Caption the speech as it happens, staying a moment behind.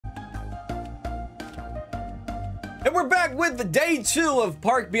And we're back with the day 2 of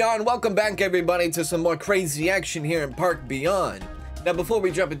Park Beyond. Welcome back, everybody, to some more crazy action here in Park Beyond. Now, before we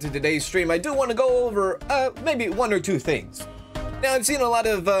jump into today's stream, I do want to go over maybe 1 or 2 things. Now, I've seen a lot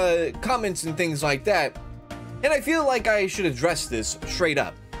of comments and things like that, and I feel like I should address this straight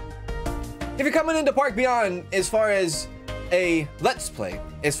up. If you're coming into Park Beyond as far as a Let's Play,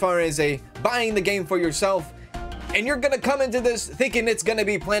 as far as a buying the game for yourself, and you're gonna come into this thinking it's gonna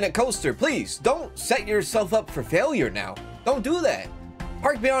be Planet Coaster, please don't set yourself up for failure now. Don't do that.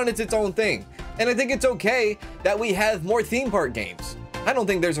 Park Beyond is its own thing, and I think it's okay that we have more theme park games. I don't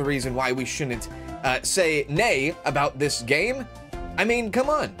think there's a reason why we shouldn't say nay about this game. I mean, come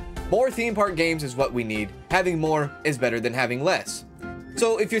on. More theme park games is what we need. Having more is better than having less.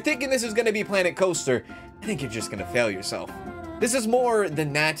 So if you're thinking this is gonna be Planet Coaster, I think you're just gonna fail yourself. This is more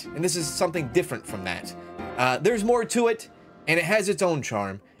than that, and this is something different from that. There's more to it, and it has its own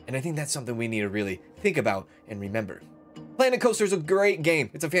charm, and I think that's something we need to really think about and remember. Planet Coaster is a great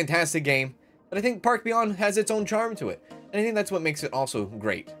game. It's a fantastic game, but I think Park Beyond has its own charm to it, and I think that's what makes it also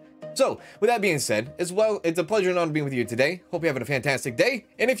great. So, with that being said, as well, it's a pleasure and honor being with you today. Hope you're having a fantastic day,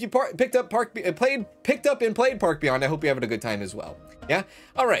 and if you picked up and played Park Beyond, I hope you're having a good time as well. Yeah?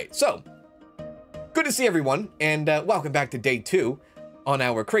 Alright, so, good to see everyone, and welcome back to day 2 on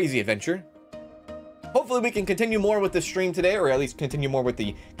our crazy adventure. Hopefully we can continue more with the stream today, or at least continue more with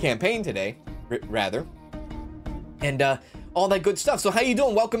the campaign today, rather. And all that good stuff. So how you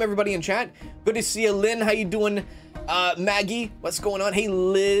doing? Welcome everybody in chat. Good to see you, Lynn. How you doing? Maggie, what's going on? Hey,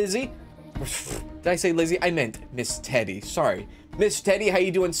 Lizzie. Did I say Lizzie? I meant Miss Teddy. Sorry. Miss Teddy, how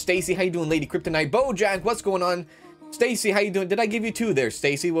you doing? Stacy, how you doing? Lady Kryptonite. Bojack, what's going on? Stacy, how you doing? Did I give you 2 there,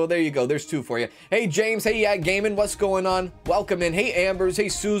 Stacy? Well, there you go. There's 2 for you. Hey, James. Hey, yeah, Gaming. What's going on? Welcome in. Hey, Ambers. Hey,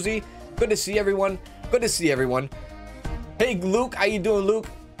 Susie. Good to see everyone. Good to see everyone. Hey, Luke. How you doing, Luke?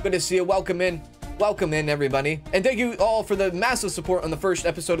 Good to see you. Welcome in. Welcome in, everybody. And thank you all for the massive support on the first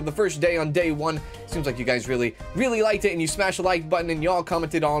episode of the first day on day 1. Seems like you guys really liked it, and you smashed the like button, and you all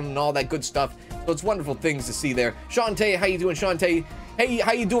commented on and all that good stuff. So it's wonderful things to see there. Shantae, how you doing, Shantae? Hey,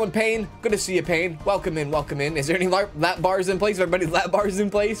 how you doing, Payne? Good to see you, Payne. Welcome in, welcome in. Is there any lap bars in place? Everybody's lap bars in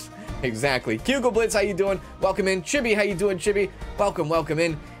place? Exactly. Hugo Blitz, how you doing? Welcome in. Chibi, how you doing, Chibi? Welcome, welcome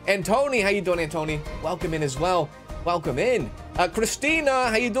in. And Tony, how you doing, Antony? Welcome in as well. Welcome in. Christina,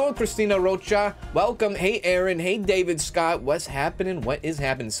 how you doing, Christina Rocha? Welcome. Hey, Aaron. Hey, David Scott. What's happening? What is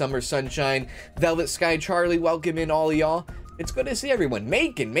happening? Summer Sunshine, Velvet Sky, Charlie. Welcome in, all of y'all. It's good to see everyone.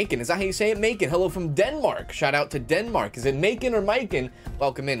 Macon, is that how you say it? Macon. Hello from Denmark. Shout out to Denmark. Is it Macon or Macon?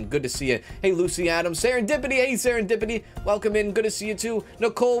 Welcome in. Good to see you. Hey, Lucy Adams. Serendipity. Hey, Serendipity. Welcome in. Good to see you too.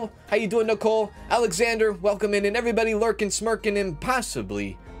 Nicole, how you doing, Nicole? Alexander, welcome in. And everybody lurking, smirking, and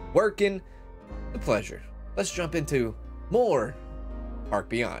possibly working. A pleasure. Let's jump into more Park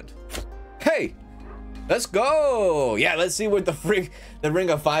Beyond. Hey, let's go. Yeah, let's see what the Ring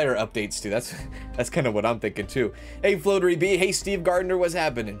of Fire updates to. That's kind of what I'm thinking too. Hey, Floatery B. Hey, Steve Gardner. What's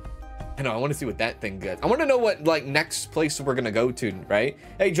happening? I know. I want to see what that thing does. I want to know what like next place we're gonna go to, right?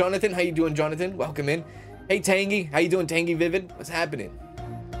 Hey, Jonathan. How you doing, Jonathan? Welcome in. Hey, Tangy. How you doing, Tangy Vivid? What's happening?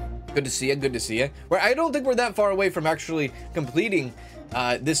 Good to see you. Good to see you. I don't think we're that far away from actually completing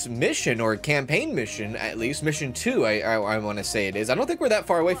this mission, or campaign mission, at least mission 2. I want to say it is. I don't think we're that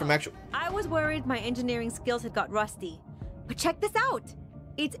far away from actual. I was worried my engineering skills had got rusty, but check this out.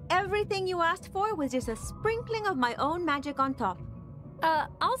 It's everything you asked for with just a sprinkling of my own magic on top.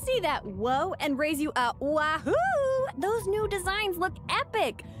 I'll see that whoa and raise you a wahoo! Those new designs look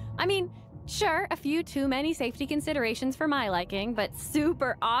epic. I mean, sure, a few too many safety considerations for my liking, but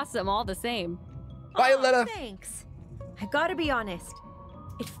super awesome all the same. Violetta. Oh, thanks. I gotta be honest.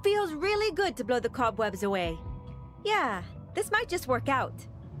 It feels really good to blow the cobwebs away. Yeah, this might just work out.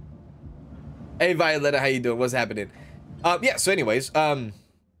 Hey, Violetta, how you doing? What's happening? Yeah, so anyways, I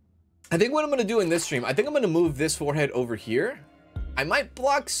think what I'm going to do in this stream, I think I'm going to move this forehead over here. I might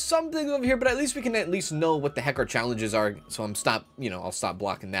block something over here, but at least we can at least know what the heck our challenges are. So I'll stop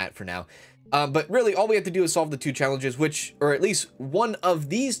blocking that for now. But really, all we have to do is solve the 2 challenges, or at least one of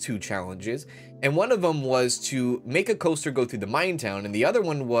these 2 challenges. And one of them was to make a coaster go through the mine town, and the other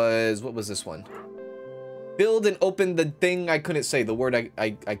one was, what was this one? Build and open the thing I couldn't say. The word I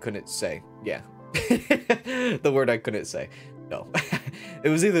couldn't say. Yeah. The word I couldn't say. No. It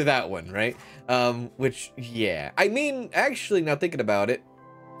was either that one, right? Which, yeah. I mean, actually, now thinking about it,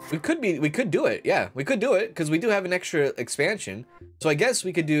 we could do it. Yeah, we could do it, because we do have an extra expansion. So I guess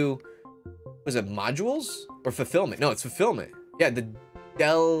we could do, was it modules or fulfillment? No, it's fulfillment. Yeah, the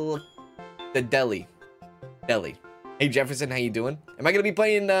deli. Hey, Jefferson, how you doing? Am I gonna be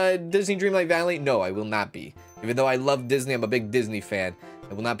playing Disney Dreamlight Valley? No, I will not be. Even though I love Disney, I'm a big Disney fan.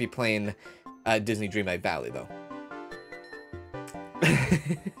 I will not be playing Disney Dreamlight Valley, though.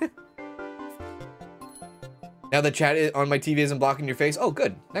 Now the chat on my TV isn't blocking your face. Oh,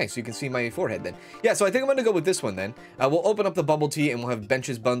 good. Nice. You can see my forehead then. Yeah, so I think I'm going to go with this one then. We'll open up the bubble tea and we'll have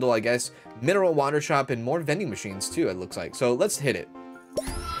benches bundle, I guess. Mineral water shop and more vending machines too, it looks like. So let's hit it.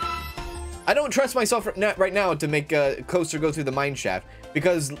 I don't trust myself right now to make a coaster go through the mine shaft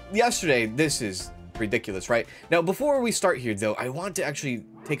because yesterday, this is ridiculous, right? Now, before we start here though, I want to actually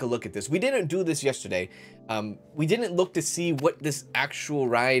take a look at this. We didn't do this yesterday. We didn't look to see what this actual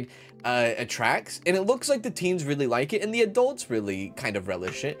ride attracts, and it looks like the teens really like it and the adults really kind of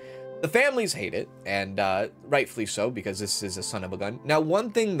relish it. The families hate it, and rightfully so, because this is a son of a gun. Now,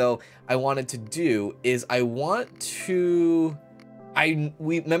 one thing though I wanted to do is I want to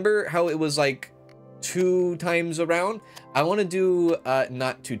we remember how it was like 2 times around. I want to do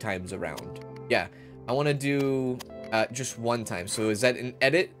not 2 times around. Yeah, I want to do just 1 time. So is that an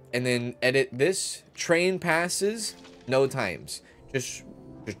edit, and then edit this train passes no times. Just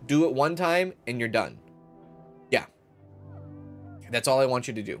do it 1 time and you're done. Yeah, that's all I want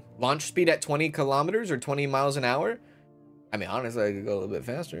you to do. Launch speed at 20 kilometers or 20 miles an hour. I mean, honestly, I could go a little bit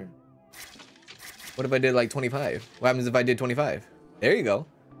faster. What if I did like 25? What happens if I did 25? There you go.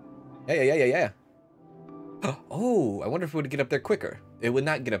 Yeah. Oh, I wonder if it would get up there quicker. It would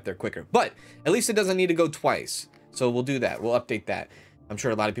not get up there quicker, but at least it doesn't need to go twice. So we'll do that. We'll update that. I'm sure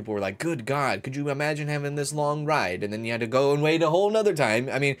a lot of people were like, good God, could you imagine having this long ride? And then you had to go and wait a whole nother time.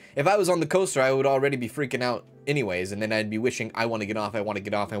 I mean, if I was on the coaster, I would already be freaking out anyways. And then I'd be wishing, I want to get off, I want to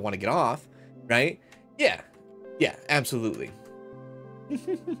get off, I want to get off. Right? Yeah, absolutely.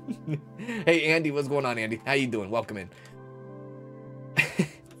 Hey, Andy, what's going on, Andy? How you doing? Welcome in.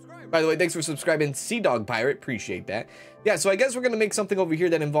 By the way, thanks for subscribing, Sea Dog Pirate. Appreciate that. Yeah, so I guess we're gonna make something over here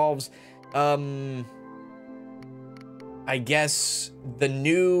that involves, I guess the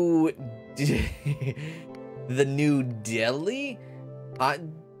new deli hot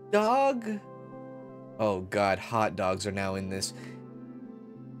dog. Oh God, hot dogs are now in this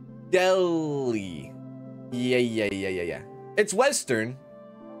deli. Yeah. It's Western.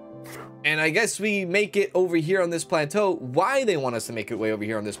 And I guess we make it over here on this plateau. Why they want us to make it way over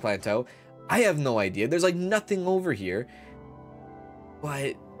here on this plateau, I have no idea. There's like nothing over here.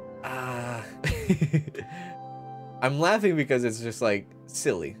 But, I'm laughing because it's just like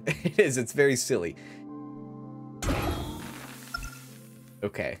silly. It is, it's very silly.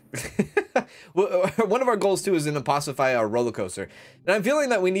 Okay. One of our goals too is to impossify our roller coaster. And I'm feeling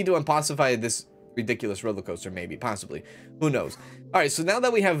that we need to impossify this ridiculous roller coaster, maybe, possibly, who knows. All right, so now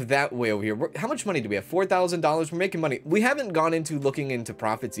that we have that way over here, how much money do we have? $4,000. We're making money. We haven't gone into looking into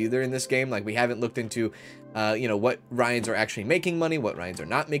profits either in this game. Like, we haven't looked into you know, what rides are actually making money, what rides are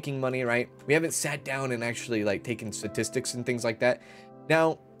not making money, right? We haven't sat down and actually like taken statistics and things like that.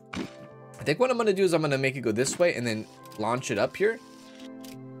 Now I think what I'm gonna do is I'm gonna make it go this way and then launch it up here.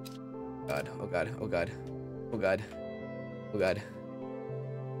 Oh God.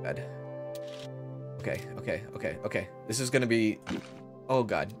 Okay. This is gonna be, oh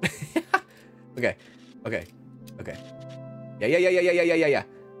God. Okay. Yeah.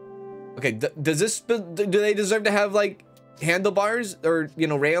 Okay, does this, do they deserve to have like handlebars or, you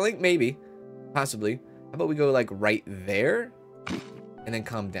know, railing? Maybe, possibly. How about we go like right there and then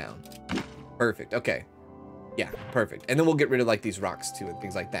come down? Perfect. Okay. Yeah, perfect. And then we'll get rid of like these rocks too and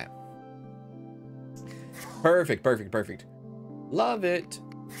things like that. Perfect. Love it.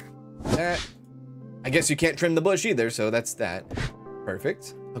 That. I guess you can't trim the bush either, so that's that.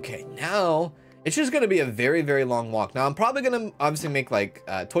 Perfect. Okay, now it's just gonna be a very, very long walk. Now I'm probably gonna obviously make like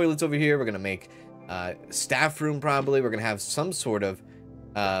toilets over here. We're gonna make staff room probably. We're gonna have some sort of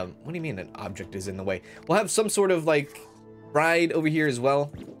what do you mean an object is in the way? We'll have some sort of like ride over here as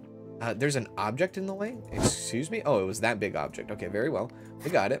well. There's an object in the way? Excuse me? Oh, it was that big object. Okay, very well.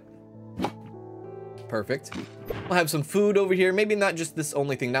 We got it. Perfect. We'll have some food over here. Maybe not just this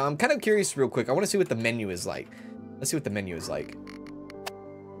only thing. Now, I'm kind of curious real quick. I want to see what the menu is like. Let's see what the menu is like.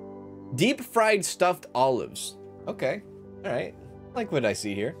 Deep fried stuffed olives. Okay. All right. I like what I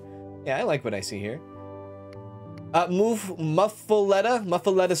see here. Yeah, I like what I see here. Muffaletta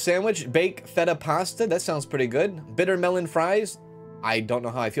sandwich. Baked feta pasta. That sounds pretty good. Bitter melon fries. I don't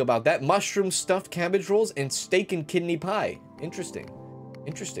know how I feel about that. Mushroom stuffed cabbage rolls and steak and kidney pie. Interesting.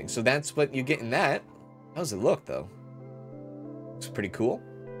 So that's what you get in that. How does it look, though? It's pretty cool.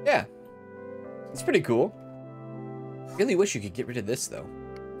 Yeah. It's pretty cool. Really wish you could get rid of this, though.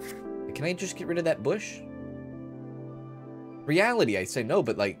 Can I just get rid of that bush? Reality, I say no,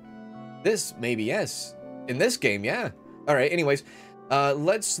 but like this, maybe yes. In this game, yeah. All right, anyways.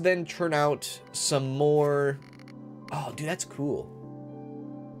 Let's then turn out some more. Oh, dude, that's cool.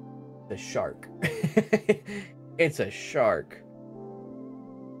 The shark. It's a shark.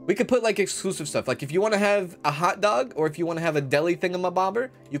 We could put like exclusive stuff. Like if you want to have a hot dog or if you want to have a deli thingamabobber,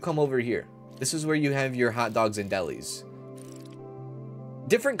 you come over here. This is where you have your hot dogs and delis.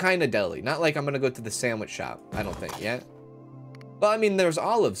 Different kind of deli. Not like I'm going to go to the sandwich shop. I don't think yet. Well, I mean, there's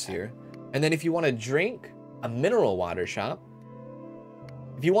olives here. And then if you want to drink, a mineral water shop.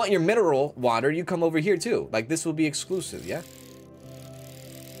 If you want your mineral water, you come over here too. Like this will be exclusive, yeah?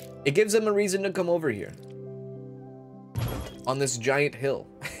 It gives them a reason to come over here. On this giant hill.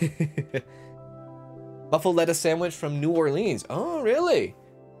 Buffalo lettuce sandwich from New Orleans. Oh, really?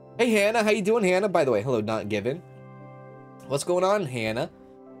 Hey, Hannah. How you doing, Hannah? By the way, hello, not given. What's going on, Hannah?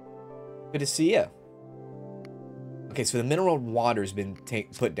 Good to see you. Okay, so the mineral water's been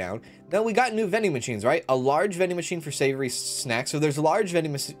put down. Now we got new vending machines, right? A large vending machine for savory snacks. So there's large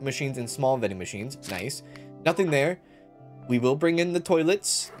vending machines and small vending machines. Nice. Nothing there. We will bring in the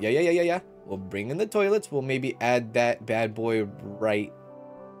toilets. Yeah. We'll bring in the toilets. We'll maybe add that bad boy right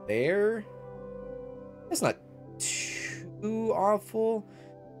there. That's not too awful.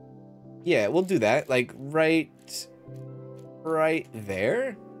 Yeah, we'll do that. Like right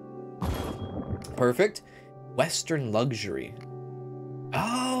there. Perfect. Western luxury.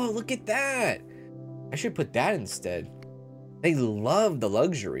 Oh, look at that. I should put that instead. They love the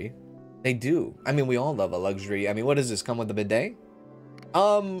luxury. They do. I mean, we all love a luxury. I mean, what does this come with a bidet?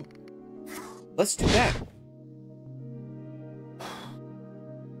 Let's do that.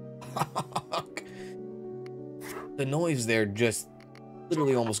 The noise there just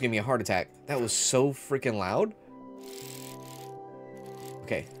literally almost gave me a heart attack. That was so freaking loud.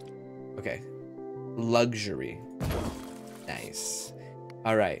 Okay. Luxury. Nice.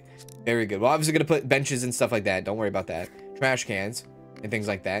 All right. Very good. Well, obviously going to put benches and stuff like that. Don't worry about that. Trash cans and things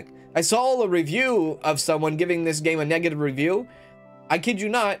like that. I saw a review of someone giving this game a negative review. I kid you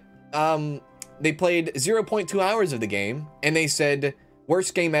not. They played 0.2 hours of the game and they said,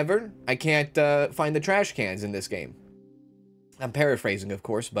 worst game ever. I can't find the trash cans in this game. I'm paraphrasing, of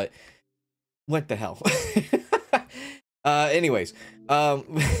course, but what the hell? Anyways, oh,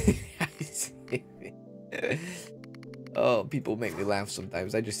 people make me laugh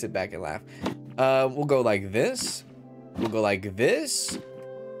sometimes. I just sit back and laugh. We'll go like this. We'll go like this.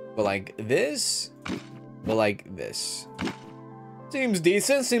 Go like this. Go like this. Seems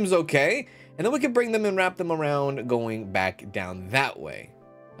decent. Seems okay. And then we can bring them and wrap them around going back down that way.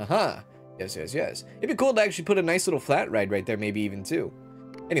 Yes. It'd be cool to actually put a nice little flat ride right there, maybe even two.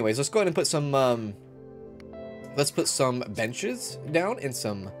 Anyways, let's go ahead and put some, let's put some benches down and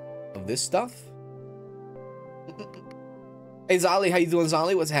some of this stuff. Hey, Zolly, how you doing,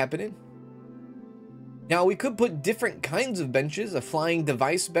 Zolly? What's happening? Now, we could put different kinds of benches. A flying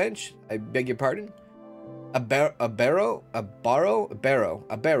device bench. I beg your pardon. A barrow.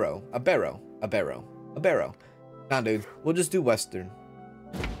 Nah, dude. We'll just do Western.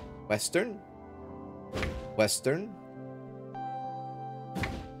 Western.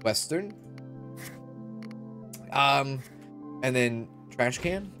 And then trash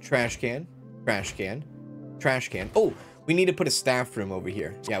can. Oh, we need to put a staff room over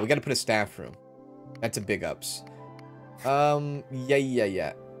here. Yeah, we got to put a staff room. That's a big ups.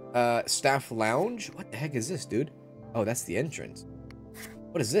 Yeah. Staff lounge. What the heck is this, dude? Oh, that's the entrance.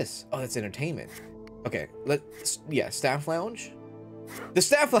 What is this? Oh, that's entertainment. Okay, staff lounge. The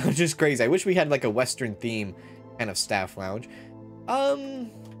staff lounge is crazy. I wish we had like a Western theme kind of staff lounge. I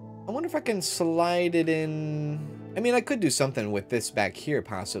wonder if I can slide it in. I mean, I could do something with this back here,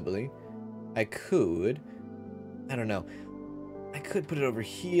 possibly. I could. I don't know. I could put it over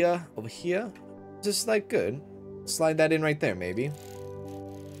here. Just like good. Slide that in right there, maybe.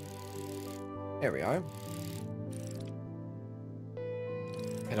 There we are.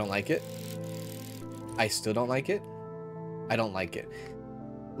 I don't like it. I still don't like it. I don't like it.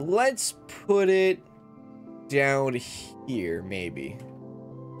 Let's put it down here, maybe.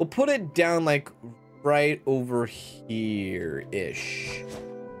 We'll put it down like right over here-ish.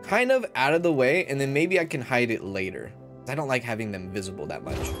 Kind of out of the way, and then maybe I can hide it later. I don't like having them visible that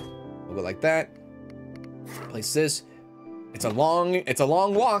much. We'll go like that. Place this. It's a long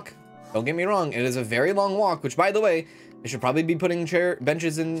walk. Don't get me wrong. It is a very long walk, which, by the way, I should probably be putting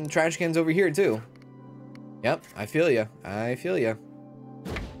benches and trash cans over here, too. Yep, I feel ya.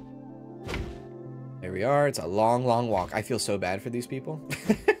 There we are. It's a long walk. I feel so bad for these people.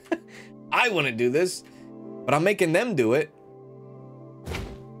 I wouldn't do this, but I'm making them do it.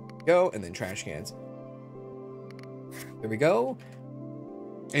 Go, and then trash cans. There we go.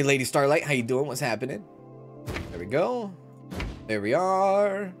 Hey, Lady Starlight, how you doing? What's happening? There we go. There we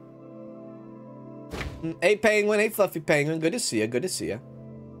are. Hey, Penguin. Hey, Fluffy Penguin. Good to see you.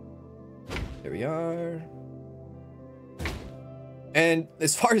 There we are. And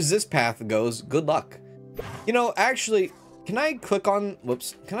as far as this path goes, good luck. You know, actually, can I click on,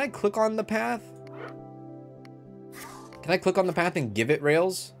 whoops, can I click on the path? Can I click on the path and give it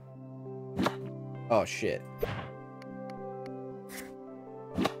rails? Oh, shit.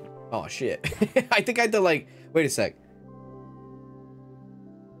 Oh, shit. I think I had to, like, wait a sec.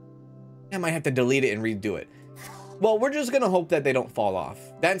 I might have to delete it and redo it. Well, we're just gonna hope that they don't fall off.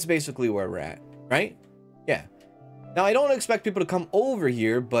 That's basically where we're at, right? Yeah. Now, I don't expect people to come over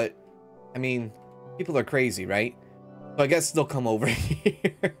here, but, I mean, people are crazy, right? So I guess they'll come over here.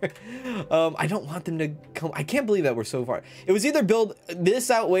 I don't want them to come. I can't believe that we're so far. It was either build this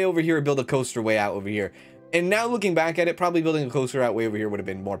out way over here or build a coaster way out over here. And now looking back at it, probably building a coaster out way over here would have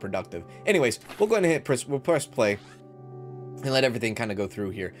been more productive. Anyways, we'll go ahead and we'll press play and let everything kind of go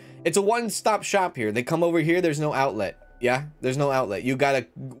through here. It's a one-stop shop here. They come over here, there's no outlet. Yeah, there's no outlet. You gotta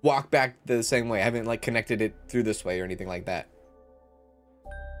walk back the same way. I haven't like connected it through this way or anything like that.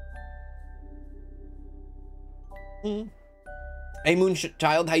 Hey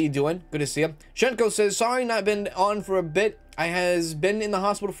Moonchild, how you doing? Good to see you. Shenko says, sorry not been on for a bit. I has been in the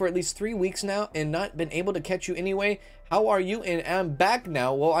hospital for at least 3 weeks now and not been able to catch you anyway. How are you? And I'm back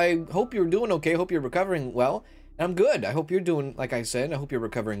now. Well, I hope you're doing okay. Hope you're recovering well. And I'm good. I hope you're doing, like I said, I hope you're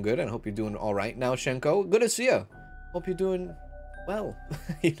recovering good and I hope you're doing all right now, Shenko. Good to see you. Hope you're doing well,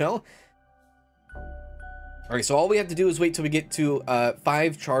 you know? All right, so all we have to do is wait till we get to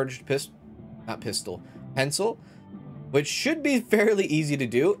 5 charged pencil, which should be fairly easy to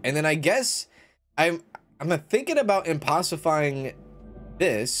do. And then I guess I'm thinking about impossifying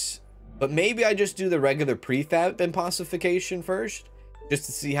this, but maybe I just do the regular prefab impossification first, just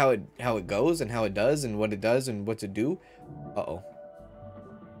to see how it goes and how it does and what it does and what to do. Uh-oh.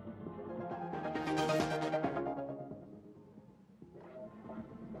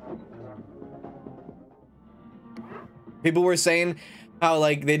 People were saying how,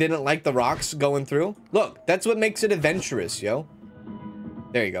 like, they didn't like the rocks going through. Look, that's what makes it adventurous, yo.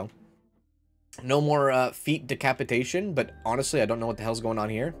 There you go. No more feet decapitation, but honestly, I don't know what the hell's going on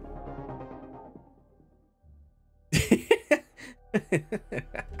here.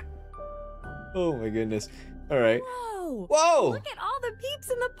 Oh my goodness. All right. Whoa! Whoa! Look at all the peeps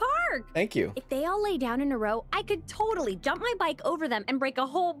in the park! Thank you. If they all lay down in a row, I could totally jump my bike over them and break a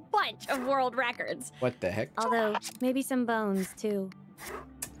whole bunch of world records. What the heck? Although, maybe some bones, too.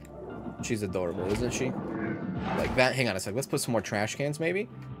 She's adorable, isn't she? Like that. Hang on a sec. Let's put some more trash cans, maybe?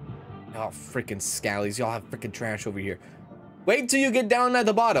 Oh, freaking scallies. Y'all have freaking trash over here. Wait till you get down at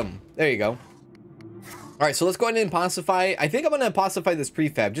the bottom. There you go. All right, so let's go ahead and impossify. I think I'm going to impossify this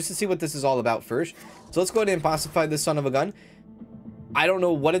prefab just to see what this is all about first. So let's go ahead and impossify this son of a gun. I don't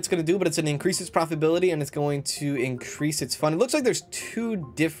know what it's going to do, but it's going to increase its profitability and it's going to increase its fun. It looks like there's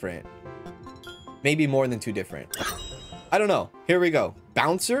 2 different. Maybe more than 2 different. I don't know. Here we go.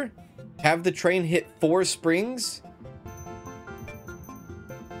 Bouncer. Have the train hit 4 springs.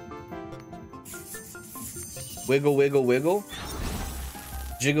 Wiggle, wiggle, wiggle.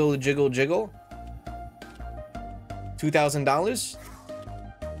 Jiggle, jiggle, jiggle. $2,000.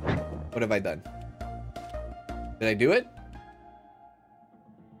 What have I done? Did I do it?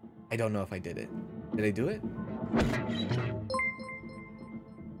 I don't know if I did it. Did I do it?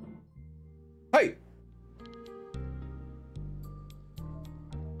 Hey!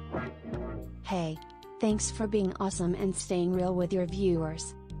 Hey, thanks for being awesome and staying real with your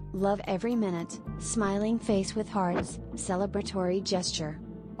viewers. Love every minute. Smiling face with hearts. Celebratory gesture.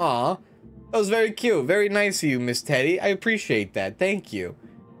 Aw. That was very cute. Very nice of you, Miss Teddy. I appreciate that. Thank you.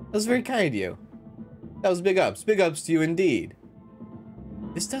 That was very kind of you. That was big ups. Big ups to you indeed.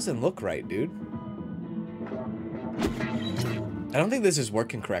 This doesn't look right, dude. I don't think this is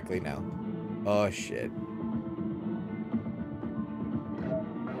working correctly now. Oh, shit.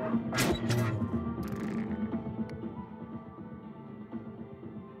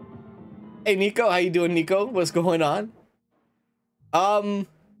 Hey, Nico. How you doing, Nico? What's going on?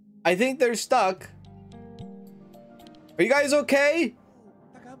 I think they're stuck. Are you guys okay?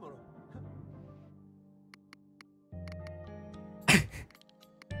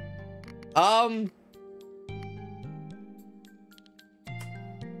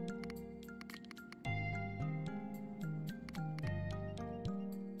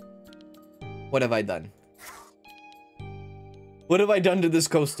 What have I done? What have I done to this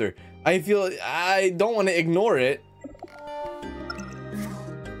coaster? I feel I don't want to ignore it.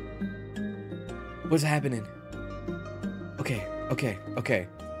 What's happening? Okay. Look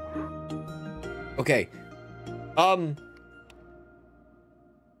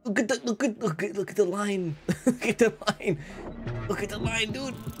at the line. Look at the line. Look at the line,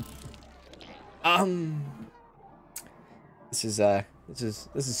 dude. This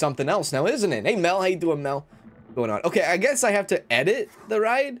is something else now, isn't it? Hey, Mel, how you doing, Mel? What's going on? Okay, I guess I have to edit the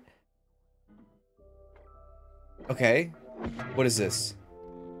ride. Okay, what is this?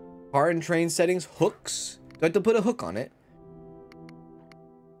 Car and train settings, hooks. Do I have to put a hook on it?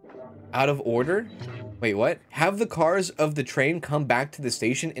 Out of order? Wait, what? Have the cars of the train come back to the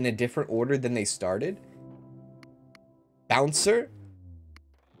station in a different order than they started? Bouncer?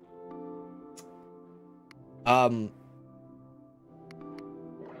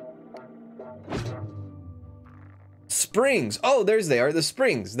 Springs. Oh, there's they are. The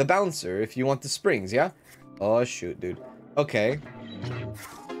springs. The bouncer, if you want the springs, yeah? Oh, shoot, dude. Okay.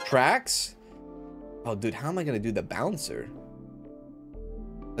 Tracks? Oh, dude, how am I gonna do the bouncer?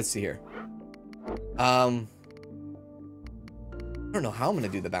 Let's see here. I don't know how I'm gonna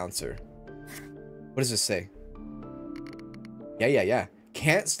do the bouncer. What does this say? Yeah.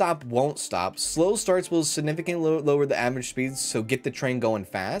 Can't stop, won't stop. Slow starts will significantly lower the average speed, so get the train going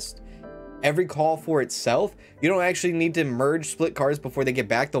fast. Every call for itself. You don't actually need to merge split cars before they get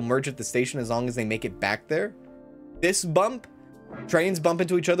back. They'll merge at the station as long as they make it back there. This bump. Trains bump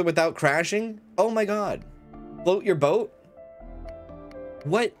into each other without crashing. Oh my god. Float your boat.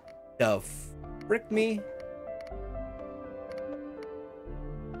 What the frick me?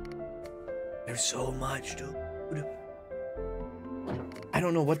 There's so much, dude. I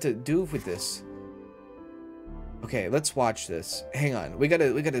don't know what to do with this. Okay, let's watch this. Hang on. We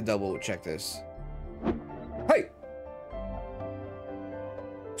gotta double check this. Hey!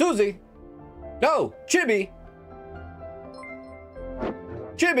 Susie! No! Chibi!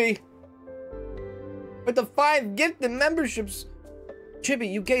 Chibi! With the 5 gifted memberships.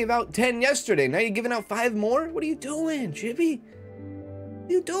 Chibi, you gave out 10 yesterday. Now you're giving out 5 more? What are you doing, Chibi? What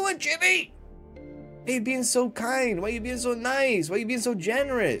are you doing, Chibi? Why are you being so kind? Why are you being so nice? Why are you being so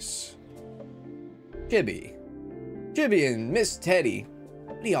generous? Chibi. Chibi and Miss Teddy.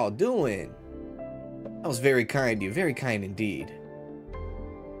 What are y'all doing? That was very kind of you. Very kind indeed.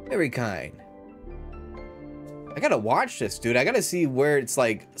 Very kind. I gotta watch this, dude. I gotta see where it's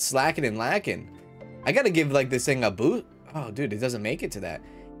like slacking and lacking. I gotta give like this thing a boot. Oh, dude, it doesn't make it to that.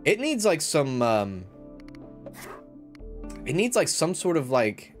 It needs like some, it needs like some sort of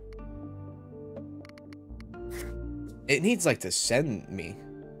like, it needs like to send me.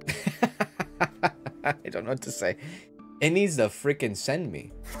 I don't know what to say. It needs to freaking send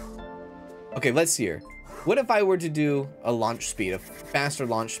me. Okay, let's see here. What if I were to do a launch speed, a faster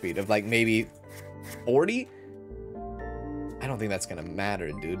launch speed of like maybe 40? I don't think that's gonna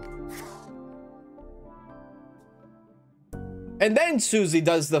matter, dude. And then Susie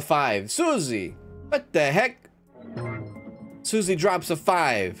does the 5. Susie, what the heck? Susie drops a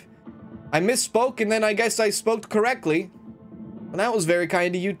 5. I misspoke and then I guess I spoke correctly. And that was very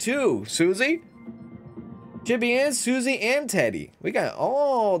kind of you too, Susie. Chibi and Susie and Teddy. We got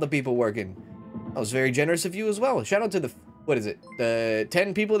all the people working. That was very generous of you as well. Shout out to the, what is it? The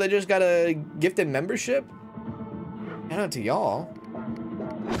 10 people that just got a gifted membership. Shout out to y'all.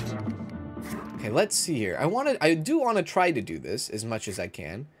 Okay, let's see here. I do want to try to do this as much as I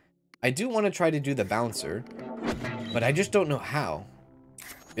can. I do want to try to do the bouncer, but I just don't know how.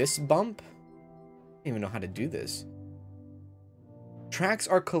 This bump? I don't even know how to do this. Tracks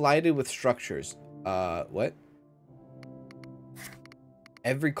are collided with structures. What?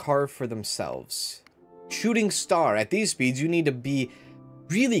 Every car for themselves. Shooting star. At these speeds, you need to be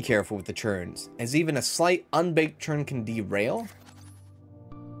really careful with the turns, as even a slight unbaked turn can derail.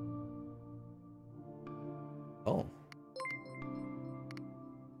 Oh.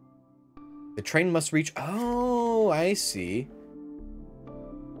 The train must reach... Oh, I see.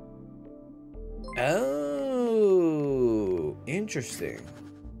 Oh, interesting.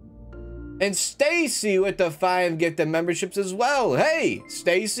 And Stacy with the 5 gifted memberships as well. Hey,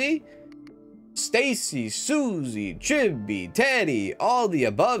 Stacy. Stacy, Susie, Chibi, Teddy, all the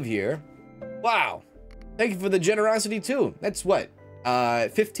above here. Wow. Thank you for the generosity too. That's what?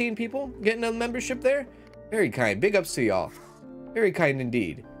 15 people getting a membership there? Very kind. Big ups to y'all. Very kind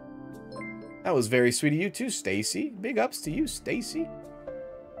indeed. That was very sweet of you too, Stacy. Big ups to you, Stacy.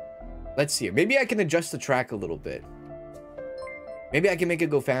 Let's see here. Maybe I can adjust the track a little bit. Maybe I can make it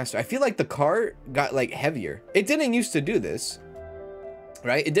go faster. I feel like the car got like heavier. It didn't used to do this,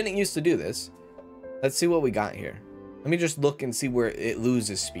 right? It didn't used to do this. Let's see what we got here. Let me just look and see where it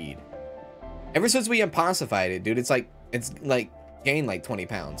loses speed. Ever since we impossified it, dude, it's like gained like 20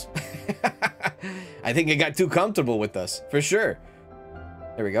 pounds. I think it got too comfortable with us, for sure.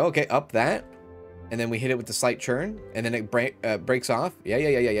 There we go. Okay, up that. And then we hit it with the slight churn, and then it breaks off.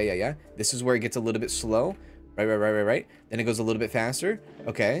 Yeah. This is where it gets a little bit slow. Right. Then it goes a little bit faster.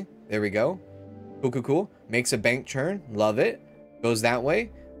 Okay, there we go. Cool, cool, cool. Makes a bank turn. Love it. Goes that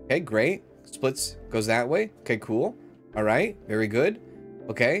way. Okay, great. Splits, goes that way. Okay, cool. All right, very good.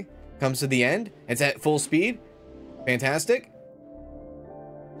 Okay, comes to the end. It's at full speed. Fantastic.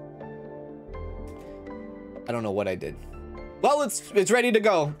 I don't know what I did. Well, it's ready to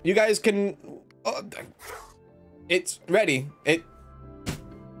go. You guys can... Oh, it's ready.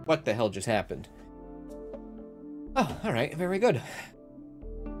 What the hell just happened? Oh, all right, very good.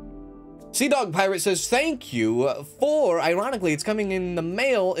 Sea Dog Pirate says, thank you for, ironically, it's coming in the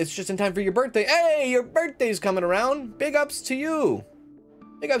mail. It's just in time for your birthday. Hey, your birthday's coming around. Big ups to you.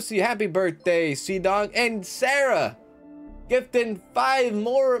 Big ups to you. Happy birthday, Sea Dog. And Sarah, gifting 5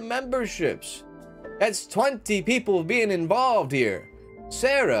 more memberships. That's 20 people being involved here.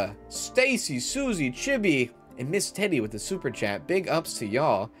 Sarah, Stacy, Susie, Chibi, and Miss Teddy with the super chat. Big ups to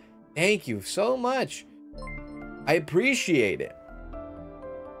y'all. Thank you so much. I appreciate it.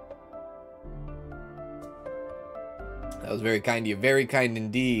 That was very kind of you. Very kind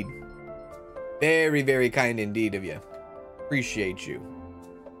indeed. Very, very kind indeed of you. Appreciate you.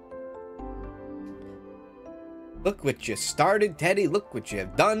 Look what you started, Teddy. Look what you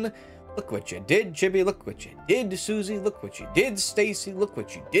have done. Look what you did, Chibi. Look what you did, Susie. Look what you did, Stacy. Look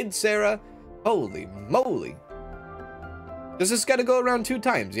what you did, Sarah. Holy moly. Does this got to go around 2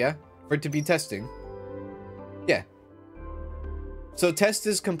 times, yeah? For it to be testing? Yeah. So test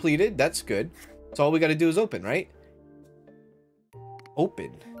is completed. That's good. So all we got to do is open, right?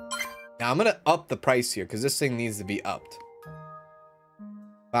 Open. Now I'm going to up the price here because this thing needs to be upped.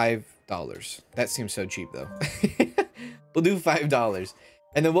 $5. That seems so cheap, though. We'll do $5.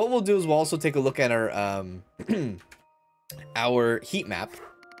 And then what we'll do is we'll also take a look at our our heat map,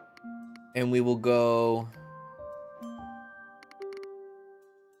 and we will go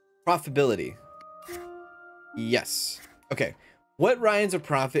profitability. Yes. Okay. What rides are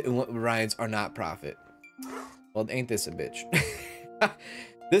profit and what rides are not profit? Well, ain't this a bitch?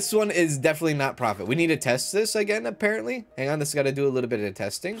 This one is definitely not profit. We need to test this again, apparently. Hang on, this has got to do a little bit of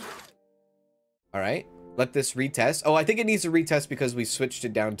testing. All right. Let this retest. Oh, I think it needs to retest because we switched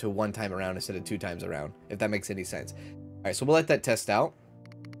it down to 1 time around instead of 2 times around, if that makes any sense. All right, so we'll let that test out.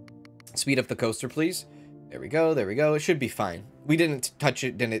 Speed up the coaster, please. There we go. There we go. It should be fine. We didn't touch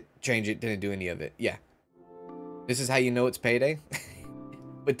it, didn't change it, didn't do any of it. Yeah. This is how you know it's payday.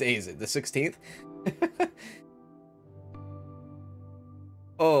 What day is it? The 16th?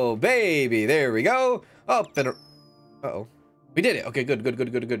 Oh, baby. There we go. Up and... Uh-oh. We did it. Okay, good, good,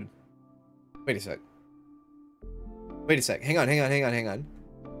 good, good, good. Wait a sec. Wait a sec. Hang on, hang on, hang on, hang on.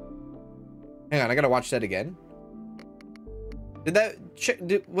 Hang on, I gotta watch that again. Did that...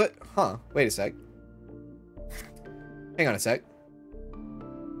 Did, what? Huh. Wait a sec. Hang on a sec.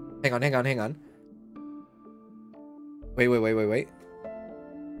 Hang on, hang on, hang on. Wait, wait, wait, wait, wait.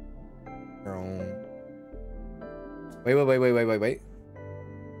 Wait, wait, wait, wait, wait, wait, wait.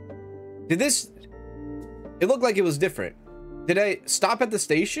 Did this... It looked like it was different. Did I stop at the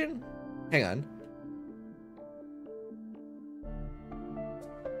station? Hang on.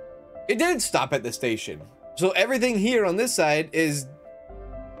 It did stop at the station. So everything here on this side is...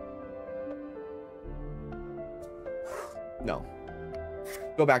 No.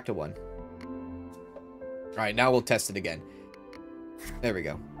 Go back to 1. All right, now we'll test it again. There we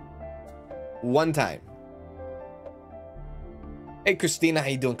go. 1 time. Hey, Christina. How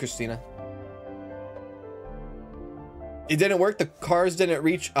you doing, Christina? It didn't work. The cars didn't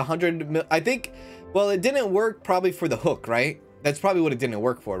reach 100 mil. I think, well, it didn't work probably for the hook, right? That's probably what it didn't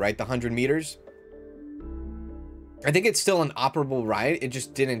work for, right? The 100 meters. I think it's still an operable ride. It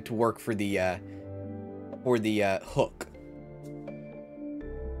just didn't work for the hook.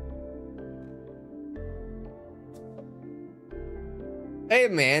 Hey,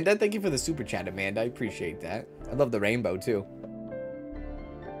 Amanda. Thank you for the super chat, Amanda. I appreciate that. I love the rainbow, too.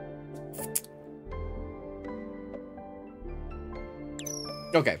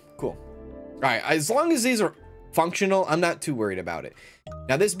 Okay, cool. All right, as long as these are functional, I'm not too worried about it.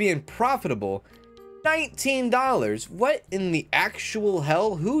 Now, this being profitable, $19. What in the actual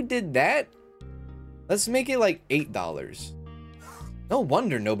hell? Who did that? Let's make it like $8. No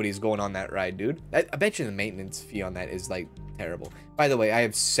wonder nobody's going on that ride, dude. I bet you the maintenance fee on that is like terrible. By the way, I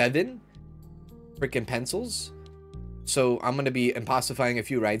have 7 freaking pencils. So I'm going to be impossifying a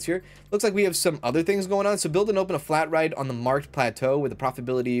few rides here. Looks like we have some other things going on. So build and open a flat ride on the marked plateau with a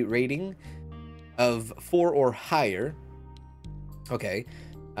profitability rating of 4 or higher. Okay.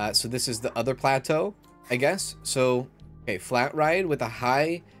 So this is the other plateau, I guess. So, okay, flat ride with a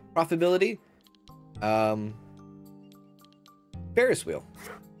high profitability. Ferris wheel.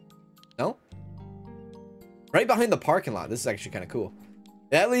 No? Right behind the parking lot. This is actually kind of cool.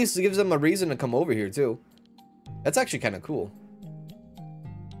 It at least gives them a reason to come over here too. That's actually kind of cool.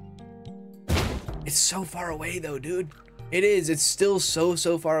 It's so far away though, dude. It is. It's still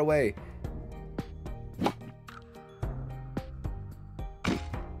so far away.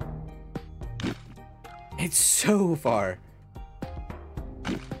 It's so far.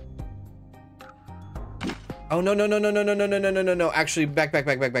 Oh no. Actually, back. I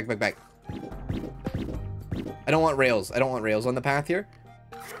don't want rails. I don't want rails on the path here.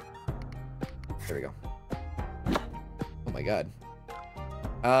 There we go. Oh my god.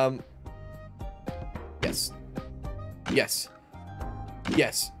 Yes.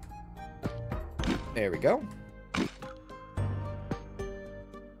 There we go.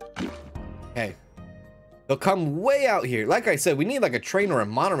 Okay. They'll come way out here. Like I said, we need like a train or a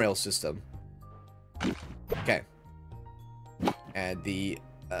monorail system. Okay. Add the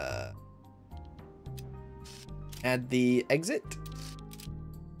exit.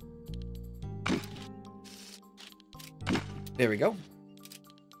 There we go.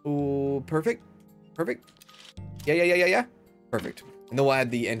 Ooh, perfect. Yeah. Perfect. And then we'll add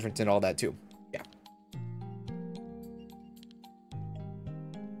the entrance and all that too. Yeah.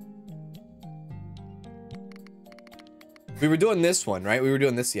 We were doing this one, right? We were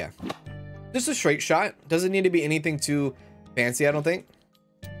doing this, yeah. Just a straight shot. Doesn't need to be anything too fancy, I don't think.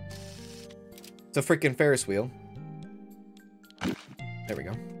 It's a freaking Ferris wheel. There we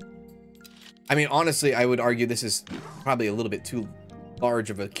go. I mean, honestly, I would argue this is probably a little bit too large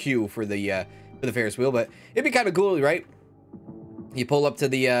of a queue for the Ferris wheel, but it'd be kind of cool, right? You pull up to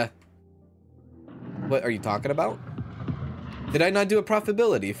the what are you talking about? Did I not do a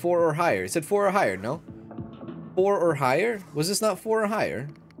profitability? 4 or higher? It said 4 or higher, no? 4 or higher? Was this not 4 or higher?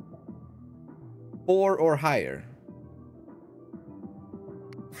 4 or higher.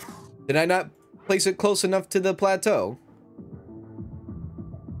 Did I not place it close enough to the plateau?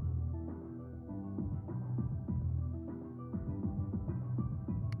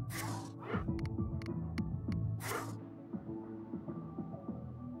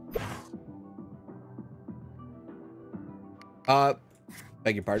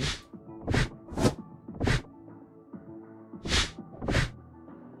 Beg your pardon.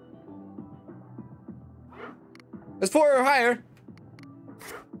 It's 4 or higher.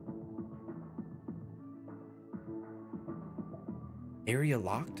 Area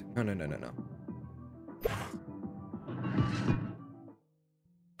locked? No.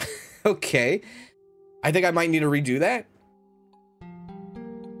 Okay. I think I might need to redo that.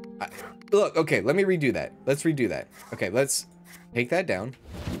 Look, okay, let me redo that. Let's redo that. Okay, let's take that down.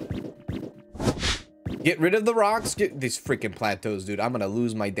 Get rid of the rocks. Get these freaking plateaus, dude. I'm gonna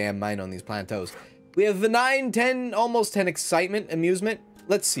lose my damn mind on these plateaus. We have the 9, 10, almost 10 excitement, amusement.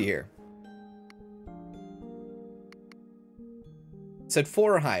 Let's see here. It said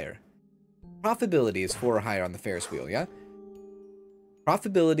 4 or higher. Profitability is 4 or higher on the Ferris wheel, yeah?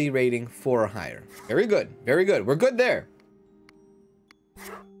 Profitability rating 4 or higher. Very good. Very good. We're good there.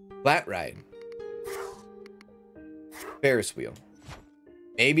 Flat ride. Ferris wheel.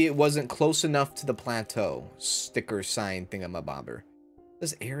 Maybe it wasn't close enough to the plateau. Sticker sign thingamabobber.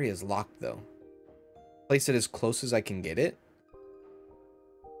 This area is locked though. Place it as close as I can get it.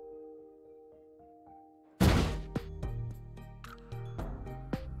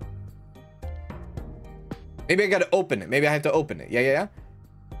 Maybe I gotta open it. Maybe I have to open it. Yeah.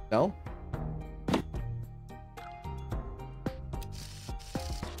 No?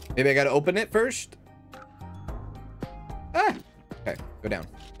 Maybe I gotta open it first? Ah! Okay, go down.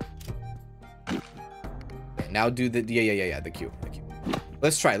 Okay, now do the... Yeah, the queue.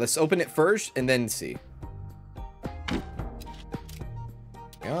 Let's try. Let's open it first and then see.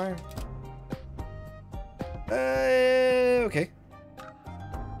 We are. Okay.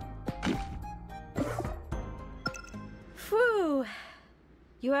 Whew.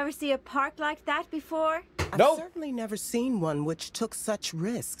 You ever see a park like that before? I've certainly never seen one which took such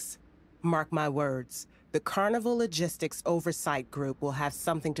risks. Mark my words, the Carnival Logistics Oversight Group will have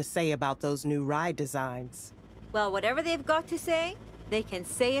something to say about those new ride designs. Well, whatever they've got to say, they can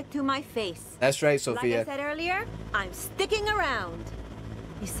say it to my face. That's right, Sophia. Like I said earlier, I'm sticking around.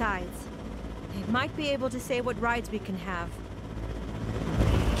 Besides, they might be able to say what rides we can have.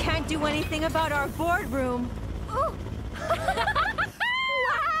 Can't do anything about our boardroom. Oh.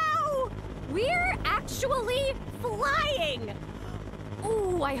 Wow! We're actually flying!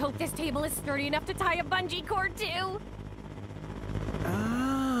 Ooh, I hope this table is sturdy enough to tie a bungee cord to.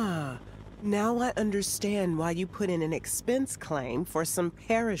 Ah, now I understand why you put in an expense claim for some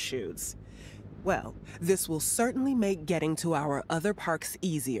parachutes. Well, this will certainly make getting to our other parks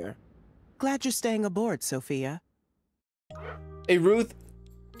easier. Glad you're staying aboard, Sophia. Hey, Ruth.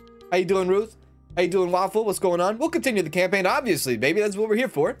 How you doing, Ruth? How you doing, Waffle? What's going on? We'll continue the campaign, obviously, baby. That's what we're here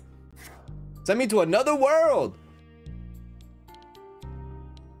for. Send me to another world.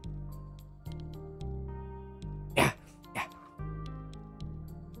 Yeah, yeah.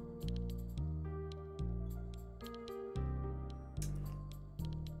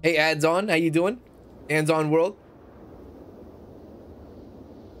 Hey, ads on. How you doing? Hands on world.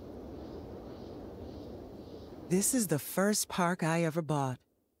 This is the first park I ever bought.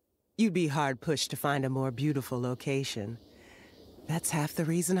 You'd be hard pushed to find a more beautiful location. That's half the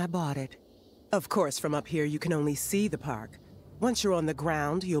reason I bought it. Of course, from up here you can only see the park. Once you're on the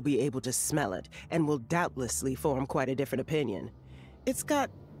ground, you'll be able to smell it, and will doubtlessly form quite a different opinion. It's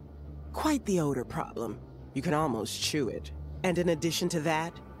got quite the odor problem. You can almost chew it. And in addition to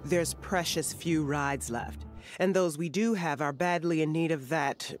that, there's precious few rides left. And those we do have are badly in need of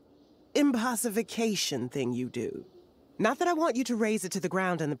that impossification thing you do. Not that I want you to raise it to the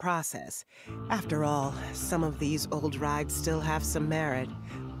ground in the process. After all, some of these old rides still have some merit,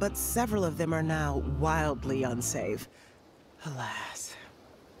 but several of them are now wildly unsafe. Alas.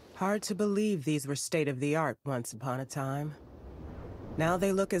 Hard to believe these were state-of-the-art once upon a time. Now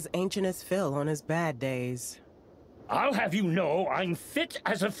they look as ancient as Phil on his bad days. I'll have you know I'm fit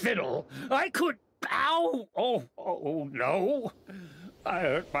as a fiddle. I could... Ow! Oh, no. I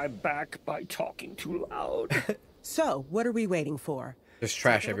hurt my back by talking too loud. So, what are we waiting for? There's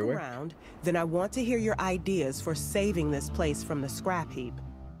trash Take a look everywhere. around, then I want to hear your ideas for saving this place from the scrap heap.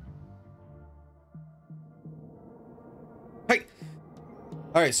 Hey.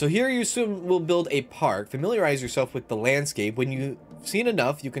 All right, so here you soon will build a park. Familiarize yourself with the landscape. When you've seen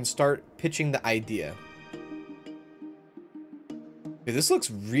enough, you can start pitching the idea. Okay, this looks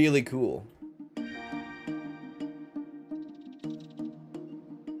really cool.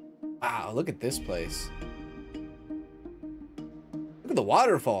 Wow, look at this place. Look at the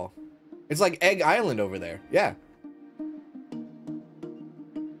waterfall. It's like Egg Island over there. Yeah.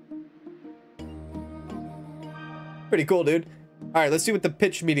 Pretty cool, dude. All right, let's see what the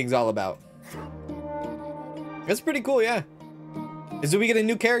pitch meeting's all about. That's pretty cool, yeah. Do we get a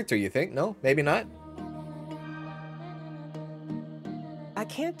new character, you think? No, maybe not. I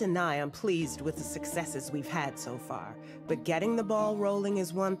can't deny I'm pleased with the successes we've had so far, but getting the ball rolling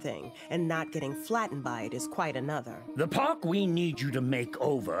is one thing, and not getting flattened by it is quite another. The park we need you to make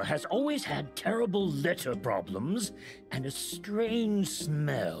over has always had terrible litter problems and a strange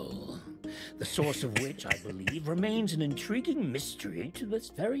smell. The source of which, I believe, remains an intriguing mystery to this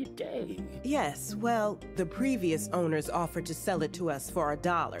very day. Yes, well, the previous owners offered to sell it to us for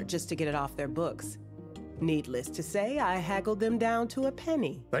 $1 just to get it off their books. Needless to say, I haggled them down to a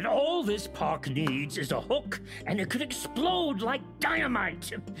penny. But all this park needs is a hook, and it could explode like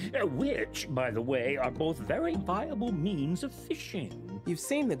dynamite. Which, by the way, are both very viable means of fishing. You've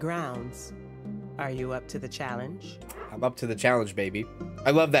seen the grounds. Are you up to the challenge? I'm up to the challenge, baby. I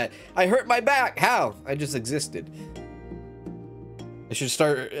love that. I hurt my back. How? I just existed. I should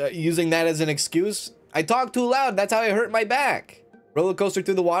start using that as an excuse. I talk too loud. That's how I hurt my back. Roller coaster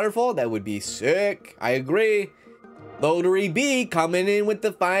through the waterfall? That would be sick. I agree. Floatery B coming in with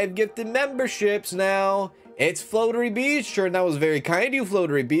the 5 gifted memberships now. It's Floatery B. Sure, that was very kind of you,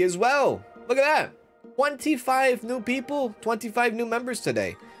 Floatery B, as well. Look at that. 25 new people, 25 new members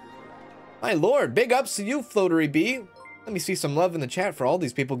today. My lord, big ups to you, Floatery B. Let me see some love in the chat for all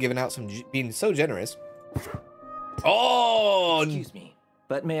these people giving out some, being so generous. Oh! Excuse me,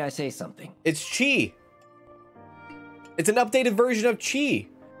 but may I say something? It's Chi. It's an updated version of Chi.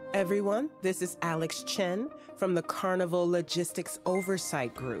 Everyone, this is Alex Chen from the Carnival Logistics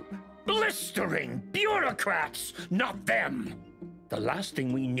Oversight Group. Blistering bureaucrats, not them. The last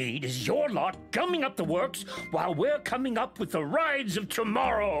thing we need is your lot gumming up the works while we're coming up with the rides of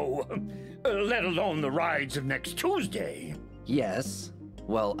tomorrow. Let alone the rides of next Tuesday. Yes.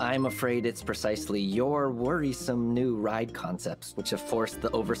 Well, I'm afraid it's precisely your worrisome new ride concepts which have forced the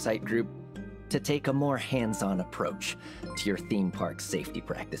oversight group to take a more hands-on approach to your theme park safety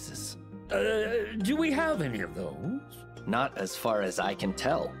practices. Do we have any of those? Not as far as I can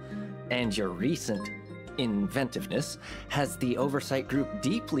tell. And your recent inventiveness has the oversight group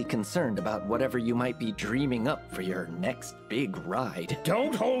deeply concerned about whatever you might be dreaming up for your next big ride.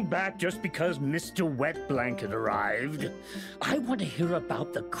 Don't hold back just because Mr. Wet Blanket arrived. I want to hear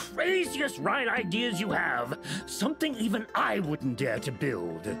about the craziest ride ideas you have. Something even I wouldn't dare to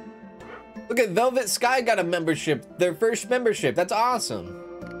build. Look at Velvet Sky got a membership, their first membership. That's awesome.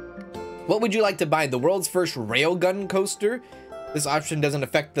 What would you like to buy? The world's first railgun coaster? This option doesn't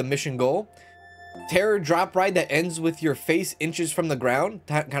affect the mission goal. Terror drop ride that ends with your face inches from the ground,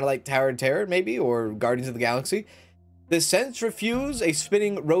 kind of like Tower of Terror maybe, or Guardians of the Galaxy. The centrifuge, a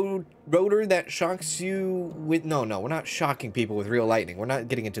spinning rotor that shocks you with... No, we're not shocking people with real lightning. We're not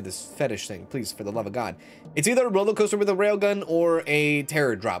getting into this fetish thing, please, for the love of God. It's either a roller coaster with a railgun or a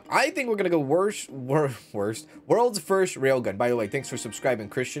terror drop. I think we're gonna go worst. World's first railgun. By the way, thanks for subscribing,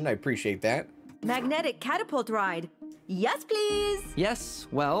 Christian. I appreciate that. Magnetic catapult ride. Yes, please. Yes,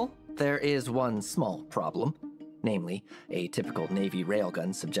 well, there is one small problem. Namely, a typical Navy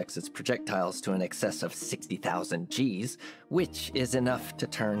railgun subjects its projectiles to an excess of 60,000 Gs, which is enough to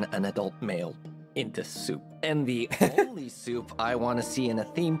turn an adult male into soup. And the only soup I want to see in a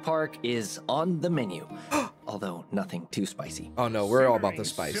theme park is on the menu. Although nothing too spicy. Oh no, we're all about the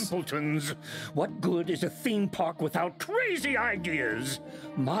spice. Simpletons, what good is a theme park without crazy ideas?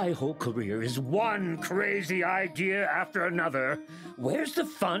 My whole career is one crazy idea after another. Where's the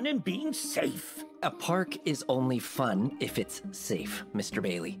fun in being safe? A park is only fun if it's safe, Mr.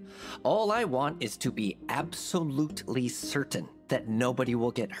 Bailey. All I want is to be absolutely certain that nobody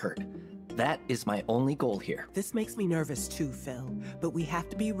will get hurt. That is my only goal here. This makes me nervous too, Phil. But we have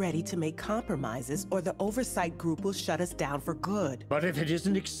to be ready to make compromises or the oversight group will shut us down for good. But if it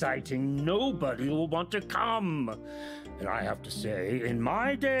isn't exciting, nobody will want to come. And I have to say, in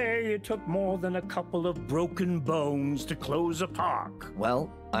my day, it took more than a couple of broken bones to close a park. Well,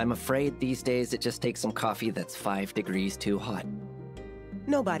 I'm afraid these days it just takes some coffee that's 5 degrees too hot.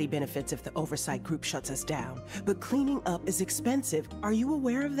 Nobody benefits if the oversight group shuts us down. But cleaning up is expensive. Are you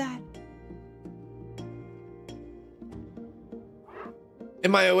aware of that?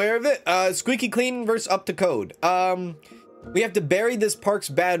 Am I aware of it? Squeaky clean versus up to code. We have to bury this park's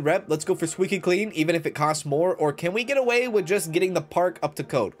bad rep. Let's go for squeaky clean, even if it costs more. Or can we get away with just getting the park up to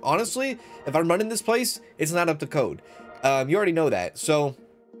code? Honestly, if I'm running this place, it's not up to code. You already know that. So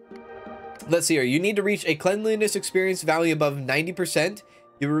let's see here. You need to reach a cleanliness experience value above 90%.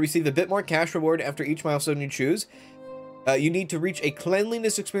 You will receive a bit more cash reward after each milestone you choose. You need to reach a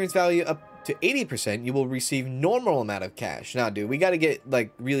cleanliness experience value up to 80%. You will receive normal amount of cash. Now, dude, we gotta get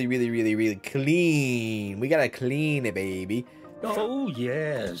like really clean. We gotta clean it, baby. Oh,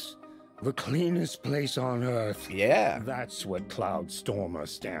 yes. The cleanest place on Earth. Yeah. That's what Cloud Stormer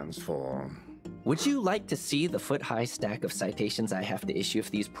stands for. Would you like to see the foot-high stack of citations I have to issue if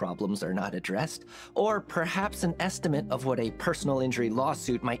these problems are not addressed? Or perhaps an estimate of what a personal injury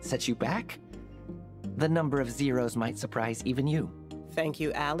lawsuit might set you back? The number of zeros might surprise even you. Thank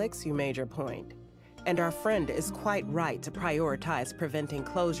you, Alex. You made your point. And our friend is quite right to prioritize preventing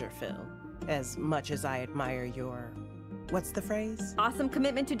closure, Phil. As much as I admire your... what's the phrase? Awesome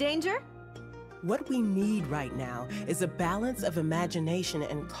commitment to danger? What we need right now is a balance of imagination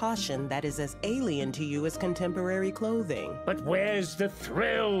and caution that is as alien to you as contemporary clothing. But where's the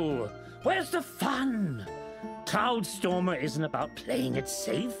thrill? Where's the fun? Cloud Stormer isn't about playing it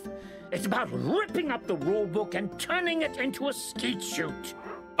safe. It's about ripping up the rulebook and turning it into a skeet shoot.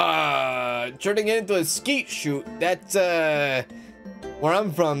 Turning it into a skeet shoot. That's, where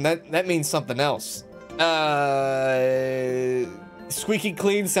I'm from, that means something else. Squeaky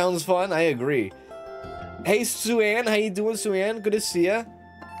clean sounds fun. I agree. Hey, Suan. How you doing, Suan? Good to see ya.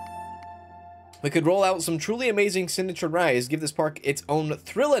 We could roll out some truly amazing signature rides. Give this park its own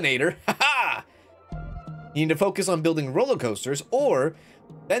Thrillinator. Haha! You need to focus on building roller coasters, or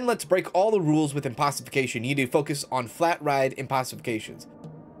then let's break all the rules with impossification. You need to focus on flat ride impossifications.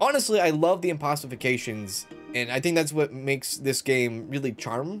 Honestly, I love the impossifications, and I think that's what makes this game really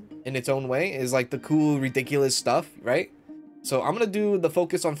charm in its own way, is like the cool, ridiculous stuff, right? So I'm gonna do the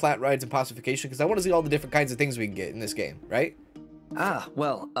focus on flat rides impossification because I want to see all the different kinds of things we can get in this game, right? Ah,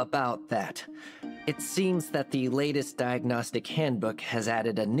 well, about that. It seems that the latest diagnostic handbook has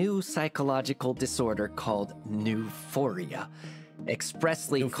added a new psychological disorder called Euphoria,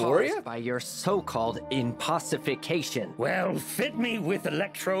 expressly caused by your so-called impossification. Well, fit me with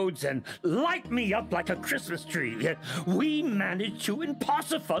electrodes and light me up like a Christmas tree. We managed to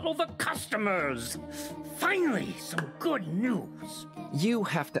impossifuddle the customers. Finally, some good news. You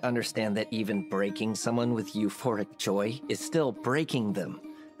have to understand that even breaking someone with euphoric joy is still breaking them.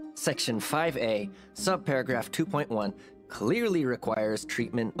 Section 5A, subparagraph 2.1, clearly requires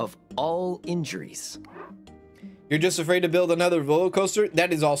treatment of all injuries. You're just afraid to build another roller coaster?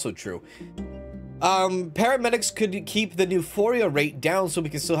 That is also true. Paramedics could keep the Euphoria rate down so we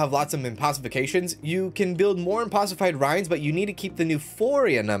can still have lots of impossifications. You can build more impossified rides, but you need to keep the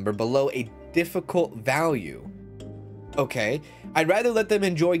Euphoria number below a difficult value. Okay, I'd rather let them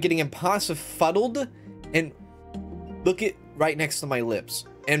enjoy getting impossifuddled and look it right next to my lips.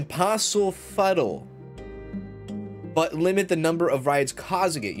 Impossifuddle. But limit the number of rides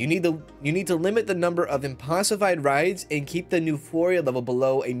causing it. You need to limit the number of impossified rides and keep the Euphoria level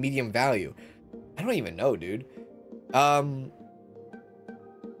below a medium value. I don't even know, dude.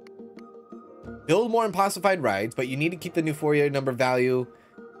 Build more impossified rides, but you need to keep the Euphoria number value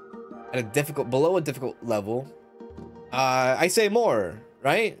at a below a difficult level. I say more,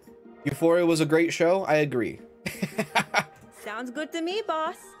 right? Euphoria was a great show. I agree. Sounds good to me,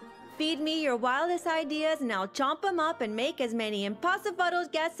 boss. Feed me your wildest ideas and I'll chomp them up and make as many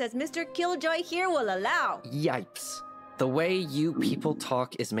impossifuddles guests as Mr. Killjoy here will allow. Yipes. The way you people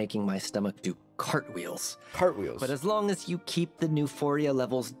talk is making my stomach do cartwheels. Cartwheels. But as long as you keep the Euphoria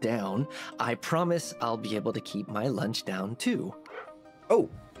levels down, I promise I'll be able to keep my lunch down too. Oh.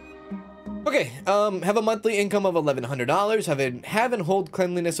 Okay, have a monthly income of $1,100, have and hold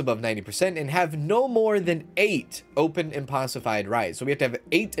cleanliness above 90%, and have no more than 8 open impossified rides. So we have to have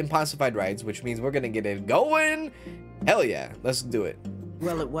 8 impossified rides, which means we're gonna get it going. Hell yeah, let's do it.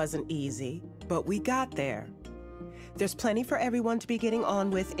 Well, it wasn't easy, but we got there. There's plenty for everyone to be getting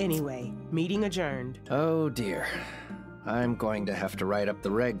on with anyway. Meeting adjourned. Oh dear. I'm going to have to write up the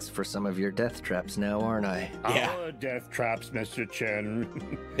regs for some of your death traps now, aren't I? Yeah. Our death traps, Mr.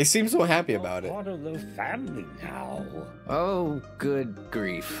 Chen. They seem so happy about it. Part of the family now. Oh, good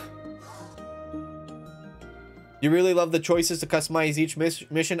grief. You really love the choices to customize each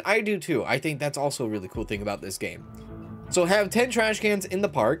mission? I do too. I think that's also a really cool thing about this game. So have 10 trash cans in the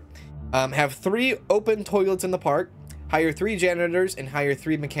park, have 3 open toilets in the park, hire 3 janitors, and hire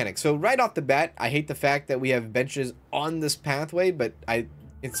 3 mechanics. So right off the bat, I hate the fact that we have benches on this pathway, but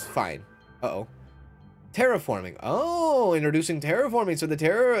it's fine. Uh-oh. Terraforming. Oh, introducing terraforming. So the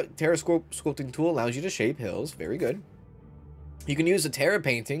terra sculpting tool allows you to shape hills. Very good. You can use the terra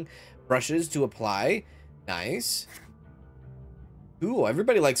painting brushes to apply. Nice. Ooh,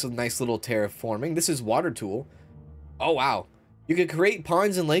 everybody likes a nice little terraforming. This is water tool. Oh, wow. You can create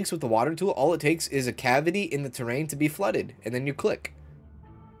ponds and lakes with the water tool. All it takes is a cavity in the terrain to be flooded, and then you click.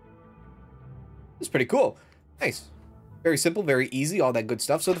 It's pretty cool. Nice. Very simple, very easy, all that good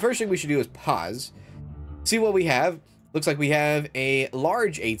stuff. So the first thing we should do is pause. See what we have. Looks like we have a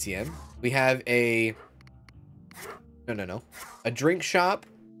large ATM. We have a... No. A drink shop.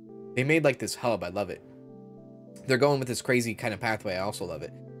 They made like this hub. I love it. They're going with this crazy kind of pathway. I also love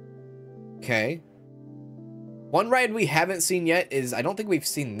it. Okay. One ride we haven't seen yet is, I don't think we've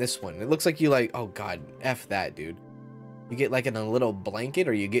seen this one. It looks like you like, oh god, F that, dude. You get like in a little blanket,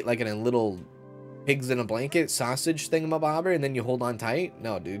 or you get like in a little pigs in a blanket sausage thingamabobber, and then you hold on tight.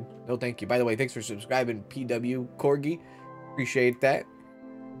 No, dude. No, thank you. By the way, thanks for subscribing, PW Corgi. Appreciate that.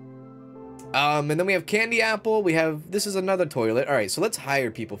 And then we have candy apple. We have, this is another toilet. All right, so let's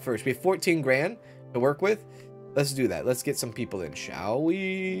hire people first. We have 14 grand to work with. Let's do that. Let's get some people in, shall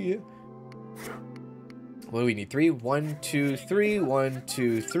we? What do we need? 3? 1, 2, 3. 1,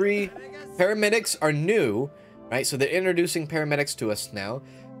 2, 3. Paramedics are new, right? So they're introducing paramedics to us now,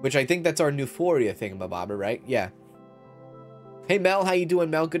 which I think that's our Euphoria thingamabobber, right? Yeah. Hey, Mel. How you doing,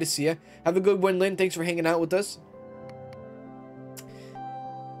 Mel? Good to see you. Have a good one, Lynn. Thanks for hanging out with us.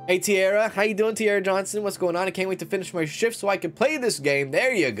 Hey, Tiara. How you doing, Tiara Johnson? What's going on? I can't wait to finish my shift so I can play this game.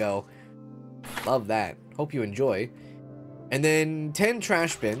 There you go. Love that. Hope you enjoy. And then 10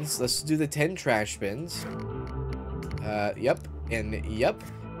 trash bins. Let's do the 10 trash bins. Yep. And yep.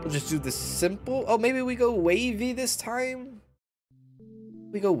 We'll just do the simple. Oh, maybe we go wavy this time?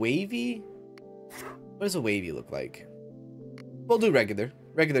 We go wavy? What does a wavy look like? We'll do regular.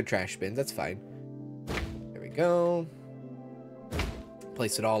 Regular trash bins. That's fine. There we go.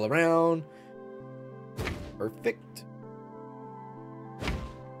 Place it all around. Perfect.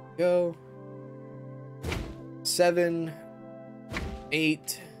 Go. 7,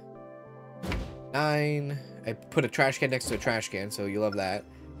 8, 9. I put a trash can next to a trash can, so you love that.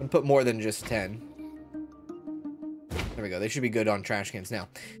 And put more than just 10. There we go. They should be good on trash cans now.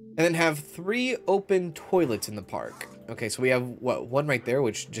 And then have 3 open toilets in the park. Okay, so we have, what, 1 right there,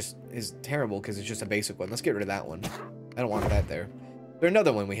 which just is terrible because it's just a basic one. Let's get rid of that one. I don't want that there. Is there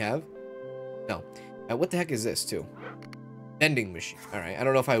another one we have? No. What the heck is this, too? Vending machine. All right, I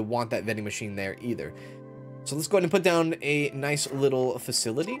don't know if I want that vending machine there either. So let's go ahead and put down a nice little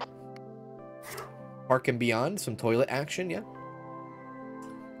facility. Park and beyond, some toilet action, yeah.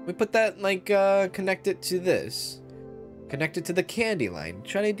 We put that, like, connect it to this. Connect it to the candy line.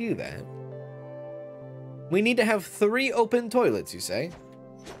 Should I do that? We need to have 3 open toilets, you say?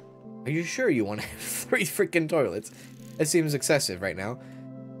 Are you sure you want to have 3 freaking toilets? That seems excessive right now.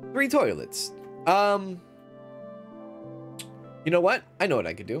 3 toilets. You know what? I know what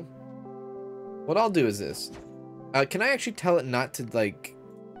I could do. What I'll do is this. Can I actually tell it not to, like...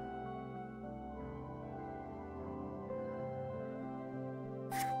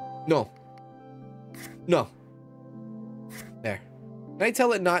 No. No. There. Can I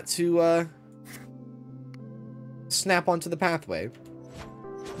tell it not to, snap onto the pathway.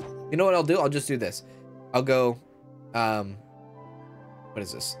 You know what I'll do? I'll just do this. I'll go, what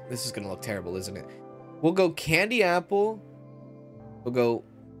is this? This is gonna look terrible, isn't it? We'll go candy apple. We'll go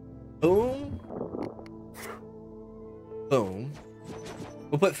boom. Boom.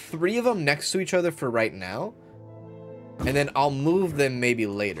 We'll put 3 of them next to each other for right now. And then I'll move them maybe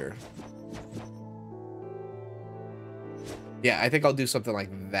later. Yeah, I think I'll do something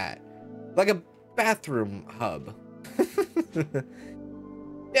like that. Like a bathroom hub.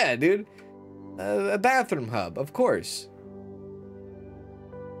 Yeah, dude. A bathroom hub, of course.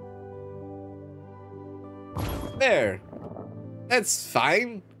 There. That's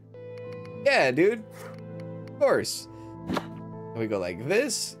fine. Yeah, dude. Of course. And we go like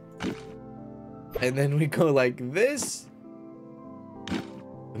this. And then we go like this.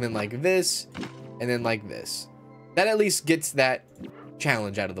 And then like this. And then like this. That at least gets that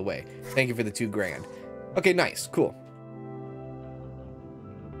challenge out of the way. Thank you for the 2 grand. Okay, nice. Cool.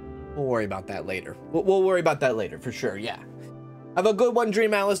 We'll worry about that later. We'll worry about that later for sure. Yeah. Have a good one,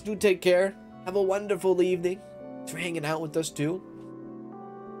 Dream Alice. Do take care. Have a wonderful evening. Thanks for hanging out with us too.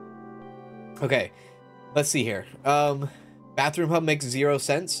 Okay. Let's see here. Bathroom hub makes 0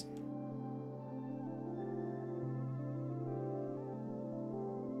 sense.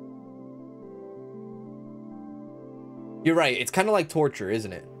 You're right. It's kind of like torture,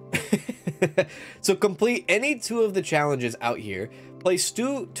 isn't it? So complete any 2 of the challenges out here. Place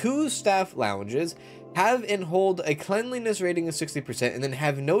 2 staff lounges. Have and hold a cleanliness rating of 60%. And then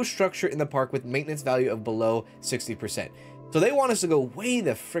have no structure in the park with maintenance value of below 60%. So they want us to go way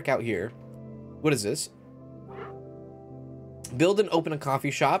the frick out here. What is this? Build and open a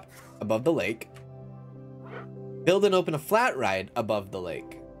coffee shop above the lake. Build and open a flat ride above the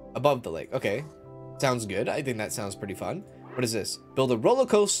lake. Above the lake. Okay. Sounds good. I think that sounds pretty fun. What is this? Build a roller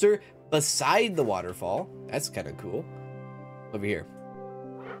coaster beside the waterfall. That's kind of cool. Over here.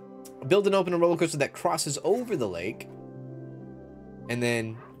 Build and open a roller coaster that crosses over the lake. And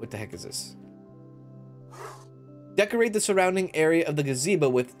then, what the heck is this? Decorate the surrounding area of the gazebo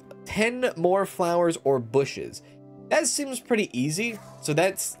with 10 more flowers or bushes. That seems pretty easy. So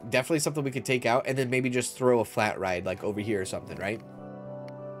that's definitely something we could take out. And then maybe just throw a flat ride like over here or something, right?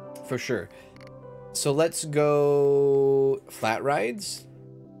 For sure. So let's go flat rides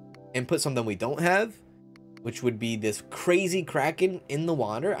and put something we don't have, which would be this crazy kraken in the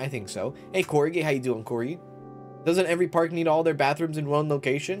water. I think so. Hey, Corgi, how you doing, Corgi? Doesn't every park need all their bathrooms in one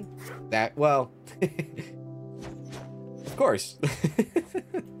location? That, well, of course.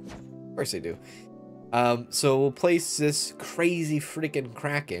 Of course they do. So we'll place this crazy freaking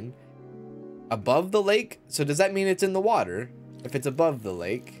kraken above the lake. So does that mean it's in the water? If it's above the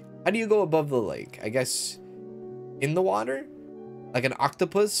lake. How do you go above the lake? I guess in the water? Like an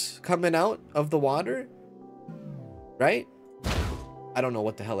octopus coming out of the water? Right? I don't know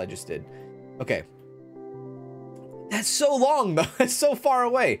what the hell I just did. Okay. That's so long, though. It's so far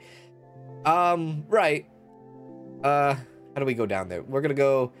away. Right. How do we go down there? We're gonna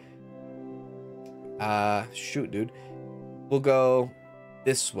go... shoot, dude. We'll go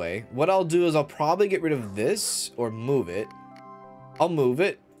this way. What I'll do is I'll probably get rid of this or move it. I'll move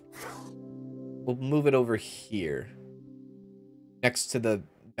it. We'll move it over here. Next to the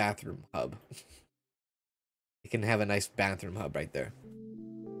bathroom hub. You can have a nice bathroom hub right there.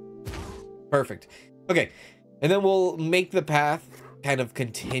 Perfect. Okay. And then we'll make the path kind of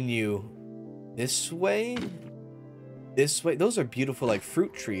continue this way. This way. Those are beautiful, like,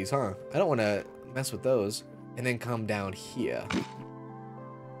 fruit trees, huh? I don't want to mess with those. And then come down here.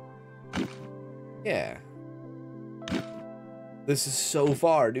 Yeah. This is so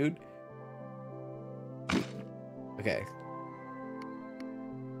far, dude. Okay.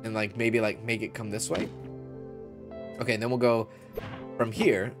 And like maybe like make it come this way. Okay, and then we'll go from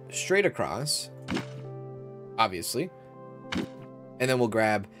here straight across, obviously. And then we'll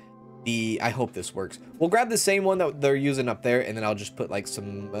grab the, I hope this works. We'll grab the same one that they're using up there, and then I'll just put like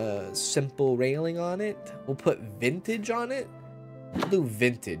some simple railing on it. We'll put vintage on it. We'll do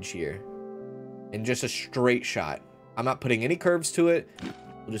vintage here. And just a straight shot. I'm not putting any curves to it.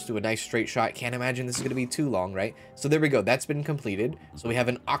 We'll just do a nice straight shot. Can't imagine this is going to be too long, right? So there we go. That's been completed. So we have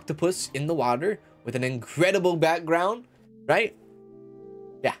an octopus in the water with an incredible background, right?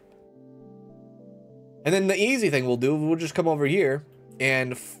 Yeah. And then the easy thing we'll do, we'll just come over here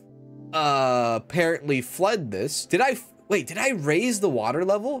and apparently flood this. Did I raise the water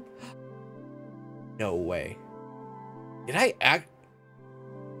level? No way. Did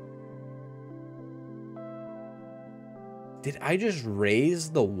I just raise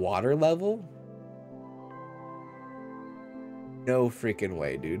the water level? No freaking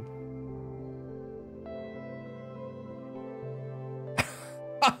way, dude.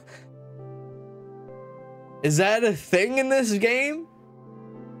 Is that a thing in this game?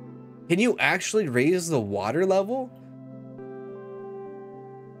 Can you actually raise the water level?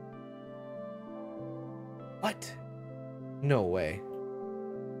 What? No way.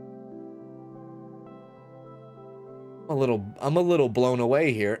 I'm a little blown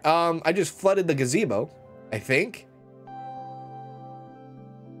away here. I just flooded the gazebo, I think.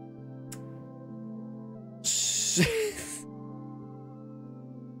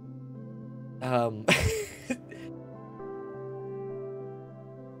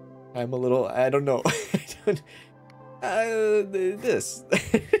 I'm a little, I don't know. This.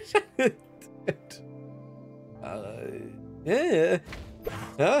 Yeah.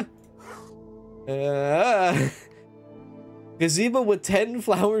 Huh? Gazebo with 10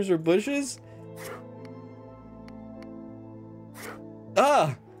 flowers or bushes?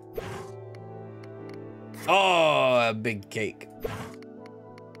 Ah! Oh, a big cake.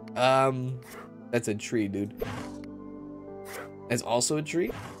 That's a tree, dude. That's also a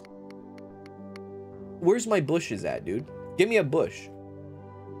tree? Where's my bushes at, dude? Give me a bush.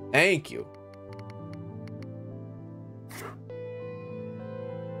 Thank you.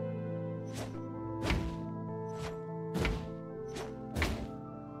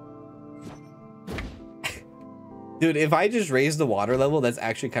 Dude, if I just raise the water level, that's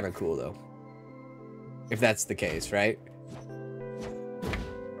actually kind of cool, though. If that's the case, right?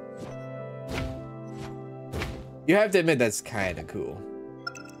 You have to admit that's kind of cool.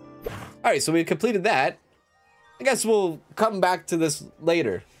 Alright, so we completed that. I guess we'll come back to this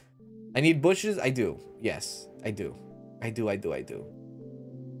later. I need bushes? I do. Yes, I do. I do.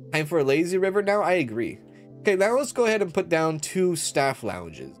 Time for a lazy river now? I agree. Okay, now let's go ahead and put down 2 staff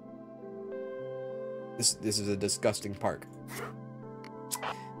lounges. This is a disgusting park.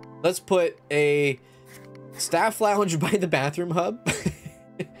 Let's put a staff lounge by the bathroom hub.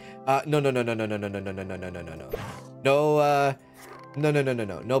 No. No,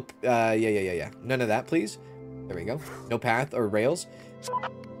 nope. Yeah. None of that, please. There we go. No path or rails.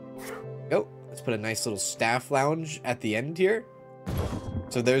 Go. Let's put a nice little staff lounge at the end here.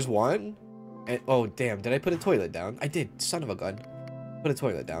 So there's one. And oh, damn. Did I put a toilet down? I did. Son of a gun. Put a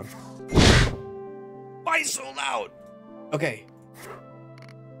toilet down. Why so loud? Okay.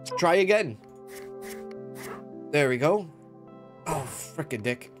 Let's try again. There we go. Oh, frickin'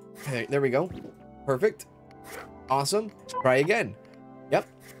 dick. There we go. Perfect. Awesome. Try again. Yep.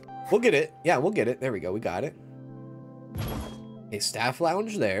 We'll get it. Yeah, we'll get it. There we go. We got it. A staff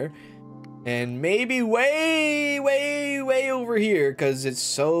lounge there. And maybe way over here, because it's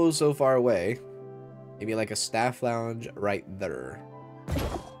so far away. Maybe like a staff lounge right there.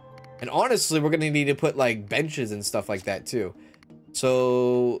 And honestly, we're going to need to put like benches and stuff like that too.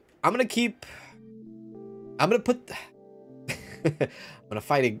 So I'm going to put... I'm going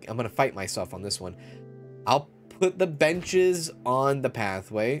to fight myself on this one. I'll put the benches on the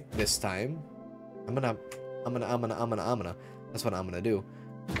pathway this time. I'm gonna. That's what I'm gonna do.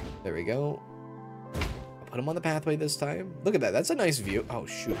 There we go. I'll put them on the pathway this time. Look at that. That's a nice view. Oh,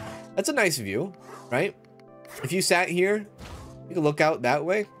 shoot. That's a nice view, right? If you sat here, you could look out that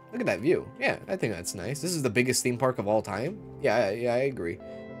way. Look at that view. Yeah, I think that's nice. This is the biggest theme park of all time. Yeah, I agree.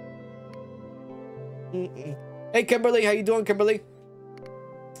 Hey, Kimberly. How you doing, Kimberly?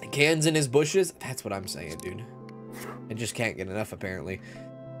 Cans in his bushes. That's what I'm saying, dude. I just can't get enough, apparently.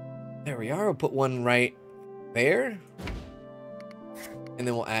 There we are. We'll put one right there. And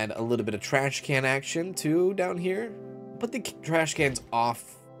then we'll add a little bit of trash can action, too, down here. Put the trash cans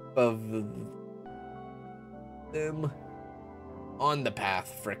off of them on the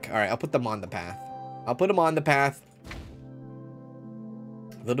path. Frick. All right, I'll put them on the path. I'll put them on the path.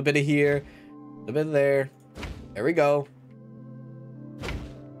 A little bit of here. A little bit of there. There we go.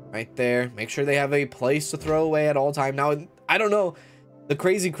 Right there. Make sure they have a place to throw away at all time. Now, I don't know. The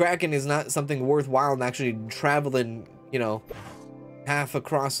Crazy Kraken is not something worthwhile and actually traveling, you know, half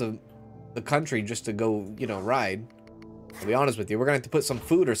across the country just to go, you know, ride. To be honest with you, we're going to have to put some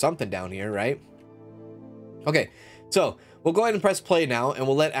food or something down here, right? Okay, so we'll go ahead and press play now, and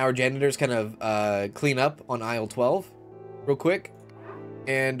we'll let our janitors kind of clean up on aisle 12 real quick.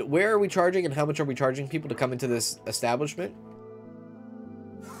 And where are we charging and how much are we charging people to come into this establishment?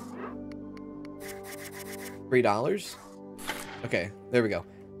 $3. Okay, there we go.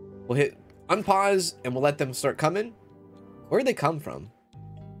 We'll hit unpause and we'll let them start coming. Where do they come from?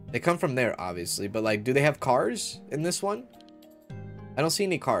 They come from there, obviously, but like, do they have cars in this one? I don't see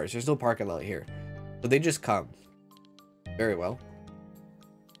any cars. There's no parking lot here. So they just come. Very well.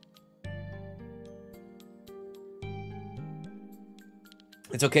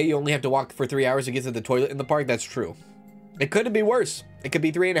 It's okay, you only have to walk for 3 hours to get to the toilet in the park. That's true. It could be worse. It could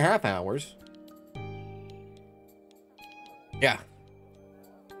be 3.5 hours. Yeah.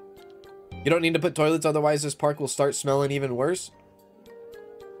 You don't need to put toilets, otherwise this park will start smelling even worse.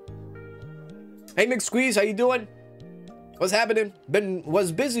 Hey McSqueeze, how you doing? What's happening?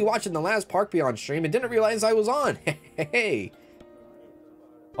 Was busy watching the last Park Beyond stream and didn't realize I was on. Hey.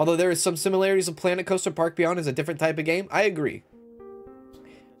 Although there is some similarities of Planet Coaster, Park Beyond is a different type of game. I agree.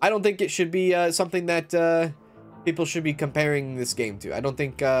 I don't think it should be something that people should be comparing this game to. I don't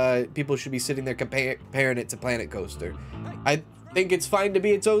think people should be sitting there comparing it to Planet Coaster. I think it's fine to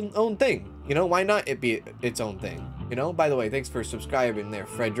be its own thing. You know, why not it be its own thing? You know, by the way, thanks for subscribing there,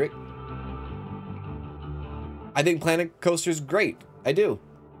 Frederick. I think Planet Coaster's great. I do.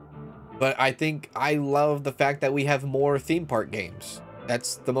 But I think I love the fact that we have more theme park games.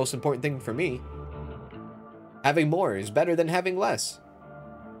 That's the most important thing for me. Having more is better than having less.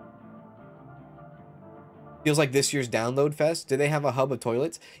 Feels like this year's Download Fest. Do they have a hub of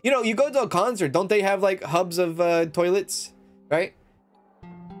toilets? You know, you go to a concert, don't they have like hubs of toilets? Right?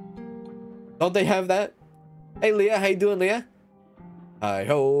 Don't they have that? Hey Leah, how you doing, Leah? Hi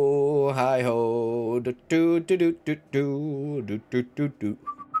ho, do do do do do do do do do do.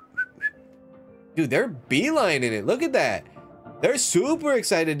 Dude, they're beelining it. Look at that. They're super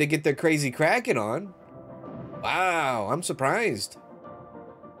excited to get their crazy Kraken on. Wow, I'm surprised.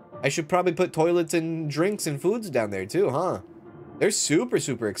 I should probably put toilets and drinks and foods down there too, huh? They're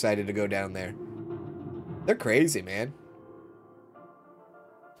super excited to go down there. They're crazy, man.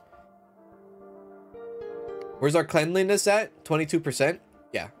 Where's our cleanliness at? 22%?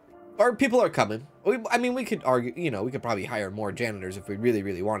 Yeah. Our people are coming. I mean, we could argue, you know, we could probably hire more janitors if we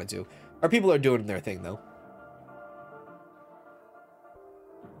really wanted to. Our people are doing their thing, though.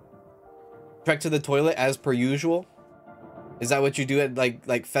 Trek to the toilet as per usual. Is that what you do at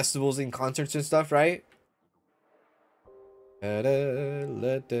like festivals and concerts and stuff, right? Am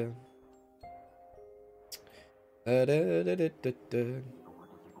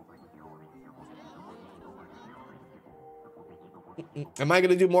I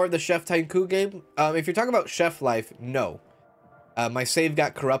gonna do more of the Chef Tycoon game? If you're talking about Chef Life, no. My save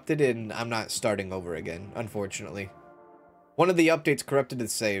got corrupted and I'm not starting over again, unfortunately. One of the updates corrupted the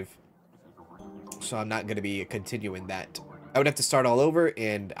save, so I'm not gonna be continuing that. I would have to start all over,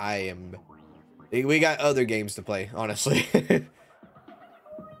 and we got other games to play, honestly.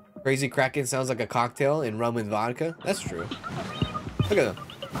 Crazy Kraken sounds like a cocktail in rum and vodka. That's true. Look at them.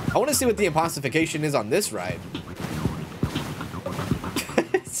 I want to see what the impossification is on this ride.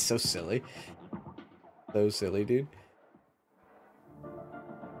 It's so silly. So silly, dude.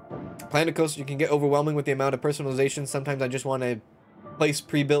 Planet Coaster, you can get overwhelming with the amount of personalization. Sometimes I just want to place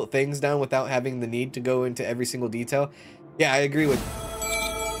pre-built things down without having the need to go into every single detail. Yeah, I agree with...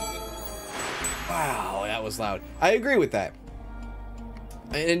 Wow, that was loud. I agree with that.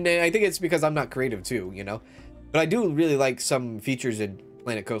 And I think it's because I'm not creative too, you know? But I do really like some features in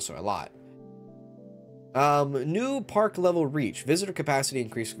Planet Coaster a lot. New park level reach. Visitor capacity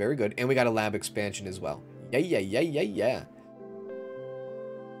increased, very good. And we got a lab expansion as well. Yeah.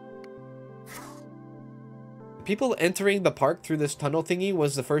 People entering the park through this tunnel thingy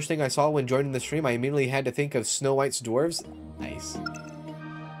was the first thing I saw when joining the stream. I immediately had to think of Snow White's dwarves. Nice.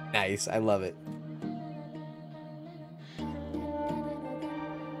 Nice, I love it.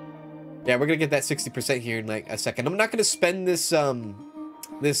 Yeah, we're gonna get that 60% here in like a second. I'm not gonna spend this point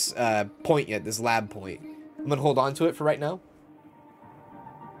yet, this lab point. I'm gonna hold on to it for right now.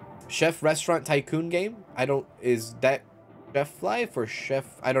 Chef Restaurant Tycoon game? Is that Chef Life or Chef?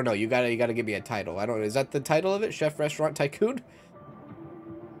 I don't know. You gotta give me a title. I don't know. Is that the title of it? Chef Restaurant Tycoon?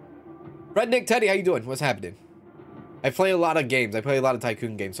 Redneck Teddy, how you doing? What's happening? I play a lot of games. I play a lot of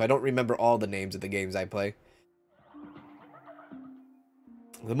Tycoon games, so I don't remember all the names of the games I play.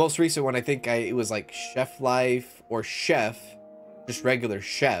 The most recent one, I think it was like Chef Life or Chef. Just regular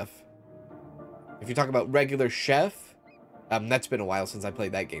Chef. If you're talking about regular Chef, that's been a while since I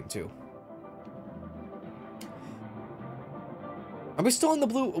played that game too. Are we still on the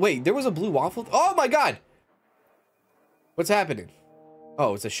blue? Wait, there was a blue waffle? Oh my god! What's happening?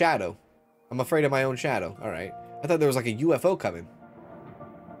 Oh, it's a shadow. I'm afraid of my own shadow. Alright. I thought there was like a UFO coming.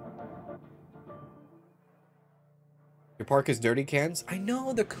 Your park is dirty cans? I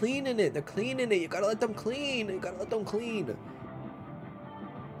know, they're cleaning it. They're cleaning it. You gotta let them clean. You gotta let them clean.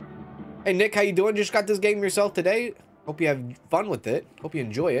 Hey Nick, how you doing? Just got this game yourself today? Hope you have fun with it. Hope you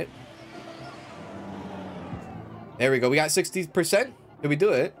enjoy it. There we go. We got 60%. Did we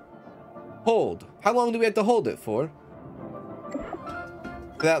do it? Hold. How long do we have to hold it for?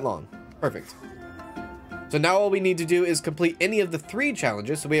 That long. Perfect. So now all we need to do is complete any of the 3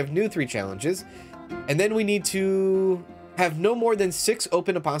 challenges. So we have new 3 challenges. And then we need to Have no more than 6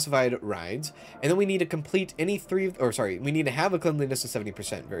 open apostrophied rides, and then we need to complete any 3, or sorry, we need to have a cleanliness of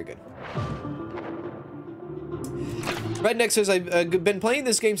 70%. Very good. Redneck says, I've been playing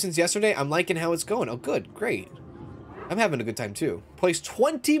this game since yesterday. I'm liking how it's going. Oh, good. Great. I'm having a good time, too. Place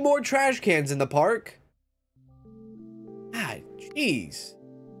 20 more trash cans in the park. Ah, jeez.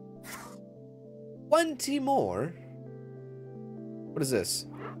 20 more? What is this?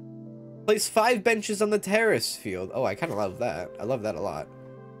 Place 5 benches on the terrace field. Oh, I kind of love that. I love that a lot.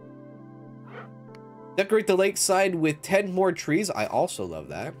 Decorate the lakeside with 10 more trees. I also love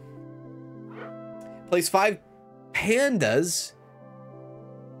that. Place 5 pandas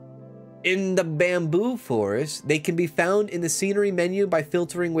in the bamboo forest. They can be found in the scenery menu by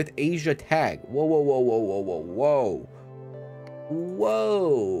filtering with Asia tag. Whoa, whoa, whoa, whoa, whoa, whoa, whoa.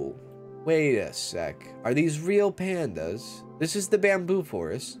 Whoa. Wait a sec. Are these real pandas? This is the bamboo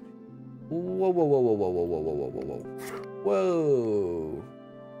forest. Whoa, whoa, whoa, whoa, whoa, whoa, whoa, whoa, whoa, whoa. Whoa.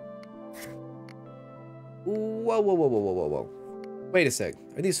 Whoa, whoa, whoa, whoa, whoa, whoa, whoa. Wait a sec.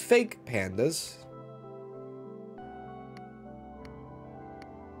 Are these fake pandas?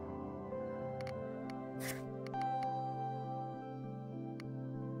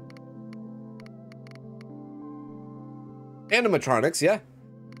 Animatronics, yeah.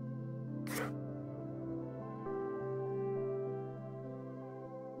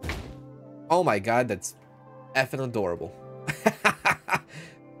 Oh my god, that's effing adorable.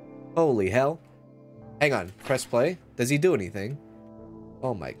 Holy hell. Hang on, press play. Does he do anything?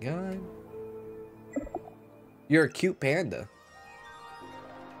 Oh my god. You're a cute panda.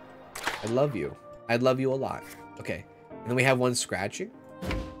 I love you. I love you a lot. Okay. And then we have one scratching.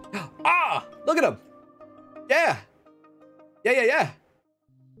 Ah! Look at him! Yeah! Yeah, yeah, yeah!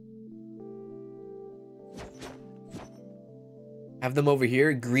 Have them over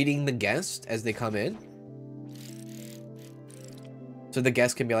here greeting the guest as they come in. So the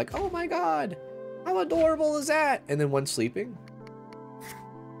guest can be like, oh my god! How adorable is that? And then one sleeping.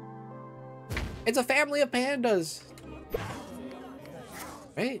 It's a family of pandas!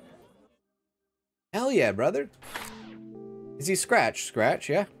 Right? Hell yeah, brother. Is he Scratch? Scratch,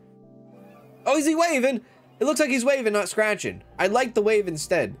 yeah. Oh, is he waving? It looks like he's waving, not scratching. I like the wave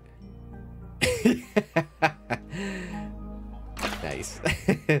instead. Nice.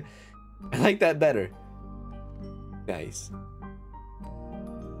 I like that better. Nice.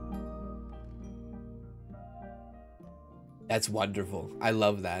 That's wonderful. I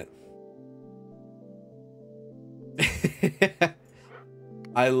love that.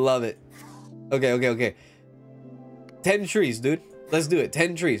 I love it. Okay, okay, okay. 10 trees, dude. Let's do it.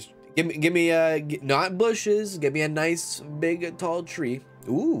 10 trees. Give me not bushes. Give me a nice big tall tree.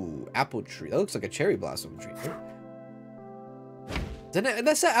 Ooh, apple tree. That looks like a cherry blossom tree.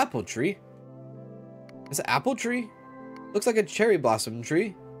 That's an apple tree. That's an apple tree. Looks like a cherry blossom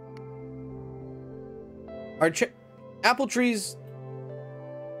tree. Are apple trees?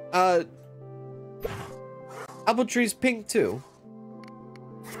 Apple trees pink too.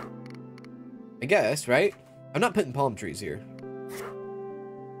 I guess, right? I'm not putting palm trees here.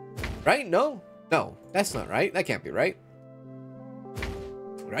 Right? No? No, that's not right. That can't be right.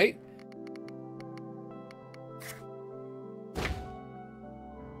 Right?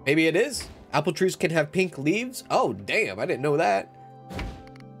 Maybe it is. Apple trees can have pink leaves? Oh, damn. I didn't know that.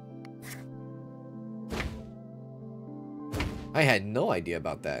 I had no idea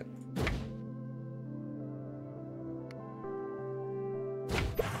about that.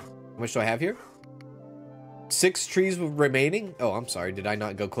 How much do I have here? 6 trees remaining? Oh, I'm sorry. Did I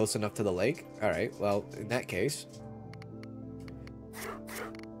not go close enough to the lake? All right. Well, in that case.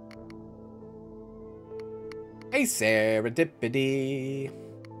 Hey, Serendipity.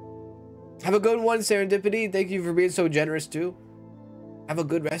 Have a good one, Serendipity. Thank you for being so generous, too. Have a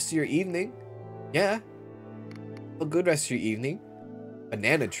good rest of your evening. Yeah. Have a good rest of your evening.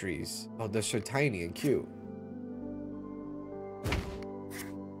 Banana trees. Oh, they're so tiny and cute.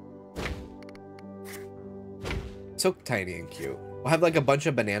 So tiny and cute. We'll have like a bunch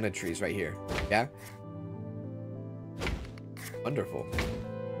of banana trees right here. Yeah? Wonderful.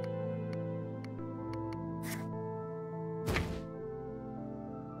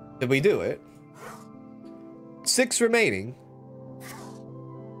 Did we do it? 6 remaining.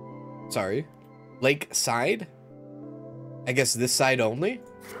 Sorry. Lakeside? I guess this side only?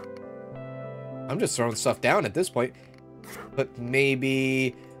 I'm just throwing stuff down at this point. But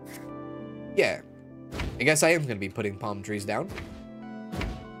maybe... Yeah. I guess I am going to be putting palm trees down.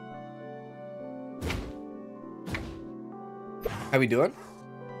 How we doing?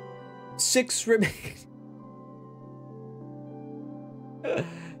 6 remaining.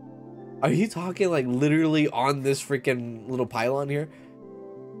 Are you talking like literally on this freaking little pylon here?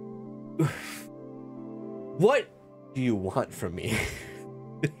 What do you want from me?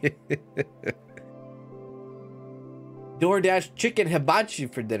 DoorDash chicken hibachi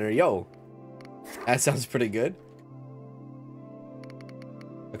for dinner. Yo, that sounds pretty good.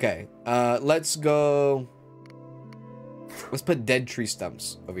 Okay, let's go. Let's put dead tree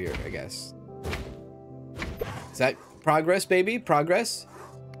stumps over here, I guess. Is that progress, baby? Progress?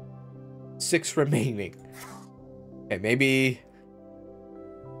 6 remaining. Okay, maybe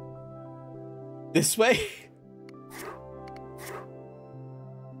this way?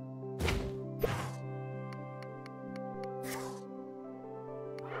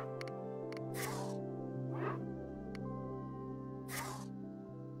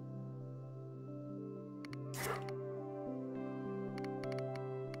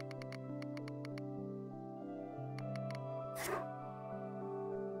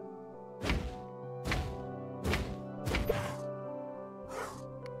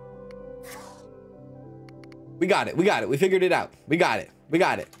 We got it. We got it. We figured it out. We got it. We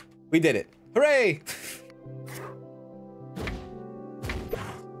got it. We did it. Hooray!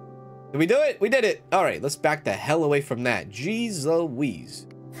 Did we do it? We did it. All right, let's back the hell away from that. Jeez Louise.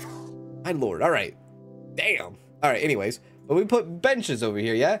 My lord. All right. Damn. All right, anyways. But we put benches over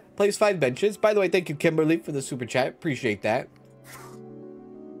here, yeah? Place 5 benches. By the way, thank you, Kimberly, for the super chat. Appreciate that.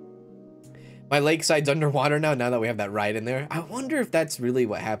 My lakeside's underwater now that we have that ride in there. I wonder if that's really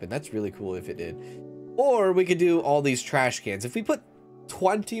what happened. That's really cool if it did. Or we could do all these trash cans. If we put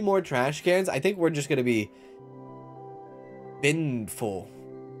 20 more trash cans, I think we're just going to be bin full.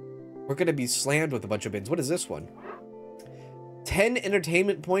 We're going to be slammed with a bunch of bins. What is this one? 10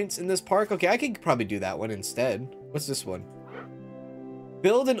 entertainment points in this park. Okay, I could probably do that one instead. What's this one?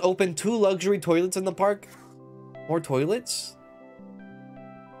 Build and open 2 luxury toilets in the park. More toilets?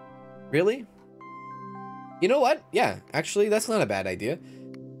 Really? You know what? Yeah, actually, that's not a bad idea.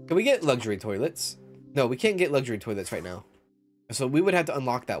 Can we get luxury toilets? No, we can't get luxury toilets right now. So we would have to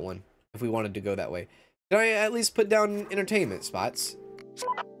unlock that one if we wanted to go that way. Can I at least put down entertainment spots?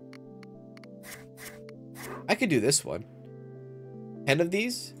 I could do this one. 10 of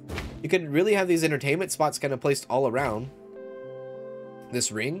these? You could really have these entertainment spots kind of placed all around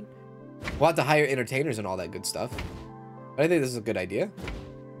this ring. We'll have to hire entertainers and all that good stuff. But I think this is a good idea.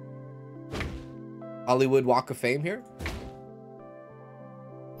 Hollywood Walk of Fame here.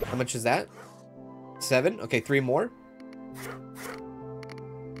 How much is that? 7. Okay, 3 more.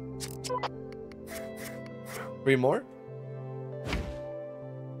 3 more.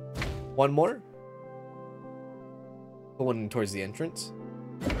 1 more. Put one towards the entrance.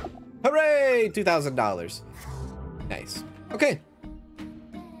 Hooray! $2,000. Nice. Okay.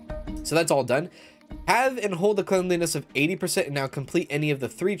 So that's all done. Have and hold the cleanliness of 80% and now complete any of the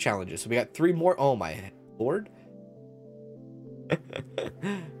 3 challenges. So we got 3 more. Oh my lord.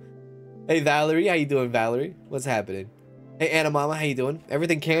 Hey Valerie, how you doing, Valerie? What's happening? Hey Anna Mama, how you doing?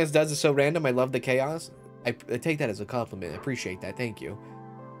 Everything Kans does is so random. I love the chaos. I take that as a compliment. I appreciate that. Thank you.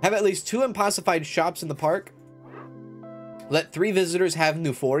 Have at least 2 impossified shops in the park. Let 3 visitors have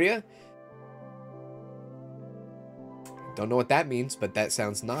Euphoria. Don't know what that means, but that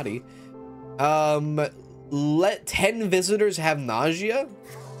sounds naughty. Let 10 visitors have nausea.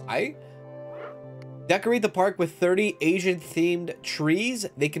 Decorate the park with 30 Asian-themed trees.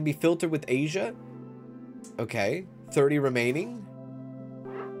 They can be filtered with Asia. Okay, 30 remaining.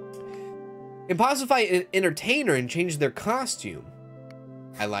 Impossify an entertainer and change their costume.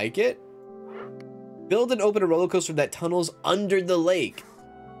 I like it. Build and open a roller coaster that tunnels under the lake.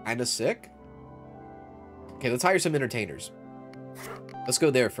 Kinda sick. Okay, let's hire some entertainers. Let's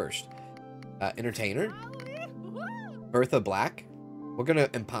go there first. Entertainer. Bertha Black. We're gonna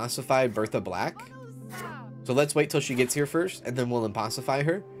impossify Bertha Black. So let's wait till she gets here first, and then we'll impossify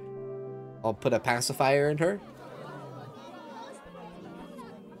her. I'll put a pacifier in her.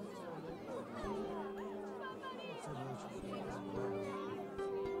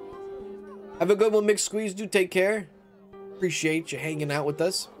 Have a good one, Mixed Squeeze. Do take care. Appreciate you hanging out with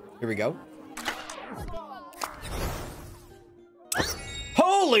us. Here we go.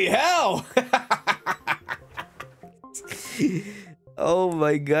 Holy hell! Oh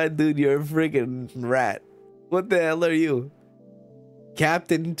my god, dude, you're a freaking rat. What the hell are you?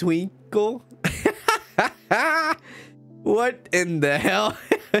 Captain Twinkle? What in the hell?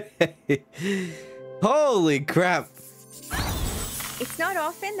 Holy crap. It's not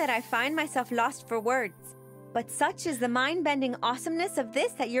often that I find myself lost for words, but such is the mind-bending awesomeness of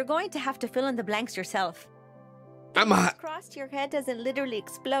this that you're going to have to fill in the blanks yourself. Fingers crossed your head doesn't literally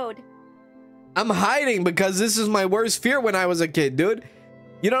explode. I'm hiding because this is my worst fear when I was a kid, dude.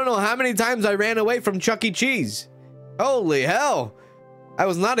 You don't know how many times I ran away from Chuck E. Cheese. Holy hell. I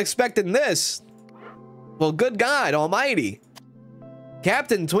was not expecting this. Well, good God almighty.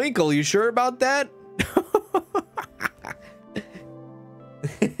 Captain Twinkle, you sure about that?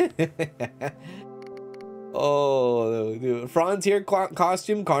 Oh, dude. Frontier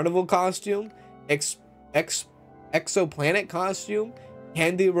costume, carnival costume, exoplanet costume,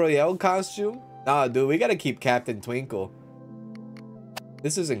 Candy Royale costume. Nah, dude, we gotta keep Captain Twinkle.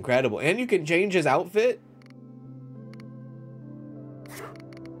 This is incredible. And you can change his outfit.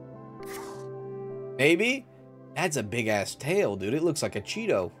 Maybe? That's a big ass tail, dude. It looks like a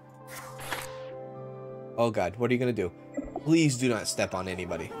Cheeto. Oh God, what are you gonna do? Please do not step on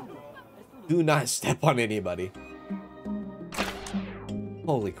anybody. Do not step on anybody.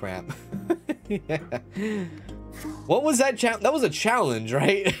 Holy crap. Yeah. What was that challenge? That was a challenge,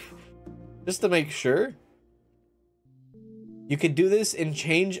 right? Just to make sure. You could do this and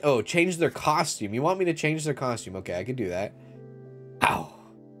change. Oh, change their costume. You want me to change their costume? Okay, I could do that. Ow.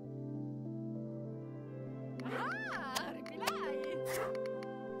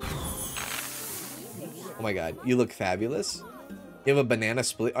 Oh my God, you look fabulous. You have a banana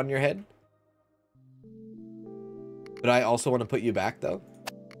split on your head. But I also want to put you back though.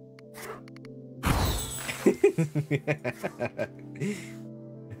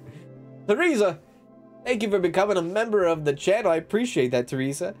 Teresa, thank you for becoming a member of the channel. I appreciate that,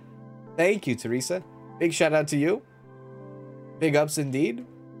 Teresa. Thank you, Teresa. Big shout out to you. Big ups indeed.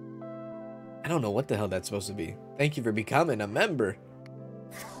 I don't know what the hell that's supposed to be. Thank you for becoming a member.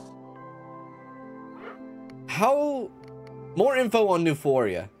 How... More info on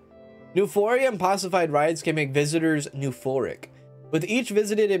Euphoria. Euphoria impossified rides can make visitors euphoric. With each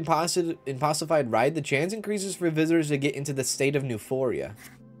visited impossified ride, the chance increases for visitors to get into the state of euphoria.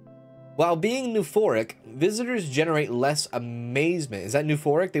 While being euphoric, visitors generate less amazement. Is that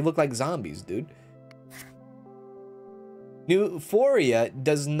euphoric? They look like zombies, dude. Euphoria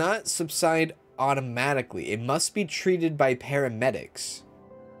does not subside automatically. It must be treated by paramedics.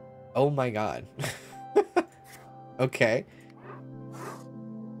 Oh my God. Okay.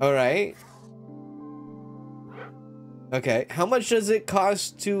 All right. Okay. How much does it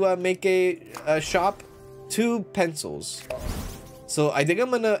cost to make a shop? 2 pencils. So I think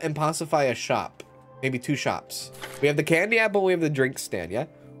I'm gonna impossify a shop. Maybe 2 shops. We have the candy apple, we have the drink stand, yeah?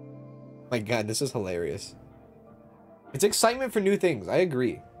 My God, this is hilarious. It's excitement for new things. I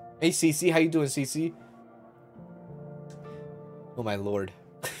agree. Hey, Cece, how you doing, Cece? Oh my Lord.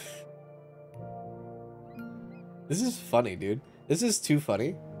 This is funny, dude. This is too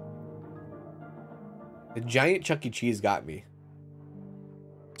funny. The giant Chuck E. Cheese got me.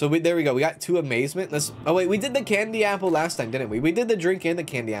 So there we go. We got 2 amazement. Let's. Oh wait, we did the candy apple last time, didn't we? We did the drink and the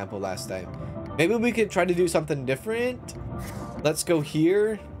candy apple last time. Maybe we could try to do something different. Let's go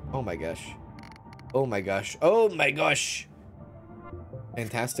here. Oh my gosh. Oh my gosh. Oh my gosh.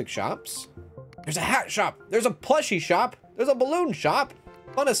 Fantastic shops. There's a hat shop. There's a plushie shop. There's a balloon shop.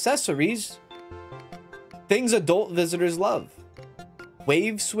 Fun accessories. Things adult visitors love.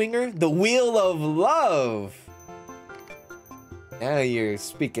 Wave swinger. The wheel of love. Now you're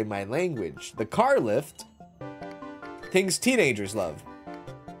speaking my language. The car lift. Things teenagers love.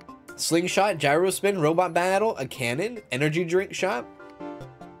 Slingshot, gyro spin, robot battle, a cannon, energy drink shop.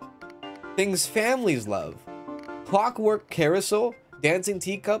 Things families love. Clockwork carousel, dancing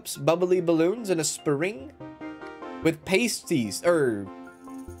teacups, bubbly balloons, and a spring. With pasties,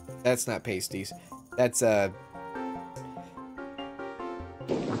 that's not pasties. That's Wait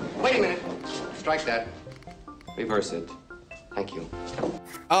a minute. Strike that. Reverse it. Thank you.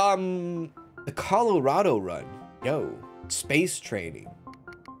 The Colorado run. Yo. Space training.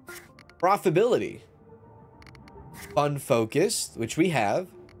 Profitability. Fun focused, which we have.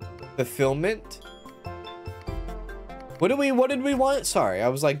 Fulfillment. What did we want? Sorry, I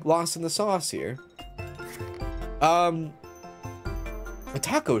was like lost in the sauce here. A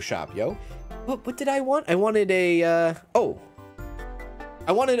taco shop, yo. What did I want? I wanted a oh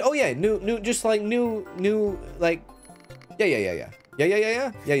yeah, new just like new like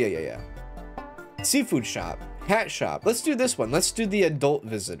yeah. Seafood shop, hat shop. Let's do this one. Let's do the adult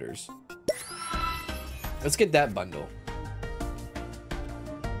visitors. Let's get that bundle.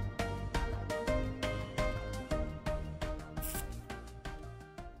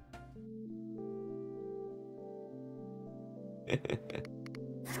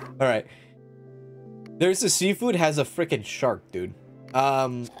 All right. There's the seafood has a freaking shark, dude.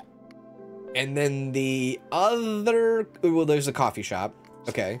 And then the other, well, there's a coffee shop.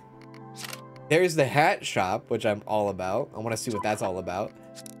 Okay. There's the hat shop, which I'm all about. I want to see what that's all about.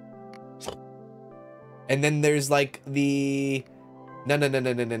 And then there's like the No, no, no,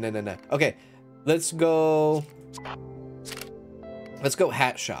 no, no, no, no, no, no. Okay, let's go. Let's go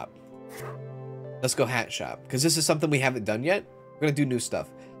hat shop. Let's go hat shop, because this is something we haven't done yet. We're gonna do new stuff.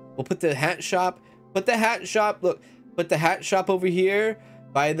 We'll put the hat shop. Put the hat shop. Look, put the hat shop over here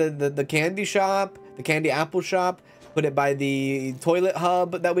by the candy shop, the candy apple shop. Put it by the toilet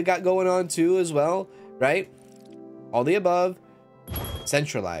hub that we got going on too as well, right? All the above.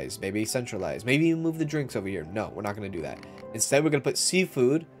 Centralize, baby, centralize. Maybe you move the drinks over here. No, we're not gonna do that. Instead, we're gonna put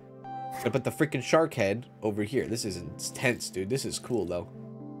seafood. We're gonna put the freaking shark head over here. This is intense, dude. This is cool though.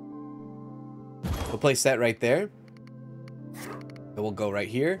 We'll place that right there. And we'll go right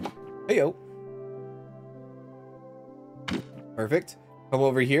here. Heyo. Perfect. Come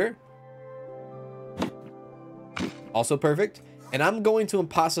over here. Also perfect. And I'm going to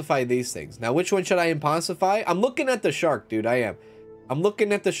impossify these things. Now, which one should I impossify? I'm looking at the shark, dude. I am. I'm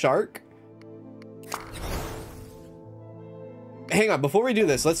looking at the shark. Hang on. Before we do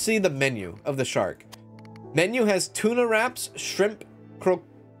this, let's see the menu of the shark. Menu has tuna wraps, shrimp, croquets,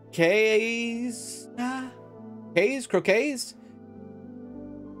 croquets,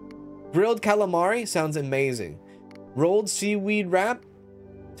 grilled calamari. Sounds amazing. Rolled seaweed wrap,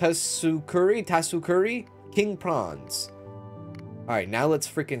 tasukuri, king prawns. All right, now let's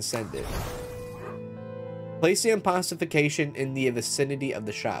freaking send it. Place the impossification in the vicinity of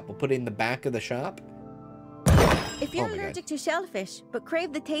the shop. We'll put it in the back of the shop. If you're allergic to shellfish but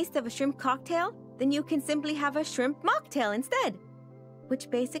crave the taste of a shrimp cocktail, then you can simply have a shrimp mocktail instead. Which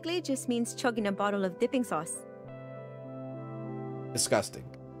basically just means chugging a bottle of dipping sauce. Disgusting.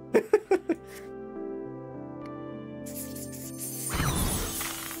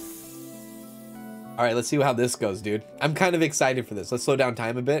 All right, let's see how this goes, dude. I'm kind of excited for this. Let's slow down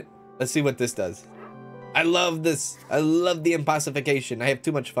time a bit. Let's see what this does. I love this. I love the impossification. I have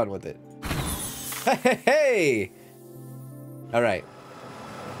too much fun with it. Hey! All right.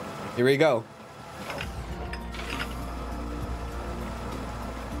 Here we go.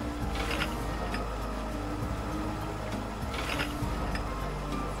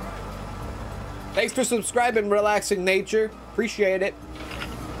 Thanks for subscribing, Relaxing Nature. Appreciate it.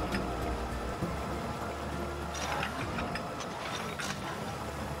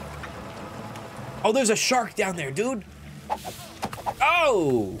 Oh, there's a shark down there, dude.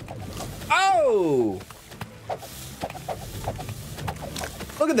 Oh! Oh!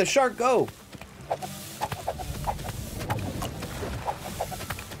 Look at the shark go.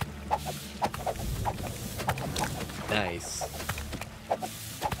 Nice.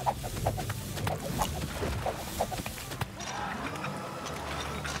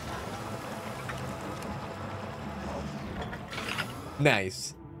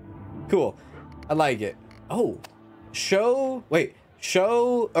 Nice. Cool. I like it. Oh, show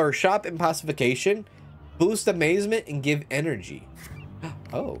or shop impossification, boost amazement and give energy.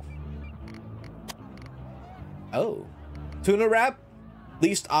 Oh. Oh. Tuna wrap,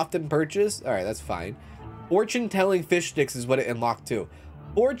 least often purchased. All right, that's fine. Fortune telling fish sticks is what it unlocked too.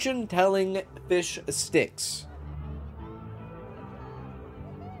 Fortune telling fish sticks.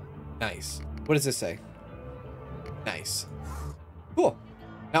 Nice. What does this say? Nice. Cool.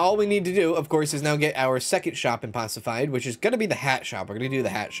 Now all we need to do, of course, is now get our second shop impossified, which is going to be the hat shop. We're going to do the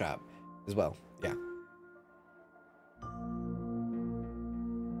hat shop as well. Yeah.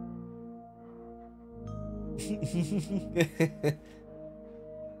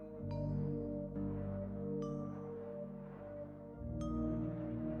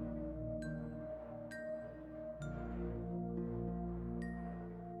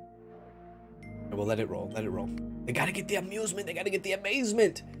 We'll let it roll. Let it roll. They gotta get the amusement. They gotta get the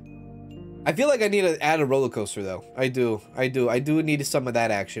amazement. I feel like I need to add a roller coaster though. I do need some of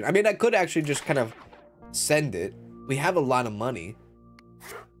that action. I mean, I could actually just kind of send it. We have a lot of money.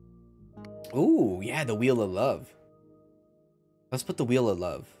 Ooh, yeah, the Wheel of Love. Let's put the Wheel of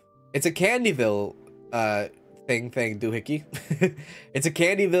Love. It's a Candyville thing, doohickey. It's a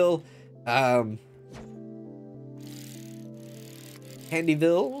Candyville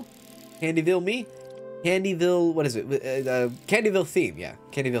Candyville me? Candyville, what is it? Candyville theme, yeah.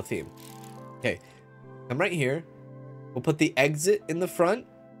 Candyville theme. Okay, come right here. We'll put the exit in the front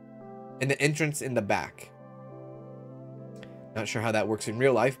and the entrance in the back. Not sure how that works in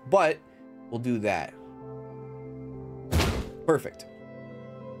real life, but we'll do that. Perfect.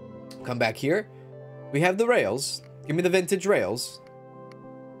 Come back here. We have the rails. Give me the vintage rails.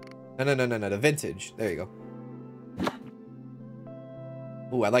 No, the vintage. There you go.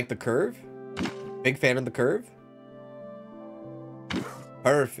 Ooh, I like the curve. Big fan of the curve.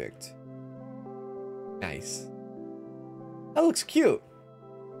 Perfect. Nice. That looks cute.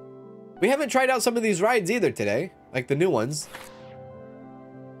 We haven't tried out some of these rides either today, like the new ones.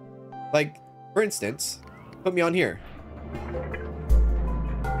 Like, for instance, put me on here.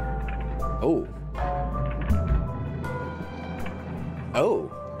 Oh.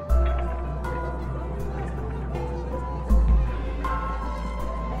 Oh.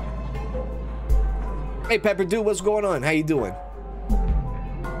 Hey, Pepper Dude, what's going on? How you doing?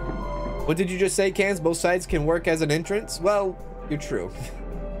 What did you just say, Cans? Both sides can work as an entrance? Well, you're true.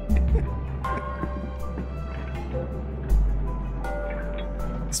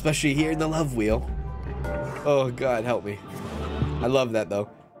 Especially here in the Love Wheel. Oh, God, help me. I love that, though.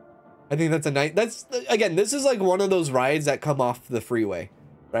 I think that's a nice... That's, again, this is like one of those rides that come off the freeway,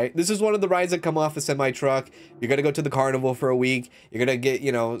 right? This is one of the rides that come off a semi-truck. You're going to go to the carnival for a week. You're going to get,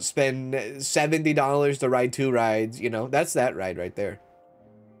 you know, spend $70 to ride 2 rides. You know, that's that ride right there.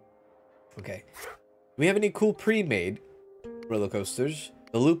 Okay. Do we have any cool pre-made roller coasters?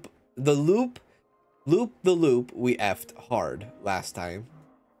 The loop, we effed hard last time.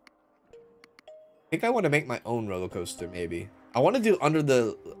 I think I want to make my own roller coaster, maybe. I want to do under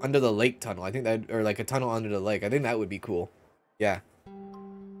the lake tunnel. I think that, or like a tunnel under the lake. I think that would be cool. Yeah.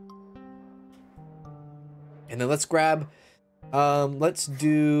 And then let's grab, let's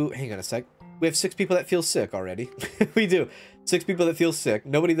do, hang on a sec. We have 6 people that feel sick already. We do. 6 people that feel sick.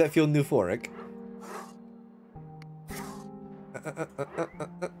 Nobody that feel euphoric.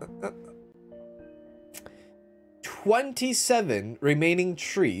 27 remaining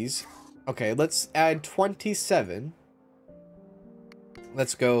trees. Okay, let's add 27.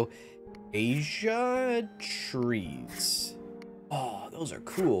 Let's go Asia trees. Oh, those are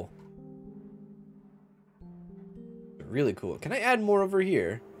cool. They're really cool. Can I add more over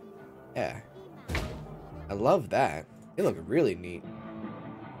here? Yeah. I love that. They look really neat.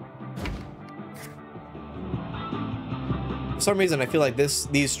 For some reason, I feel like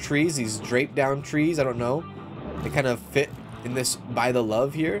these trees, these draped down trees, I don't know, they kind of fit in this by the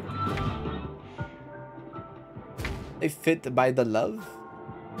love here. They fit by the love.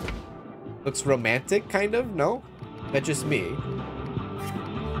 Looks romantic, kind of. No, that's just me.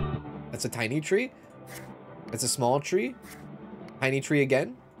 That's a tiny tree. That's a small tree. Tiny tree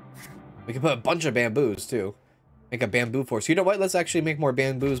again. We can put a bunch of bamboos too. Make a bamboo forest. You know what? Let's actually make more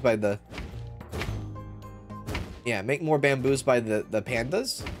bamboos by the... Yeah, make more bamboos by the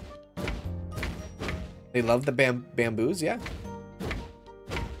pandas. They love the bamboos, yeah.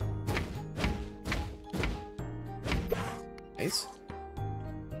 Nice.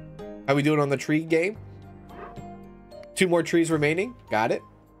 How we doing on the tree game? 2 more trees remaining. Got it.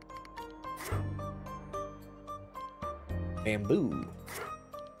 Bamboo.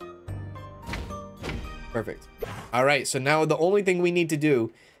 Perfect. All right, so now the only thing we need to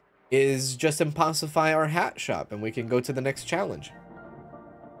do is just impulsify our hat shop and we can go to the next challenge.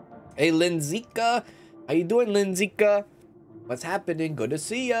 Hey, Linzika. How you doing, Linzika? What's happening? Good to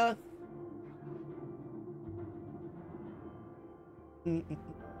see ya.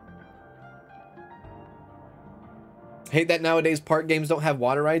 Hate that nowadays park games don't have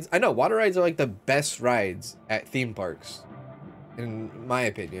water rides. I know, water rides are like the best rides at theme parks, in my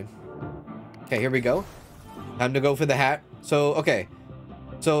opinion. Okay, here we go. Time to go for the hat. So, okay.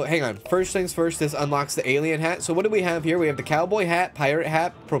 So, hang on. First things first, this unlocks the alien hat. So, what do we have here? We have the cowboy hat, pirate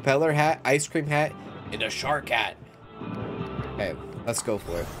hat, propeller hat, ice cream hat, and a shark hat. Okay, let's go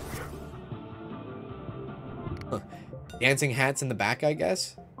for it. Huh. Dancing hats in the back, I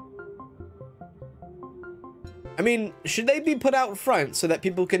guess. I mean, should they be put out front so that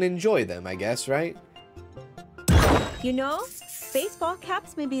people can enjoy them, I guess, right? You know, baseball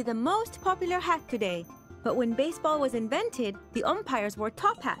caps may be the most popular hat today, but when baseball was invented, the umpires wore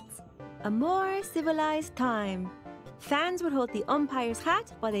top hats. A more civilized time. Fans would hold the umpire's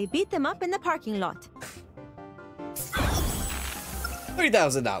hat while they beat them up in the parking lot.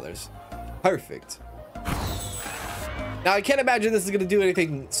 $3,000. Perfect. Now, I can't imagine this is going to do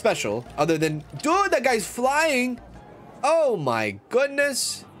anything special other than... Dude, that guy's flying! Oh my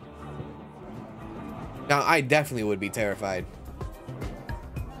goodness. Now, I definitely would be terrified.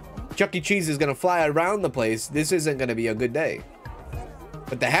 Chuck E. Cheese is going to fly around the place. This isn't going to be a good day.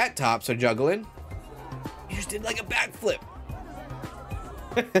 But the hat tops are juggling. He just did like a backflip.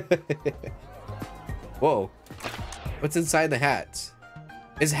 Whoa. What's inside the hats?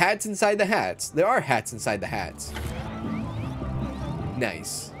 Is hats inside the hats? There are hats inside the hats.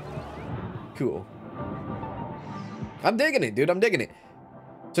 Nice. Cool. I'm digging it, dude. I'm digging it.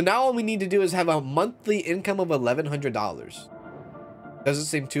 So now all we need to do is have a monthly income of $1,100. Doesn't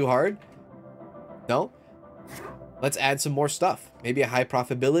seem too hard. No? Let's add some more stuff. Maybe a high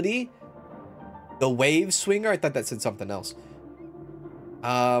profitability. The wave swinger. I thought that said something else.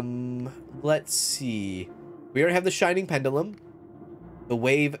 Let's see. We already have the shining pendulum. The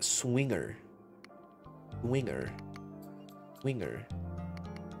wave swinger. Winger.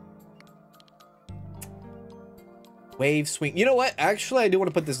 Wave swing. You know what? Actually, I do want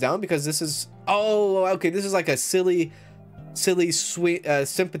to put this down because this is... Oh, okay. This is like a silly sweet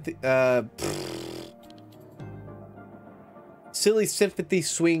sympathy... silly sympathy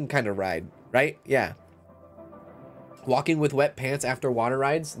swing kind of ride, right? Yeah. Walking with wet pants after water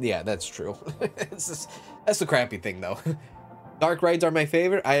rides? Yeah, that's true. That's the crappy thing, though. Dark rides are my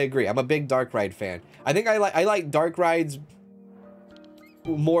favorite. I agree. I'm a big dark ride fan. I think I like dark rides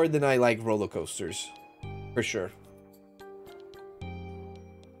more than I like roller coasters, for sure.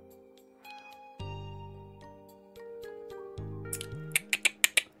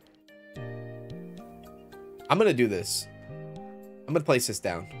 I'm gonna do this. I'm gonna place this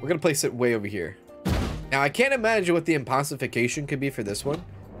down. We're gonna place it way over here. Now I can't imagine what the impossification could be for this one.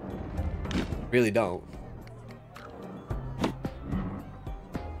 Really don't.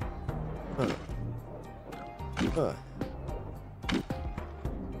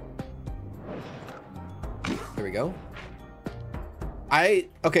 There we go.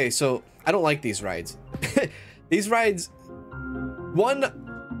 Okay, so I don't like these rides. These rides,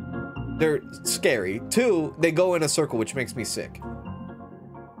 one, they're scary. Two, they go in a circle, which makes me sick.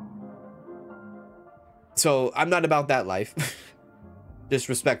 So I'm not about that life.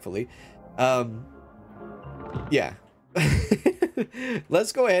 Disrespectfully. Yeah.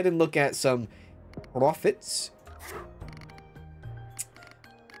 Let's go ahead and look at some profits.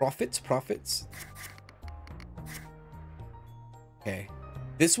 Profits. Okay.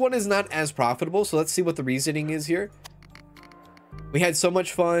 This one is not as profitable, so let's see what the reasoning is here. We had so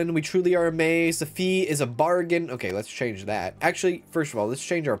much fun. We truly are amazed. The fee is a bargain. Okay, let's change that. Actually, first of all, let's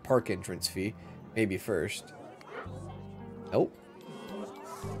change our park entrance fee. Maybe first. Nope.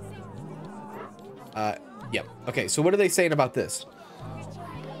 Yep. Okay, so what are they saying about this?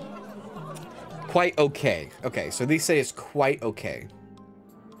 Quite okay. Okay, so they say it's quite okay.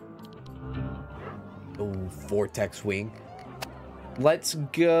 Oh, vortex wing. Let's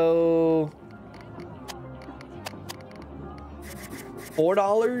go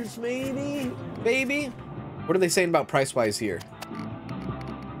 $4 maybe? What are they saying about price-wise here?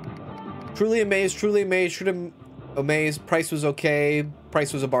 Truly amazed, truly amazed. Price was okay.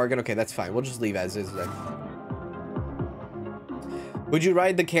 Price was a bargain. Okay, that's fine. We'll just leave as is then. Would you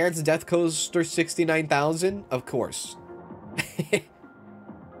ride the Kansas Death Coaster 69,000? Of course.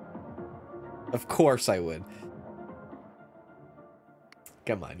 Of course I would.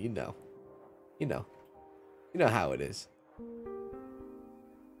 Come on, you know. You know how it is.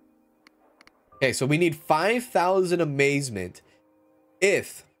 Okay, so we need 5,000 amazement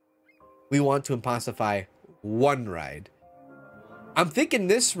if we want to impossify one ride. I'm thinking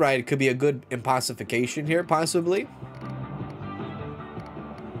this ride could be a good impossification here, possibly.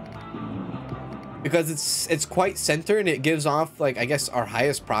 Because it's quite center and it gives off, like, I guess our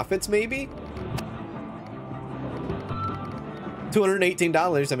highest profits, maybe?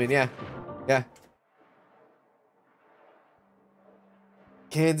 $218. I mean, yeah. Yeah.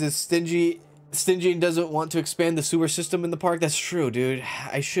 Kansas stingy and doesn't want to expand the sewer system in the park. That's true, dude.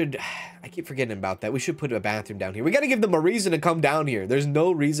 I keep forgetting about that. We should put a bathroom down here. We got to give them a reason to come down here. There's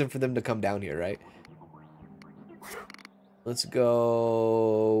no reason for them to come down here, right? Let's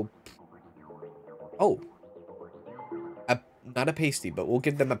go. Oh. Not a pasty, but we'll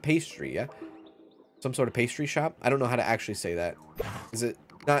give them a pastry, yeah? Some sort of pastry shop? I don't know how to actually say that. Is it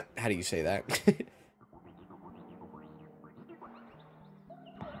not? How do you say that?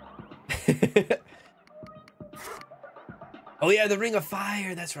 Oh yeah, the Ring of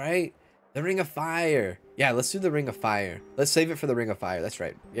Fire. That's right. The Ring of Fire. Yeah, let's do the Ring of Fire. Let's save it for the Ring of Fire. That's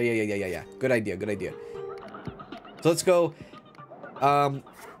right. Yeah. Good idea. So let's go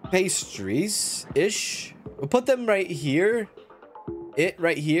pastries-ish. We'll put them right here.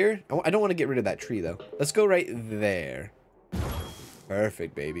 Right here. I don't want to get rid of that tree, though. Let's go right there.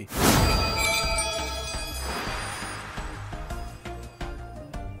 Perfect, baby.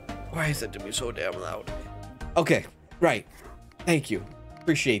 Why is that to be so damn loud? Okay, right. Thank you.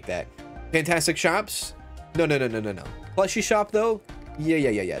 Appreciate that. Fantastic shops? No. Plushie shop, though?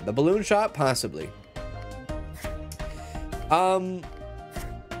 Yeah. The balloon shop? Possibly.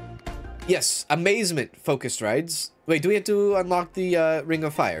 Yes, amazement focused rides. Wait, do we have to unlock the Ring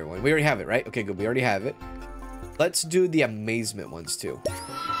of Fire one? We already have it, right? Okay, good. We already have it. Let's do the amazement ones, too.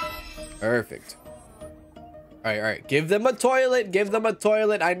 Perfect. All right. Give them a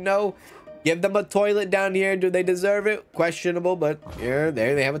toilet. I know. Give them a toilet down here. Do they deserve it? Questionable, but here,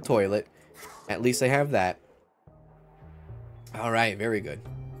 there they have a toilet. At least they have that. All right, very good.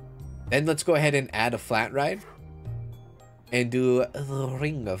 Then let's go ahead and add a flat ride. and do the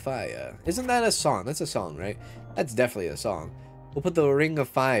Ring of Fire. Isn't that a song? That's a song, right? That's definitely a song. We'll put the Ring of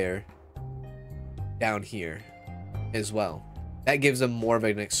Fire down here as well. That gives them more of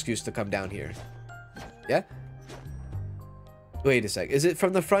an excuse to come down here. Yeah? Wait a sec. Is it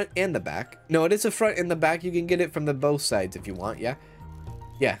from the front and the back? No, it is the front and the back. You can get it from the both sides if you want, yeah?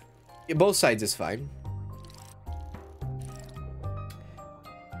 Yeah. Both sides is fine.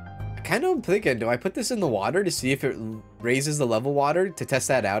 I kind of thinking, do I put this in the water to see if it raises the level water to test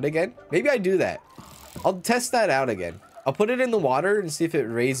that out again? Maybe I do that. I'll test that out again. I'll put it in the water and see if it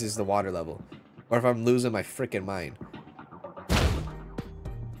raises the water level. Or if I'm losing my freaking mind.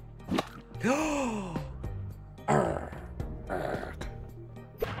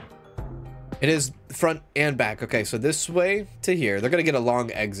 It is front and back. Okay, so this way to here. They're gonna get a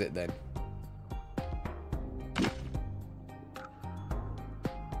long exit then.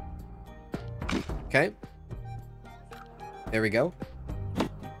 Okay. There we go.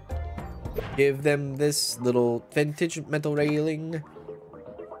 Give them this little vintage metal railing.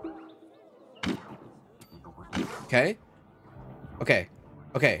 Okay. Okay.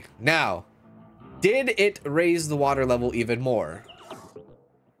 Okay. Now, did it raise the water level even more?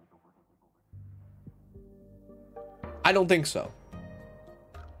 I don't think so.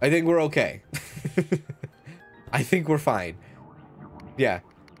 I think we're okay. I think we're fine. Yeah.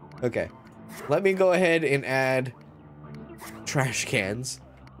 Okay. Let me go ahead and add trash cans.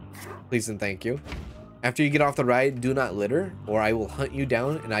 Please and thank you. After you get off the ride, do not litter, or I will hunt you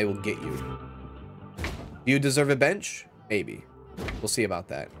down and I will get you. Do you deserve a bench? Maybe. We'll see about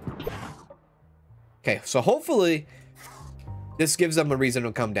that. Okay, so hopefully this gives them a reason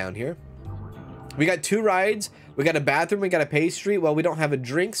to come down here. We got 2 rides. We got a bathroom. We got a pastry. Well, we don't have a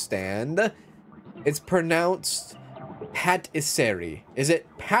drink stand. It's pronounced patisserie. Is it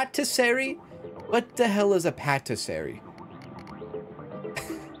patisserie? What the hell is a patisserie?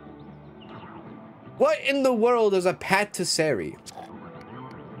 What in the world is a patisserie?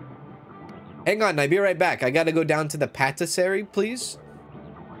 Hang on, I'll be right back. I gotta go down to the patisserie, please.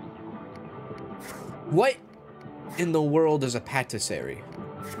 What in the world is a patisserie?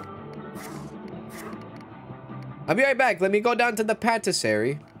 I'll be right back. Let me go down to the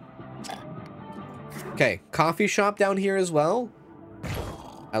patisserie. Okay, coffee shop down here as well.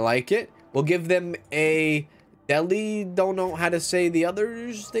 I like it. We'll give them a deli. Don't know how to say the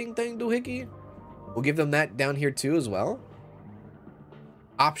others thing doohickey. We'll give them that down here too as well.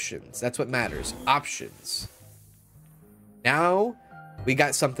 Options. That's what matters. Options. Now we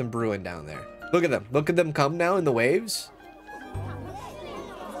got something brewing down there. Look at them. Look at them come now in the waves.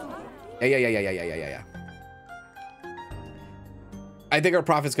 Yeah. I think our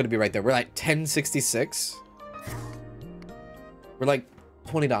profit's going to be right there. We're like 1066. We're like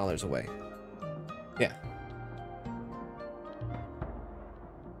 $20 away. Yeah.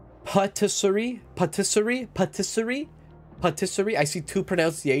 Patisserie. I see 2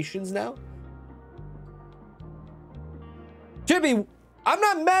 pronunciations now. Jimmy, I'm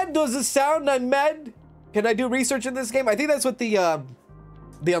not mad. Does it sound I'm mad? Can I do research in this game? I think that's what the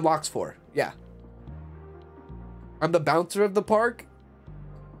unlock's for. Yeah. I'm the bouncer of the park.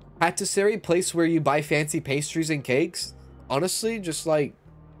 Patisserie, place where you buy fancy pastries and cakes. Honestly, just like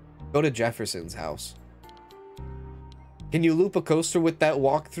go to Jefferson's house. Can you loop a coaster with that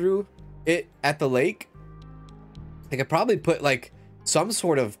walkthrough it at the lake? I could probably put like some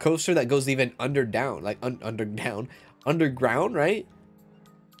sort of coaster that goes even underground, right?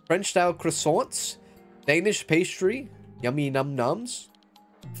 French style croissants, Danish pastry, yummy num nums.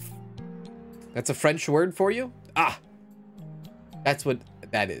 That's a French word for you? Ah, that's what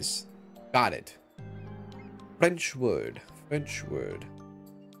that is. Got it. French word.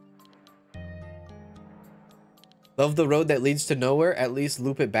 Love the road that leads to nowhere. At least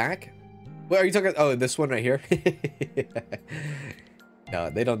loop it back. What are you talking? Oh, this one right here. No,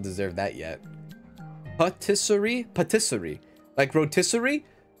 they don't deserve that yet. Patisserie. Like rotisserie.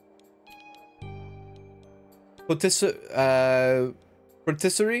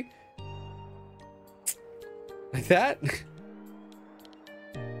 Rotisserie. Like that.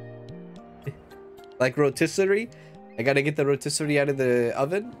 Like rotisserie. I gotta get the rotisserie out of the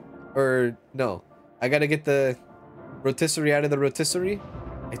oven, or no? I gotta get the rotisserie out of the rotisserie.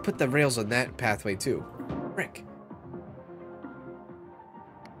 I put the rails on that pathway too. Frick.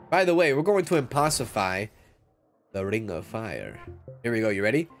 By the way, we're going to impossify the Ring of Fire. Here we go. You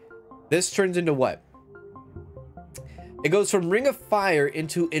ready? This turns into what? It goes from Ring of Fire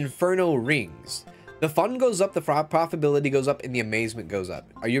into Inferno Rings. The fun goes up, the profitability goes up, and the amazement goes up.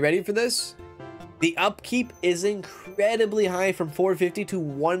 Are you ready for this? The upkeep is incredibly high, from $450 to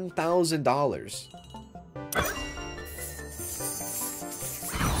 $1,000.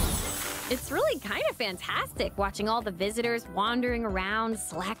 It's really kind of fantastic watching all the visitors wandering around,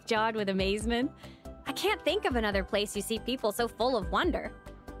 slack-jawed with amazement. I can't think of another place you see people so full of wonder.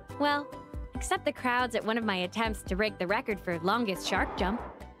 Well, except the crowds at one of my attempts to break the record for longest shark jump.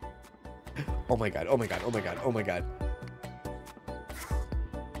 Oh my god, oh my god, oh my god, oh my god.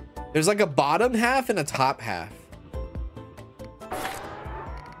 There's like a bottom half and a top half.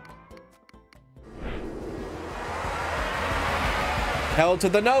 Hell to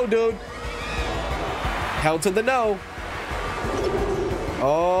the no, dude. Hell to the no.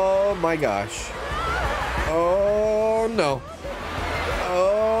 Oh my gosh. Oh no.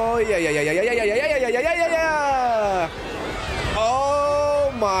 Oh yeah, yeah, yeah, yeah, yeah, yeah, yeah, yeah, yeah, yeah, yeah, yeah.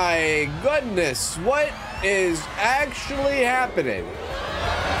 Oh my goodness. What is actually happening?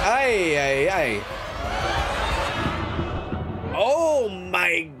 Ay, ay, ay. Oh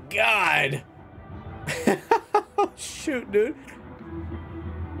my god. Oh, shoot, dude.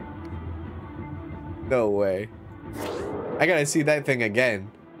 No way. I gotta see that thing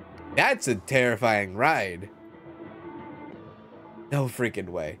again. That's a terrifying ride. No freaking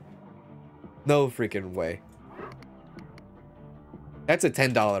way. No freaking way. That's a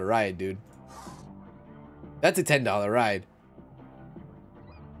 $10 ride, dude. That's a $10 ride.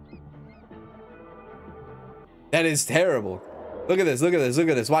 That is terrible. Look at this, look at this, look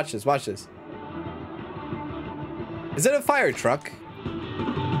at this. Watch this, watch this. Is it a fire truck?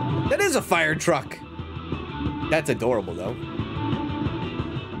 That is a fire truck. That's adorable, though.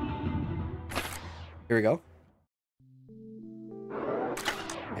 Here we go.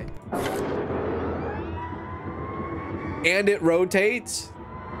 Okay. And it rotates.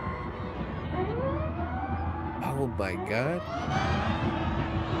 Oh my god.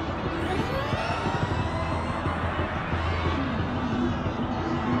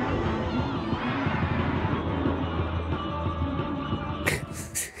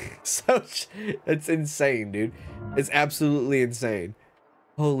 It's insane, dude. It's absolutely insane.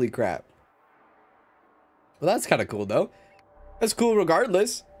 Holy crap. Well, that's kind of cool, though. That's cool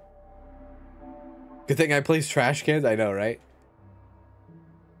regardless. Good thing I placed trash cans. I know, right?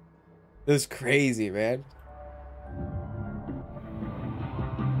 This is crazy, man.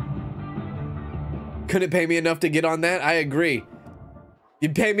 Couldn't pay me enough to get on that? I agree.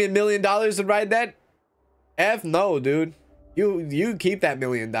 You'd pay me $1 million to ride that? F no, dude. You keep that $1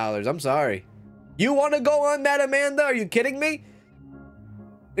 million. I'm sorry. You want to go on that, Amanda? Are you kidding me?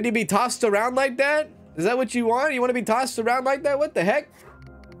 Can you be tossed around like that? Is that what you want? You want to be tossed around like that? What the heck?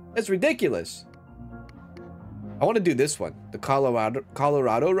 That's ridiculous. I want to do this one, the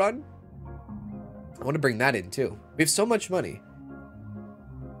Colorado run. I want to bring that in too. We have so much money,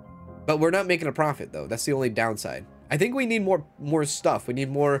 but we're not making a profit though. That's the only downside. I think we need more stuff. We need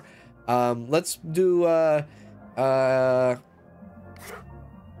more. Let's do. I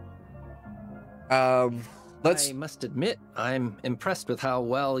must admit, I'm impressed with how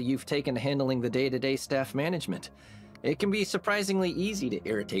well you've taken to handling the day-to-day staff management. It can be surprisingly easy to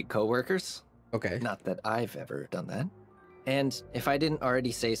irritate coworkers. Okay. Not that I've ever done that. And if I didn't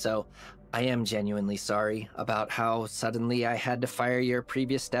already say so, I am genuinely sorry about how suddenly I had to fire your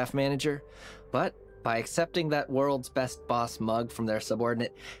previous staff manager. But by accepting that world's best boss mug from their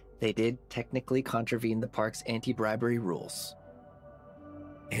subordinate, they did technically contravene the park's anti-bribery rules.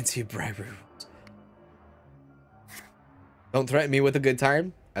 Anti-bribery rules. Don't threaten me with a good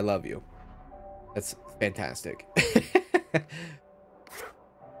time. I love you. That's fantastic.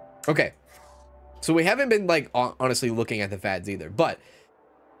 Okay. So we haven't been like honestly looking at the fads either, but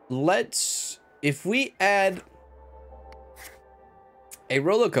if we add a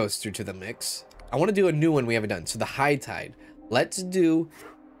roller coaster to the mix, I want to do a new one we haven't done. So the high tide. Let's do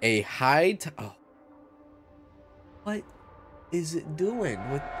a high tide. Oh. What is it doing?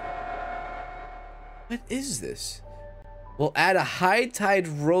 What is this? We'll add a high tide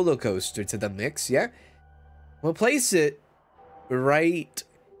roller coaster to the mix, yeah? We'll place it right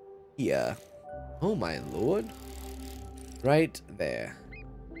here. Oh my lord. Right there.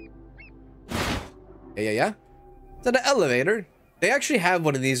 Yeah. Is that an elevator? They actually have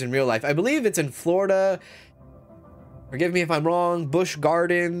one of these in real life. I believe it's in Florida. Forgive me if I'm wrong. Busch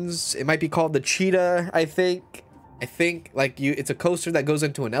Gardens. It might be called the Cheetah, I think. Like it's a coaster that goes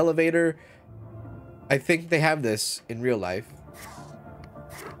into an elevator. I think they have this in real life.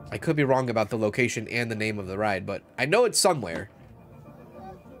 I could be wrong about the location and the name of the ride, but I know it's somewhere.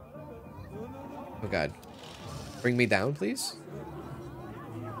 Oh god. Bring me down, please.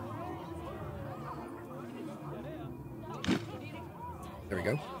 There we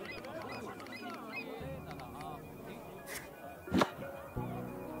go.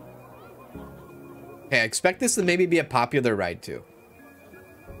 Okay, I expect this to maybe be a popular ride too.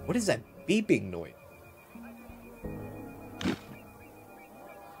 What is that beeping noise.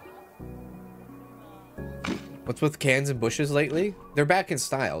 What's with cans and bushes lately? They're back in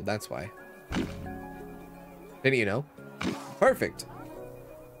style, that's why. Didn't you know? Perfect.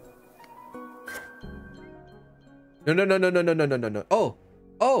 No, no, no, no, no, no, no, no, no, no. Oh,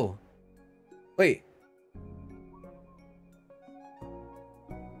 oh, wait.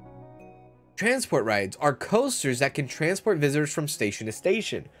 Transport rides are coasters that can transport visitors from station to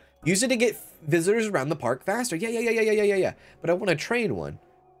station. Use it to get visitors around the park faster. Yeah. But I want a train one.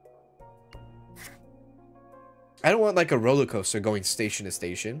 I don't want like a roller coaster going station to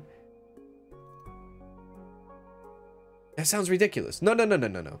station. That sounds ridiculous. No.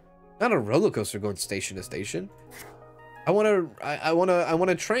 Not a roller coaster going station to station. I want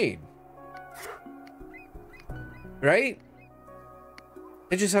a train. Right?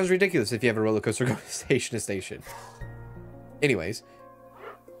 It just sounds ridiculous if you have a roller coaster going station to station. Anyways.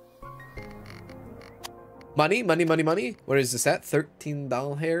 Money. What is this at?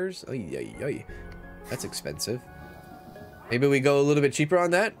 $13 hairs? Oy. That's expensive. Maybe we go a little bit cheaper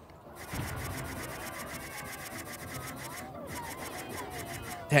on that?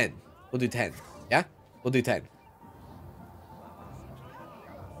 10. We'll do 10. Yeah? We'll do 10.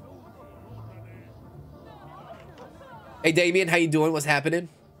 Hey, Damien, how you doing? What's happening?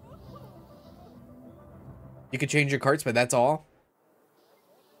 You can change your carts, but that's all?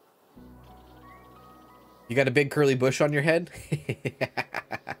 You got a big curly bush on your head?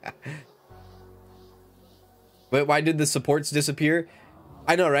 But why did the supports disappear?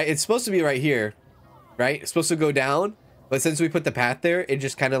 I know, right? It's supposed to be right here, right? It's supposed to go down, but since we put the path there, it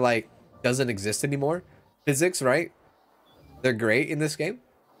just kind of like doesn't exist anymore. Physics, right? They're great in this game.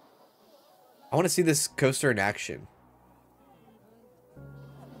 I want to see this coaster in action.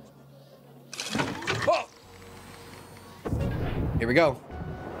 Oh! Here we go.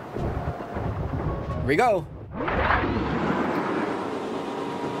 Here we go.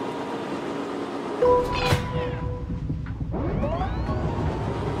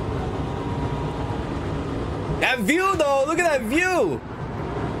 That view though, look at that view.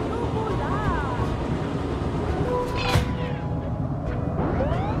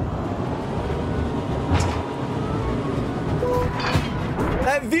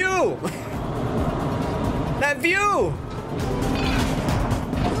 That view. That view.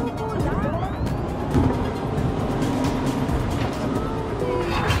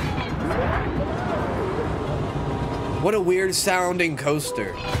 What a weird sounding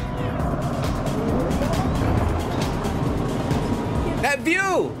coaster. That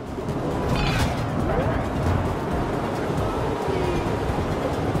view!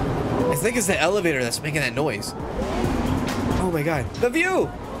 I think it's the elevator that's making that noise. Oh my god. The view!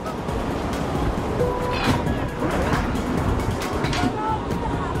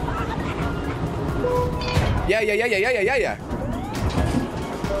 Yeah.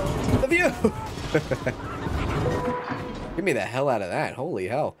 The view! Get me the hell out of that. Holy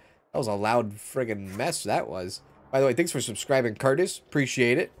hell. That was a loud friggin' mess that was. By the way, thanks for subscribing, Curtis.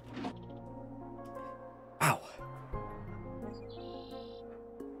 Appreciate it. Wow.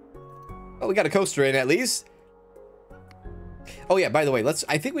 Oh, we got a coaster in at least. Oh yeah, by the way,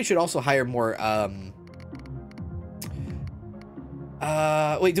 I think we should also hire more,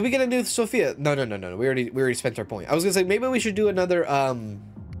 wait, did we get a new Sophia? No. We already spent our point. I was gonna say, maybe we should do another,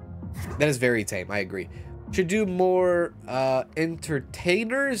 that is very tame, I agree. Should do more,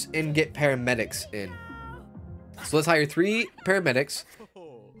 entertainers and get paramedics in. So let's hire 3 paramedics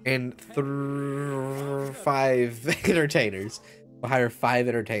and 5 entertainers. We'll hire 5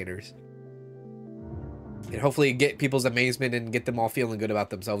 entertainers. And hopefully get people's amazement and get them all feeling good about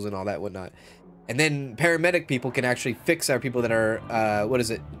themselves and all that whatnot. And then paramedic people can actually fix our people that are, what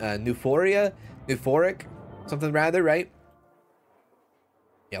is it? Euphoric? Something rather, right?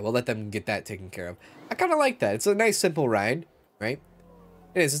 Yeah, we'll let them get that taken care of. I kind of like that. It's a nice, simple ride, right?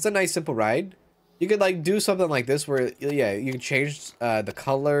 It is. It's a nice, simple ride. You could like do something like this where, yeah, you can change the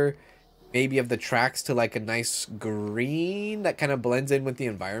color maybe of the tracks to like a nice green that kind of blends in with the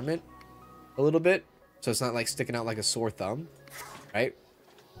environment a little bit. So it's not like sticking out like a sore thumb, right?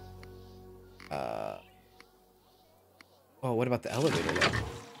 Oh, what about the elevator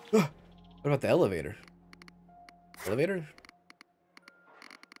though? What about the elevator? Elevator?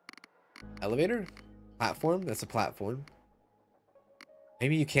 Elevator? Platform? That's a platform.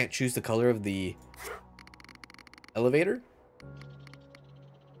 Maybe you can't choose the color of the elevator?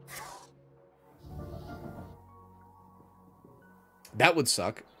 That would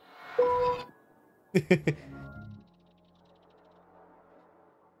suck.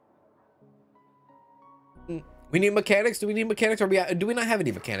 We need mechanics? Do we need mechanics? Or do we not have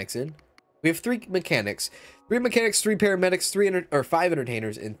any mechanics in? We have 3 mechanics. 3 mechanics, 3 paramedics, 5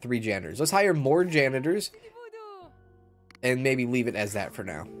 entertainers, and 3 janitors. Let's hire more janitors. And maybe leave it as that for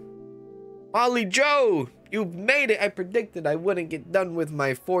now. Molly Joe, you've made it. I predicted I wouldn't get done with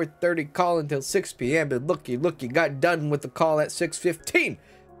my 4:30 call until 6 p.m. But look, you got done with the call at 6:15.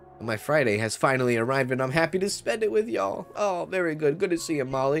 My Friday has finally arrived and I'm happy to spend it with y'all. Oh, very good. Good to see you,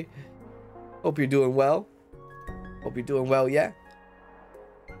 Molly. Hope you're doing well. Hope you're doing well, yeah?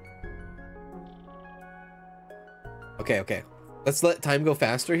 Okay. Let's let time go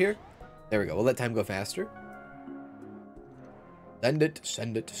faster here. There we go. We'll let time go faster. Send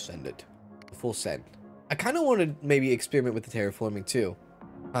it. Full send. I kind of want to maybe experiment with the terraforming too.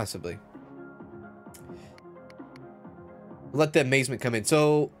 Possibly. Let the amazement come in.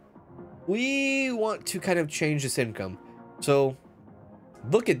 So, we want to kind of change this income. So,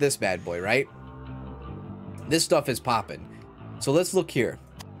 look at this bad boy, right? This stuff is popping. So, let's look here.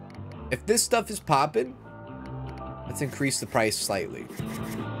 If this stuff is popping, let's increase the price slightly.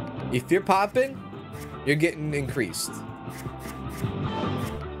 If you're popping, you're getting increased.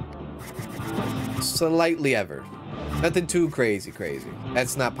 Slightly ever. Nothing too crazy.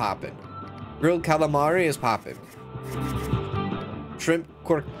 That's not popping. Grilled calamari is popping. Shrimp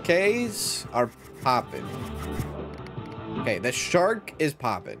croquets are popping. Okay, the shark is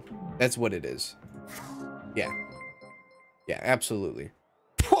popping. That's what it is. Yeah. Yeah, absolutely.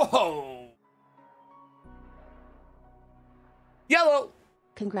 Whoa! Yellow!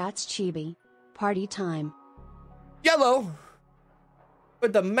 Congrats, Chibi. Party time. Yellow!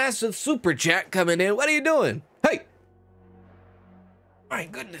 With the massive super chat coming in. What are you doing? Hey! My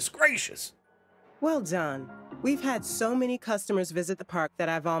goodness gracious. Well done. We've had so many customers visit the park that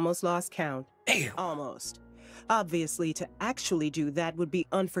I've almost lost count. Damn. Almost. Obviously, to actually do that would be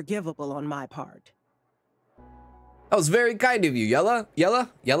unforgivable on my part. That was very kind of you, Yella.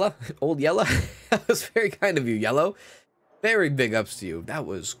 Old Yella. That was very kind of you, Yellow. Very big ups to you. That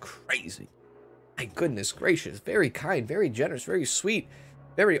was crazy. My goodness gracious. Very kind, very generous, very sweet.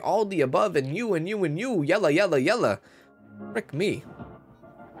 Very all the above and you. Yella. Frick me.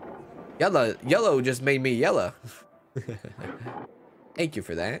 Yellow just made me yella. Thank you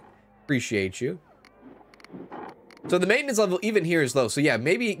for that. Appreciate you. So the maintenance level even here is low. So yeah,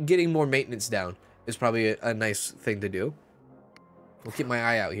 maybe getting more maintenance down is probably a nice thing to do. We'll keep my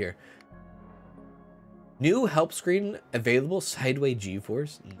eye out here. New help screen available. Sideway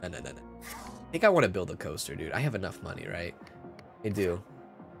G-force. No. I think I want to build a coaster, dude. I have enough money, right? I do.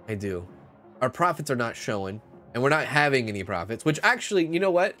 Our profits are not showing, and we're not having any profits, which actually, you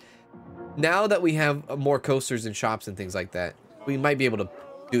know what? Now that we have more coasters and shops and things like that, we might be able to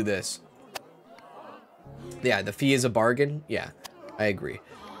do this. Yeah, the fee is a bargain. Yeah, I agree.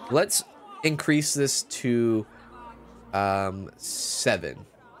 Let's increase this to 7.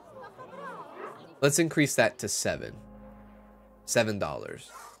 Let's increase that to $7.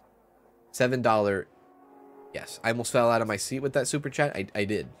 $7. Yes, I almost fell out of my seat with that super chat. I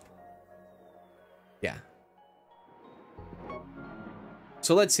did. Yeah.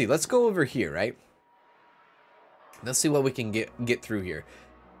 So let's see. Let's go over here, right? Let's see what we can get through here.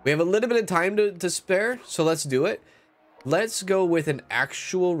 We have a little bit of time to spare, so let's do it. Let's go with an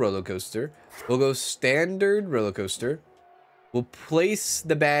actual roller coaster. We'll go standard roller coaster. We'll place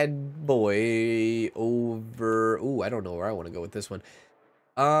the bad boy over... Ooh, I don't know where I want to go with this one.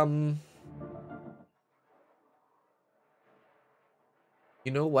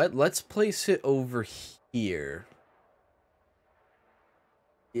 You know what? Let's place it over here.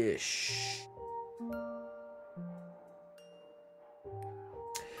 Ish.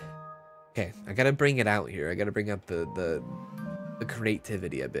 Okay, I gotta bring it out here. I gotta bring up the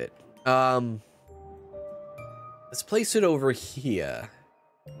creativity a bit. Let's place it over here.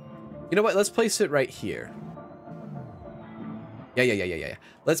 You know what? Let's place it right here. Yeah.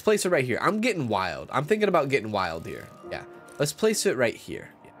 Let's place it right here. I'm getting wild. I'm thinking about getting wild here. Yeah. Let's place it right here.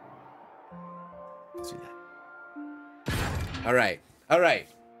 Yeah. Let's do that. All right.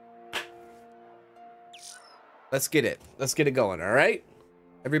 Let's get it. Let's get it going. All right.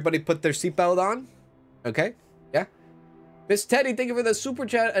 Everybody put their seatbelt on. Okay. Yeah. Miss Teddy, thank you for the super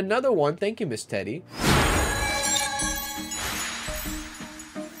chat. Another one. Thank you, Miss Teddy.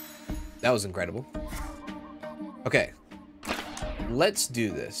 That was incredible. Okay. Let's do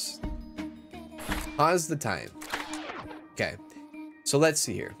this. Pause the time. Okay. So let's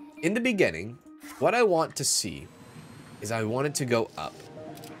see here. In the beginning, what I want to see is I want it to go up.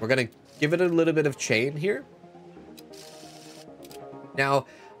 We're going to give it a little bit of chain here. Now,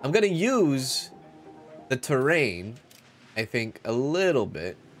 I'm going to use the terrain, I think, a little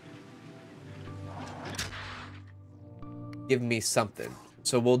bit. Give me something.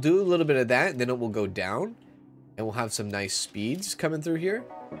 So we'll do a little bit of that, and then it will go down. And we'll have some nice speeds coming through here.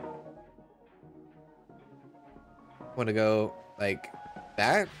 Want to go like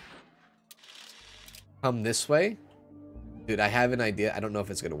that. Come this way. Dude, I have an idea. I don't know if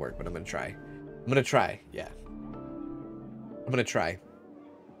it's going to work, but I'm going to try. I'm going to try. Yeah. I'm going to try.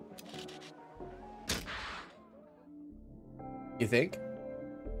 You think?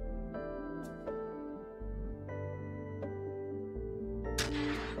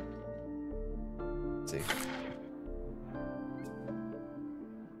 Let's see.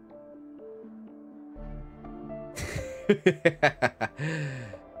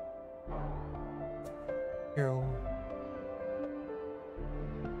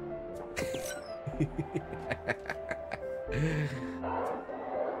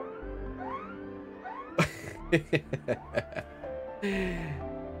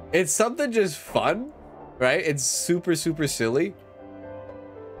 It's something just fun, right? It's super, super silly.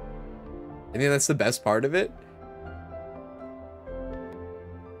 I think that's the best part of it.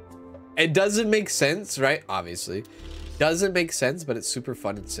 It doesn't make sense, right? Obviously. Doesn't make sense, but it's super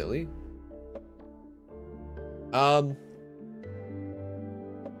fun and silly.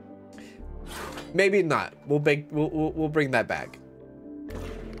 Maybe not. We'll bring that back.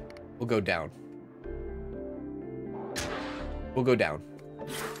 We'll go down. We'll go down.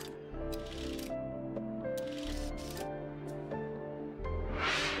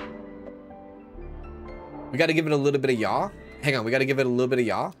 We got to give it a little bit of yaw. Hang on, we got to give it a little bit of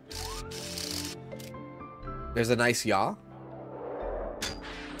yaw. There's a nice yaw.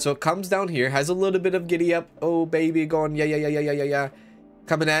 So it comes down here, has a little bit of giddy up. Oh, baby, going, yeah.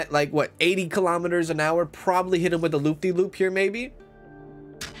 Coming at, like, what, 80 kilometers an hour? Probably hit him with a loop-de-loop here, maybe.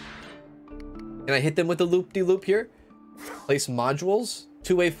 Can I hit them with a loop-de-loop here? Place modules.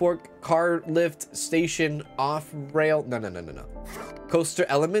 Two-way fork, car lift, station, off-rail. No. Coaster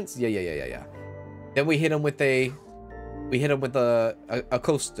elements. Yeah. Then we hit him with a... We hit him with a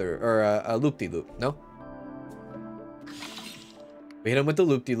coaster, or a loop-de-loop. No? We hit him with the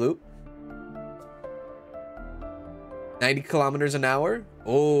loop-de-loop. 90 kilometers an hour.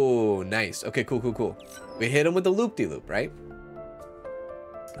 Oh, nice. Okay, cool. We hit him with the loop-de-loop, right?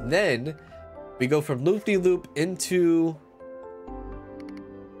 And then we go from loop-de-loop into...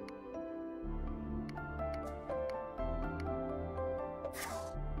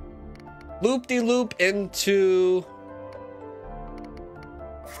 Loop-de-loop into...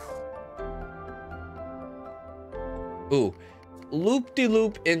 Ooh.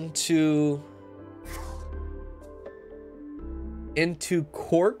 Loop-de-loop into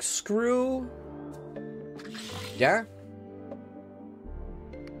corkscrew. Yeah.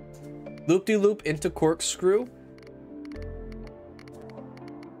 Loop-de-loop into corkscrew.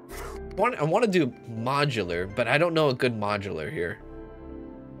 I want to do modular, but I don't know a good modular here.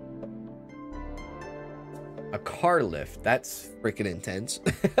 A car lift. That's freaking intense.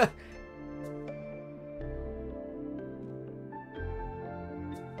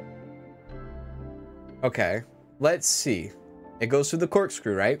 Okay, let's see. It goes through the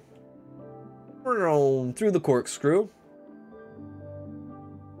corkscrew, right? Through the corkscrew.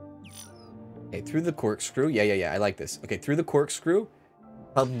 Okay, through the corkscrew. Yeah. I like this. Okay, through the corkscrew.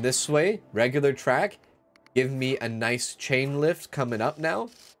 Come this way. Regular track. Give me a nice chain lift coming up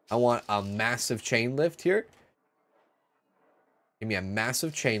now. I want a massive chain lift here. Give me a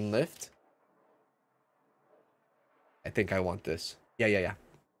massive chain lift. I think I want this. Yeah.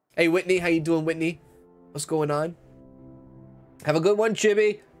 Hey, Whitney. How you doing, Whitney? What's going on? Have a good one,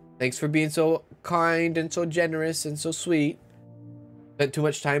 Chibi. Thanks for being so kind and so generous and so sweet. Spent too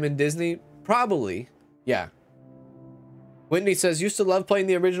much time in Disney? Probably. Yeah. Whitney says, used to love playing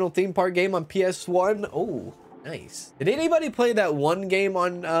the original theme park game on PS1. Oh, nice. Did anybody play that one game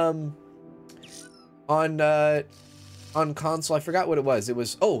on console? I forgot what it was. It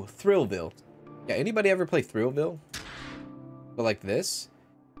was, oh, Thrillville. Yeah, anybody ever play Thrillville? Go like this.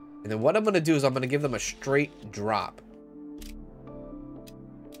 And then what I'm going to do is I'm going to give them a straight drop.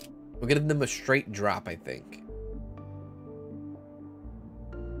 We'll give them a straight drop, I think.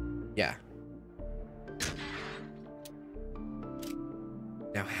 Yeah.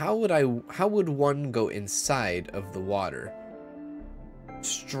 Now, how would one go inside of the water?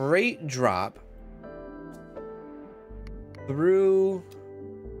 Straight drop. Through.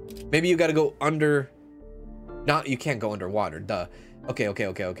 Maybe you got to go under. Not, you can't go underwater. Duh. Okay.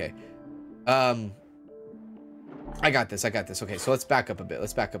 I got this. Okay, so let's back up a bit.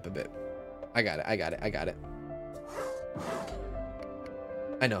 I got it.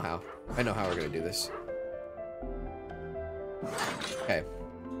 I know how we're gonna do this. Okay.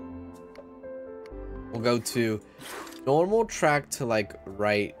 We'll go to normal track to like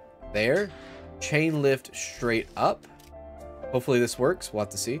right there. Chain lift straight up. Hopefully this works. We'll have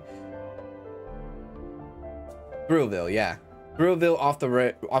to see. Thrillville, yeah. Thrillville off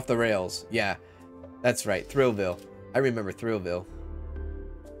the rails. Yeah, that's right. Thrillville. I remember Thrillville.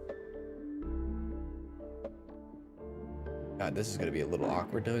 God, this is gonna be a little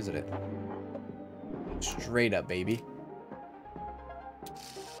awkward now, isn't it? Straight up, baby.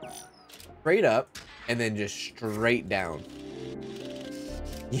 Straight up, and then just straight down.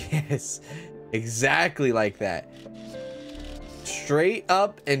 Yes, exactly like that. Straight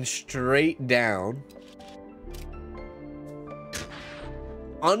up and straight down.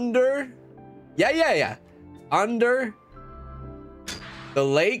 Under, yeah. Under the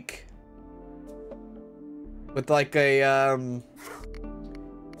lake with like a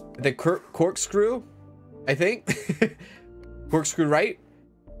the corkscrew, I think. Corkscrew right,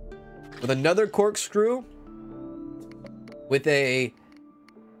 with another corkscrew, with a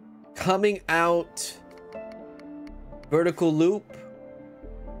coming out vertical loop.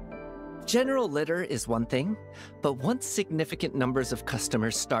 General litter is one thing, but once significant numbers of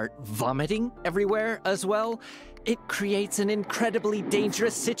customers start vomiting everywhere as well, it creates an incredibly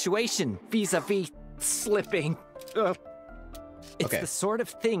dangerous situation vis-a-vis slipping. Ugh. It's the sort of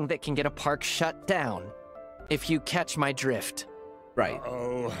thing that can get a park shut down, if you catch my drift. Right.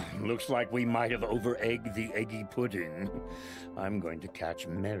 Oh, looks like we might have over-egged the eggy pudding. I'm going to catch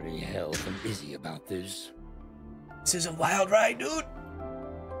merry hell from Izzy about this. This is a wild ride, dude.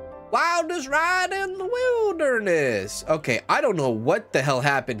 Wildest ride in the wilderness. Okay, I don't know what the hell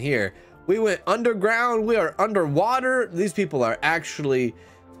happened here. We went underground. We are underwater. These people are actually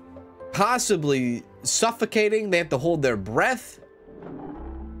possibly suffocating. They have to hold their breath.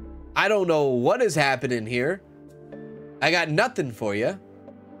 I don't know what is happening here. I got nothing for you.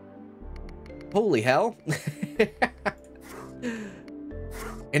 Holy hell.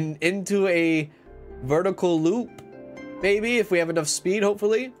 And into a vertical loop, maybe, if we have enough speed,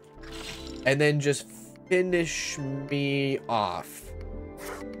 hopefully. And then just finish me off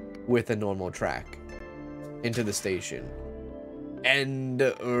with a normal track into the station and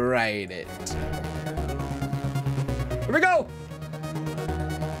ride it. Here we go.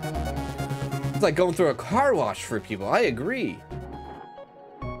 It's like going through a car wash for people. I agree.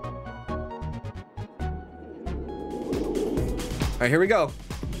 All right, here we go.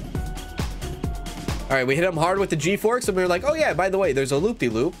 All right, we hit them hard with the G-forks, and we were like, oh yeah, by the way, there's a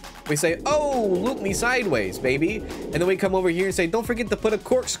loop-de-loop. We say, oh, loop me sideways, baby. And then we come over here and say, don't forget to put a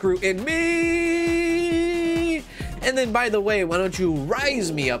corkscrew in me. And then, by the way, why don't you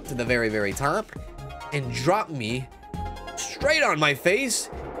rise me up to the very, very top and drop me straight on my face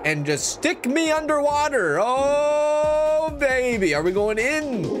and just stick me underwater. Oh, baby. Are we going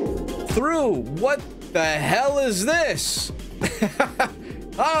in? Through? What the hell is this?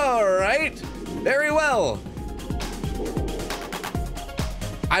 All right. Very well.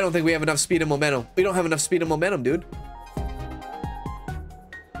 I don't think we have enough speed and momentum. We don't have enough speed and momentum, dude.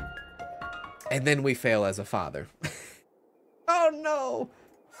 And then we fail as a father. Oh, no.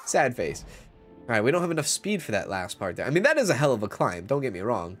 Sad face. All right, we don't have enough speed for that last part there. I mean, that is a hell of a climb. Don't get me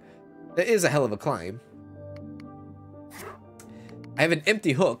wrong. That is a hell of a climb. I have an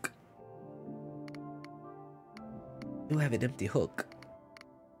empty hook. You have an empty hook.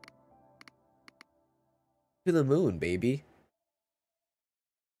 To the moon, baby.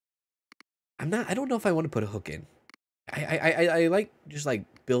 I don't know if I want to put a hook in. I like just like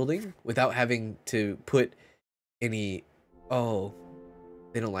building without having to put any. Oh,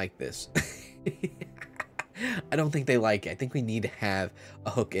 they don't like this. I don't think they like it. I think we need to have a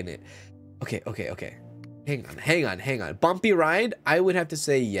hook in it. Okay. Hang on. Bumpy ride? I would have to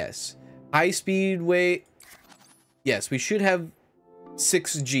say yes. High speedway. Yes, we should have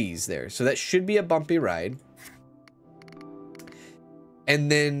 6 Gs there. So that should be a bumpy ride.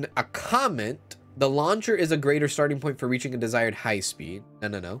 And then a comment. The launcher is a greater starting point for reaching a desired high speed.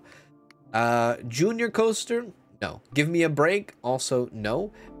 No. Junior coaster? No. Give me a break? Also,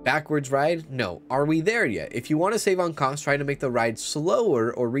 no. Backwards ride? No. Are we there yet? If you want to save on cost, try to make the ride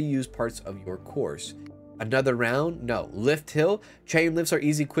slower or reuse parts of your course. Another round? No. Lift hill? Chain lifts are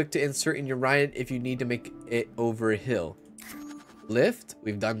easy, quick to insert in your ride if you need to make it over a hill. Lift?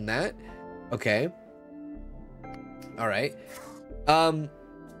 We've done that. Okay. All right.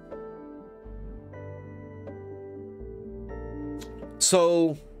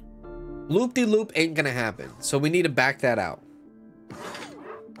 So loop-de-loop ain't gonna happen. So we need to back that out.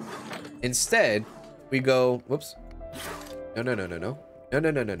 Instead, we go, whoops. No. No.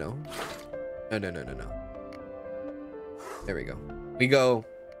 There we go. We go.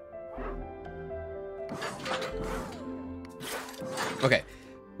 Okay,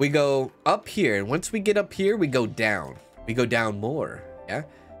 we go up here, and once we get up here, we go down. We go down more, yeah?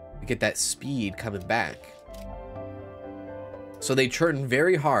 We get that speed coming back. So they turn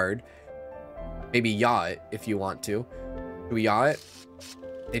very hard. Maybe yaw it if you want to. Do we yaw it?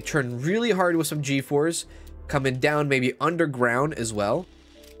 They turn really hard with some G-force. Coming down maybe underground as well.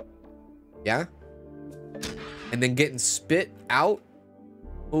 Yeah? And then getting spit out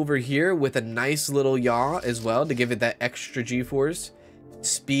over here with a nice little yaw as well to give it that extra G-force.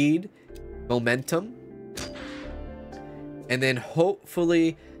 Speed. Momentum. And then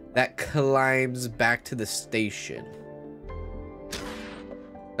hopefully that climbs back to the station.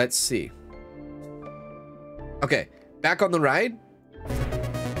 Let's see. Okay, back on the ride.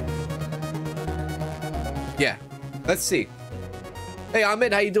 Yeah, let's see. Hey,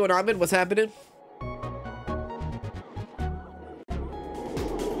 Ahmed, how you doing, Ahmed? What's happening?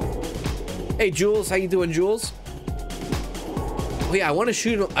 Hey, Jules, how you doing, Jules? Oh yeah, I want to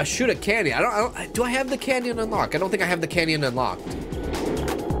shoot a canyon. Do I have the canyon unlocked? I don't think I have the canyon unlocked.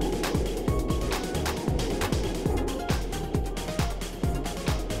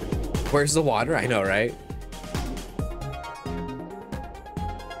 Where's the water? I know, right?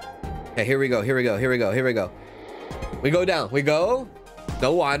 Okay, here we go. Here we go. Here we go. Here we go. We go down. We go.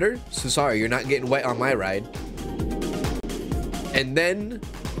 No water. So sorry, you're not getting wet on my ride. And then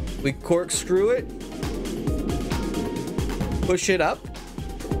we corkscrew it. Push it up.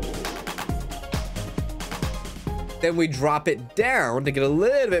 Then we drop it down to get a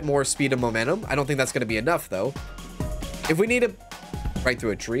little bit more speed and momentum. I don't think that's going to be enough, though. If we need to... Right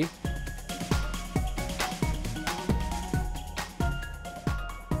through a tree.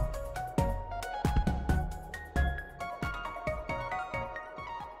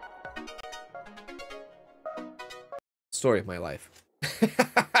 Story of my life.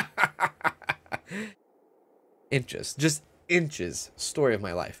 Inches. Just inches. Story of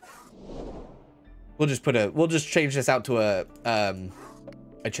my life. We'll just change this out to a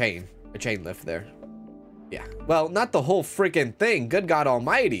chain lift there. Yeah. Well, not the whole freaking thing. Good God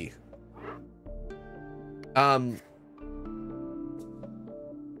Almighty. Ah.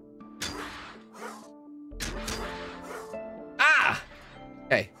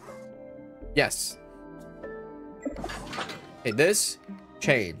 Okay. Yes. Okay, this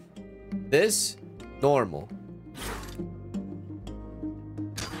chain. This normal.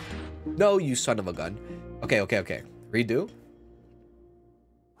 No, you son of a gun. Okay, okay, okay. Redo.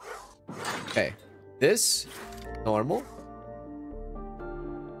 Okay. This normal.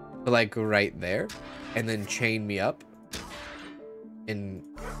 Like right there. And then chain me up. And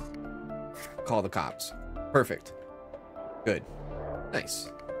call the cops. Perfect. Good. Nice.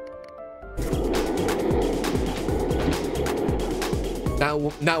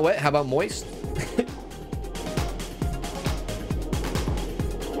 Not wet. How about moist?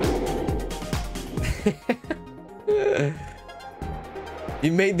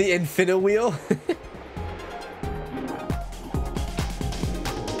 You made the infinite wheel.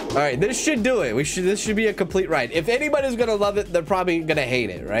 All right, this should do it. This should be a complete ride. If anybody's gonna love it, they're probably gonna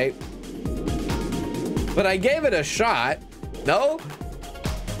hate it, right? But I gave it a shot. No?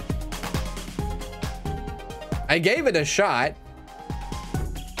 I gave it a shot.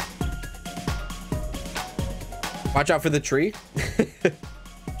 Watch out for the tree.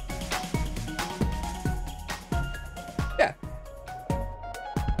 Yeah.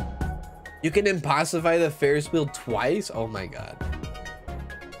 You can impossify the Ferris wheel twice? Oh my god.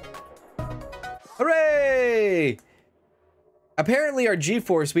 Hooray! Apparently our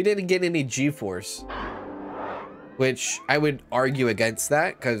G-force, we didn't get any G-force. Which I would argue against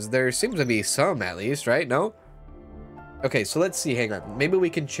that, because there seems to be some at least, right? No? Okay, so let's see. Hang on. Maybe we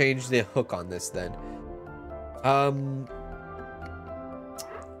can change the hook on this then.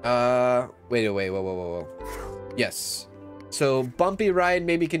 Wait, whoa. Yes. So bumpy ride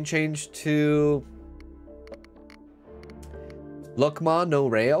maybe can change to Look Ma, no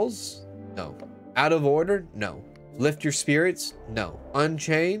rails? No. Out of order? No. Lift your spirits? No.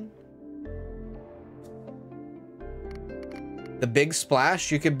 Unchain? The big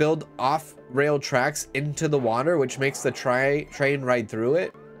splash, you can build off-rail tracks into the water, which makes the train ride through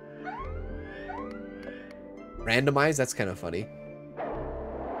it. Randomize, that's kind of funny.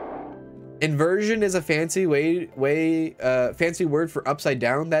 Inversion is a fancy fancy word for upside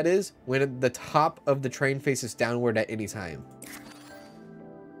down, that is, when the top of the train faces downward at any time.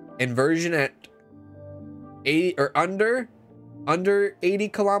 Inversion at 80 or under 80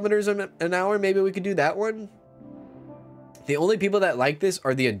 kilometers an hour, maybe we could do that one. The only people that like this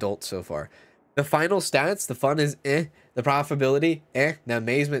are the adults so far. The final stats, the fun is eh, the profitability, eh, the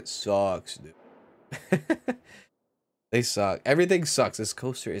amazement sucks, dude. They suck. Everything sucks. This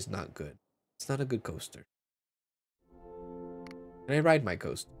coaster is not good. It's not a good coaster. Can I ride my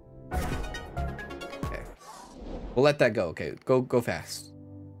coaster? Okay. We'll let that go. Okay, go fast.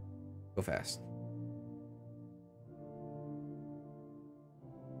 Go fast.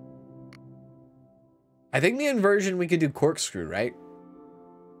 I think the inversion we could do corkscrew, right?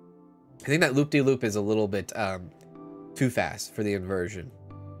 I think that loop-de-loop is a little bit too fast for the inversion.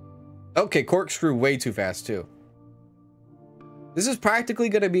 Okay, corkscrew way too fast too. This is practically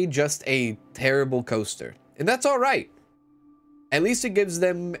going to be just a terrible coaster. And that's all right. At least it gives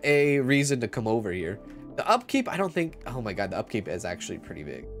them a reason to come over here. The upkeep, I don't think... Oh my god, the upkeep is actually pretty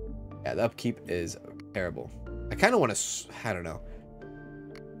big. Yeah, the upkeep is terrible. I kind of want to... I don't know.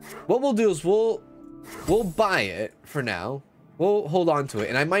 What we'll do is we'll buy it for now. We'll hold on to it.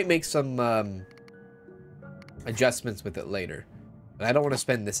 And I might make some adjustments with it later. But I don't want to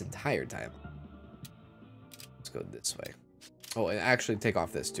spend this entire time. Let's go this way. Oh, and actually take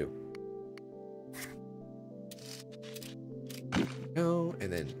off this too. Go,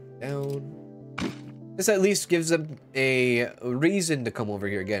 and then down. This at least gives them a reason to come over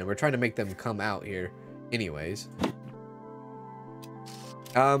here again. We're trying to make them come out here anyways.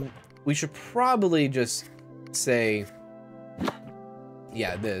 We should probably just say,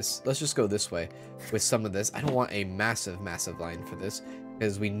 yeah, this. Let's just go this way with some of this. I don't want a massive line for this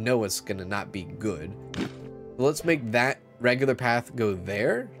because we know it's gonna not be good. So let's make that regular path go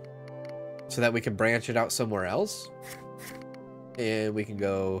there so that we can branch it out somewhere else. And we can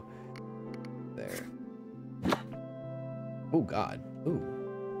go there. Oh god.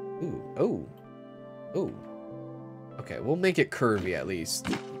 Ooh. Okay, we'll make it curvy at least.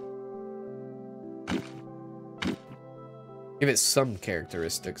 Give it some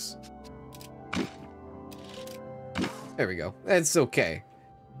characteristics. There we go. That's okay.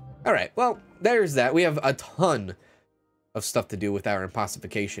 Alright, well, there's that. We have a ton of stuff to do with our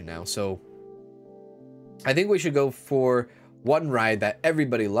impossification now, so I think we should go for one ride that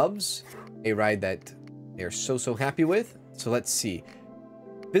everybody loves, a ride that they're so happy with. So let's see.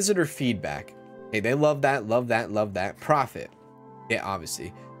 Visitor feedback. Hey, they love that. Profit. Yeah,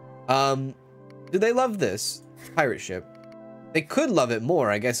 obviously. Do they love this pirate ship? They could love it more,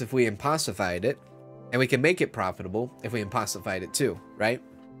 I guess, if we impossified it. And we can make it profitable if we impossified it too, right?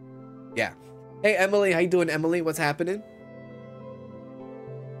 Yeah. Hey, Emily. How you doing, Emily? What's happening?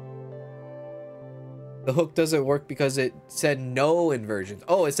 The hook doesn't work because it said no inversions.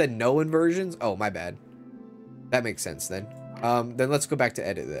 Oh, it said no inversions? Oh, my bad. That makes sense then. Then let's go back to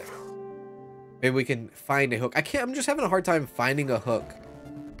edit that. Maybe we can find a hook. I'm just having a hard time finding a hook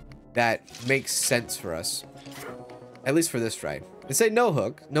that makes sense for us. At least for this ride. It said no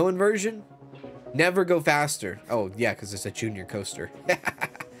hook, no inversion, never go faster. Oh, yeah, because it's a junior coaster.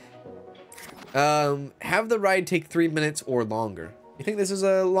 Have the ride take 3 minutes or longer. You think this is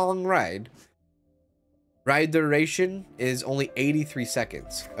a long ride? Ride duration is only 83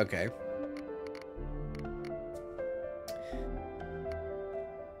 seconds. Okay.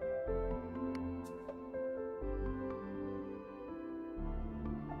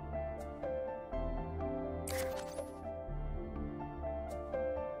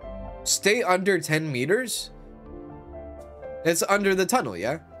 Stay under 10 meters? It's under the tunnel,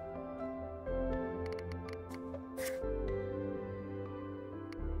 yeah?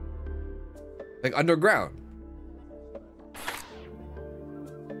 Like underground.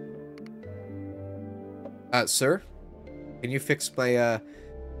 Sir? Can you fix my,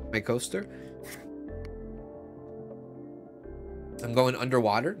 my coaster? I'm going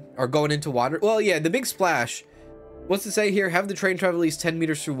underwater? Or going into water? Well, yeah, the big splash. What's it say here? Have the train travel at least 10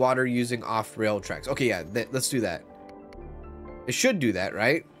 meters through water using off-rail tracks. Okay, yeah, let's do that. It should do that,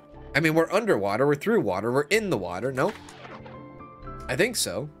 right? I mean, we're underwater, we're through water, we're in the water, no? I think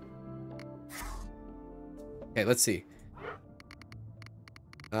so. Okay, let's see.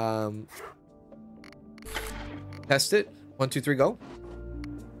 Test it. 1, 2, 3, go.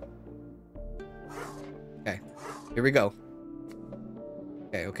 Okay, here we go.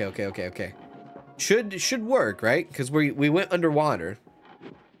 Okay. Should work, right? Because we went underwater.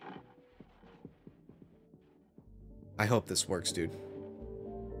 I hope this works, dude.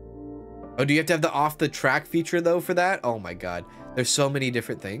 Oh, do you have to have the off the track feature though for that? Oh my god. There's so many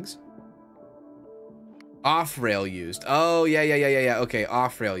different things. Off rail used. Oh, yeah. Okay,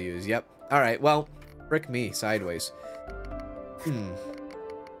 off rail used. Yep. All right. Well, frick me sideways.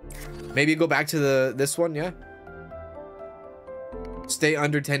 Maybe go back to this one, yeah? Stay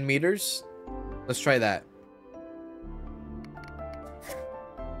under 10 meters. Let's try that.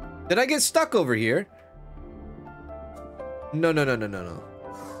 Did I get stuck over here? No.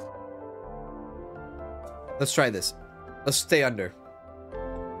 Let's try this. Let's stay under.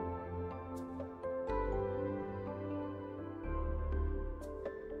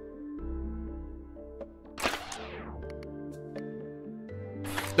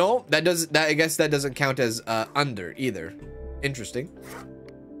 No, that doesn't. I guess that doesn't count as under either. Interesting.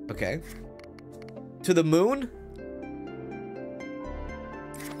 Okay. To the moon.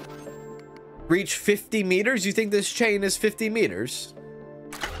 Reach 50 meters. You think this chain is 50 meters?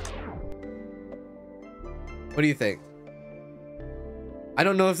 What do you think? I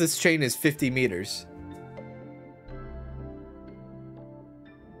don't know if this chain is 50 meters.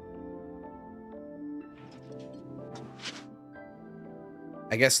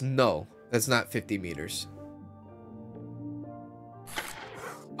 I guess no, that's not 50 meters.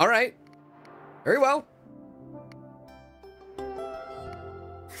 All right. Very well.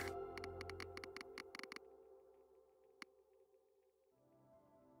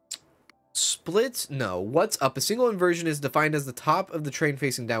 Splits? No. What's up? A single inversion is defined as the top of the train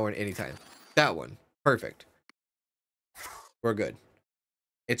facing downward anytime. That one. Perfect. We're good.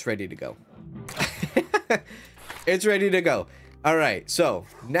 It's ready to go. It's ready to go. All right. So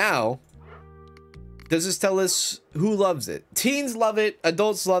now, does this tell us who loves it? Teens love it.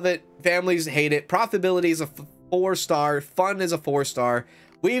 Adults love it. Families hate it. Profitability is a 4-star. Fun is a 4-star.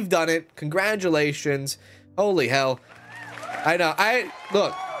 We've done it. Congratulations. Holy hell. I know.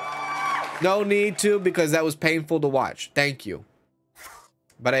 Look. No need to, because that was painful to watch. Thank you.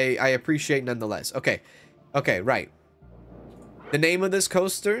 But I appreciate nonetheless. Okay. Okay, right. The name of this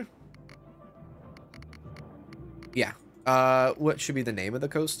coaster? Yeah. What should be the name of the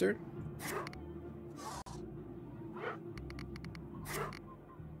coaster?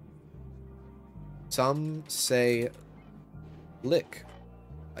 Some say lick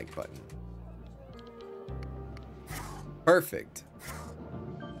like button. Perfect.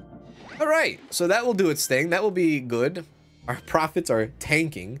 All right, so that will do its thing. That will be good. Our profits are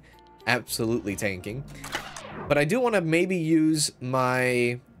tanking, absolutely tanking. But I do want to maybe use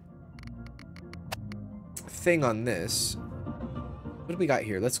my thing on this. What do we got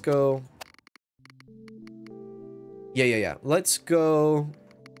here? Let's go. Yeah. Let's go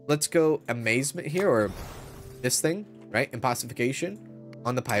amazement here, or this thing, right? Impossification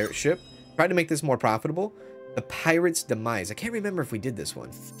on the pirate ship. Try to make this more profitable. The pirate's demise. I can't remember if we did this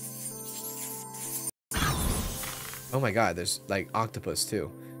one. Oh my god, there's like octopus too.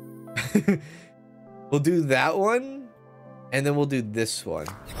 We'll do that one, and then we'll do this one.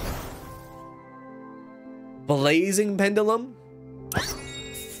 Blazing pendulum.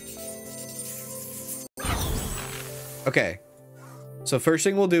 Okay. So first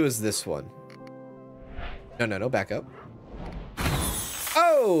thing we'll do is this one. No, back up.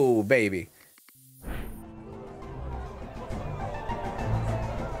 Oh, baby.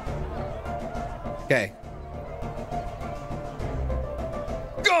 Okay.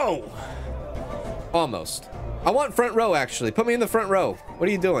 Go! Almost. I want front row, actually. Put me in the front row. What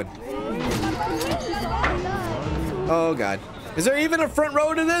are you doing? Oh, God. Is there even a front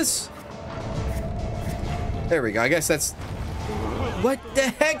row to this? There we go. I guess that's... What the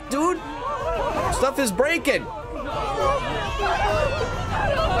heck, dude? Stuff is breaking.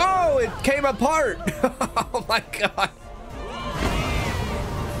 Oh, it came apart. Oh, my God.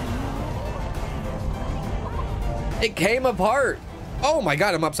 It came apart. Oh, my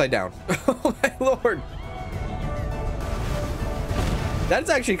God. I'm upside down. Oh, my Lord. That's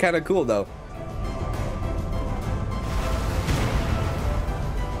actually kind of cool, though.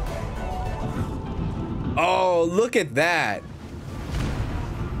 Oh, look at that.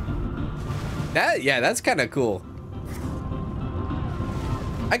 Yeah, that's kind of cool.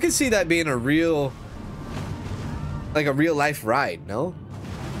 I could see that being a real, like a real life ride, no?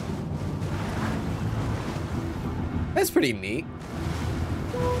 That's pretty neat.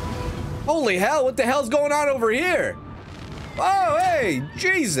 Holy hell, what the hell's going on over here? Oh, hey,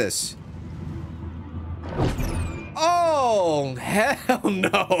 Jesus. Oh, hell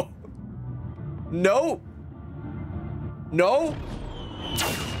no. Nope. No.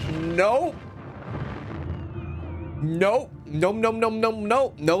 No. Nope.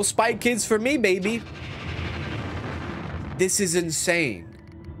 No. No Spy Kids for me, baby. This is insane.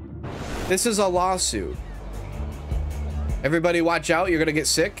 This is a lawsuit. Everybody watch out. You're gonna get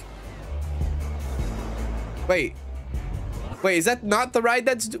sick. Wait, is that not the ride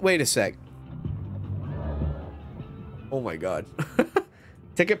that's... Wait a sec. Oh my God.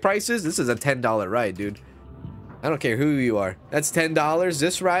 Ticket prices? This is a $10 ride, dude. I don't care who you are. That's $10.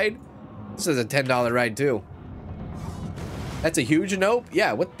 This ride? This is a $10 ride too. That's a huge nope.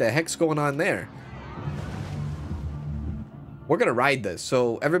 Yeah, what the heck's going on there? We're gonna ride this,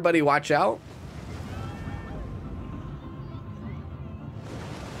 so everybody watch out.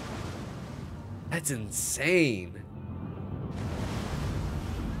 That's insane.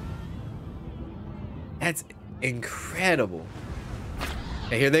 That's incredible.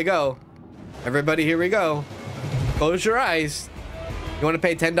 Okay, here they go. Everybody, here we go. Close your eyes. You want to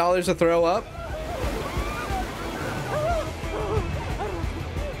pay $10 to throw up?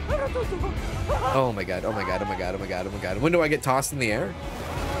 Oh my god, oh my god, oh my god, oh my god, oh my god. When do I get tossed in the air?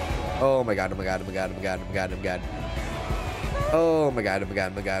 Oh my god, oh my god, oh my god, oh my god, oh my god, oh my god. Oh my god, oh my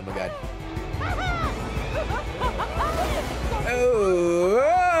god, oh my god, oh my god.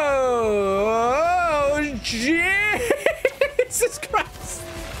 Oh, Jesus Christ.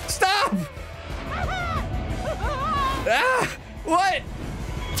 Stop. Ah, what?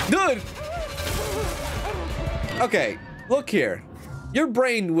 Dude. Okay, look here. Your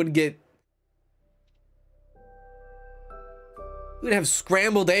brain would get... We'd have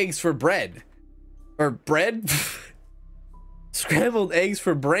scrambled eggs for bread. Or bread? Scrambled eggs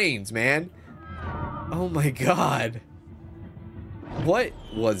for brains, man. Oh my god. What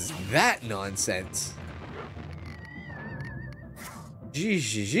was that nonsense?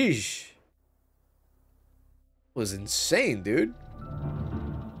 Jeez. It was insane, dude.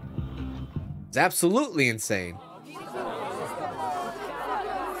 It's absolutely insane.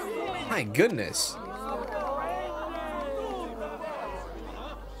 My goodness.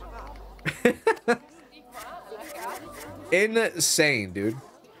 Insane, dude.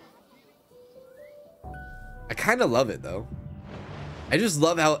 I kind of love it though. I just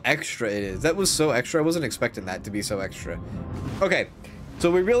love how extra it is. That was so extra. I wasn't expecting that to be so extra. Okay, so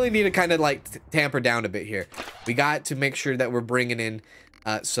we really need to kind of like tamper down a bit here. We got to make sure that we're bringing in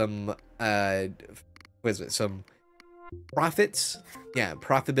some what is it? Some profits. Yeah,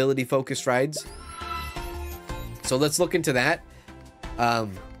 profitability focused rides. So let's look into that.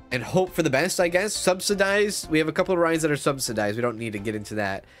 And hope for the best, I guess. Subsidized. We have a couple of rides that are subsidized. We don't need to get into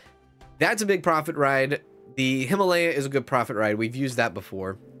that. That's a big profit ride. The Himalaya is a good profit ride. We've used that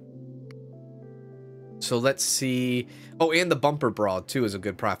before. So let's see. Oh, and the Bumper Brawl, too, is a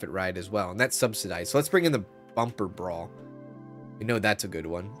good profit ride as well. And that's subsidized. So let's bring in the Bumper Brawl. We know that's a good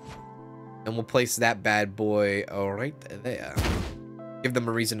one. And we'll place that bad boy right there. Give them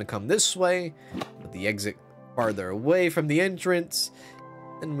a reason to come this way. Put the exit farther away from the entrance.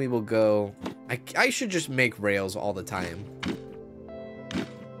 And we will go... I should just make rails all the time.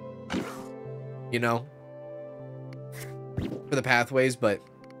 You know? For the pathways, but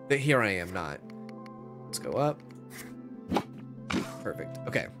here I am not. Let's go up. Perfect.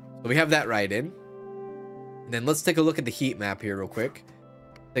 Okay. So we have that right in. And then let's take a look at the heat map here real quick.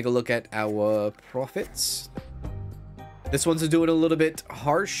 Take a look at our profits. This one's doing a little bit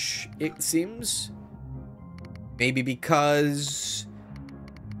harsh, it seems. Maybe because...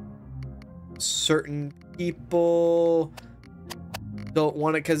 certain people don't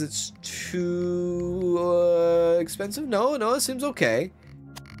want it because it's too expensive. No, it seems okay.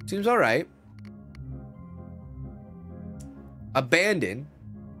 Seems all right. Abandon.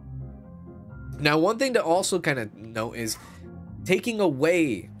 Now, one thing to also kind of note is taking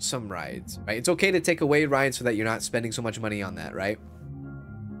away some rides, right? It's okay to take away rides so that you're not spending so much money on that, right?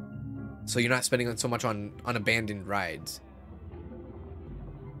 So you're not spending so much on abandoned rides.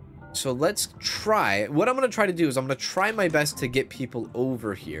 So let's try. What I'm going to try to do is I'm going to try my best to get people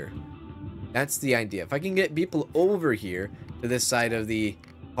over here. That's the idea. If I can get people over here to this side of the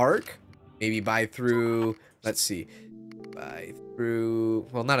park, maybe buy through, let's see, buy through,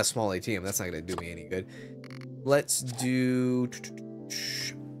 well, not a small ATM. That's not going to do me any good. Let's do,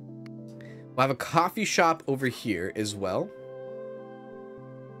 we'll have a coffee shop over here as well.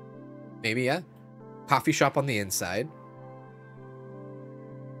 Maybe, yeah. Coffee shop on the inside.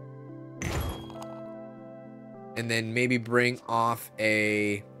 And then maybe bring off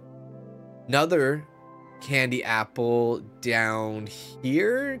another candy apple down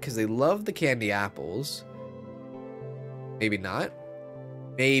here because they love the candy apples. Maybe not.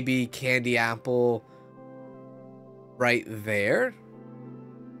 Maybe candy apple right there.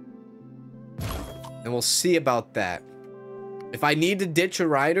 And we'll see about that. If I need to ditch a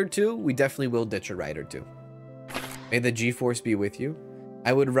ride or two, we definitely will ditch a ride or two. May the G-Force be with you.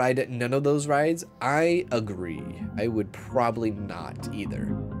 I would ride none of those rides. I agree. I would probably not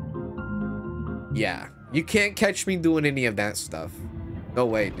either. Yeah. You can't catch me doing any of that stuff. No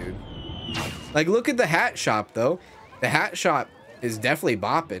way, dude. Like, look at the hat shop, though. The hat shop is definitely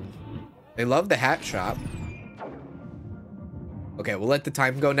bopping. They love the hat shop. Okay, we'll let the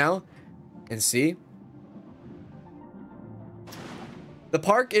time go now and see. The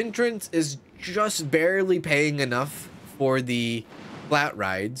park entrance is just barely paying enough for the flat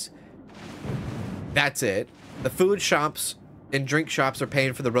rides. That's it. The food shops and drink shops are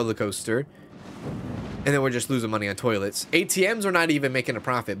paying for the roller coaster. And then we're just losing money on toilets. ATMs are not even making a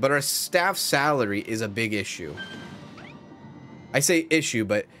profit, but our staff salary is a big issue. I say issue,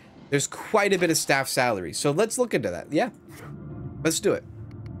 but there's quite a bit of staff salary. So let's look into that. Yeah, let's do it.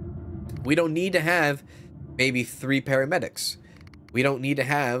 We don't need to have maybe 3 paramedics. We don't need to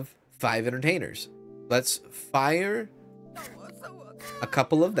have 5 entertainers. Let's fire a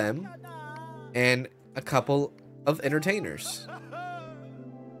couple of them and a couple of entertainers.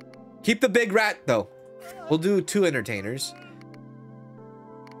 Keep the big rat though. We'll do 2 entertainers.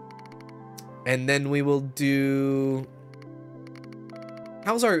 And then we will do...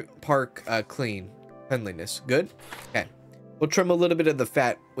 How's our park cleanliness? Good? Okay. We'll trim a little bit of the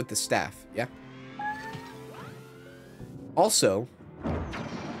fat with the staff, yeah? Also,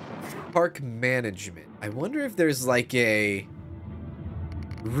 park management. I wonder if there's like a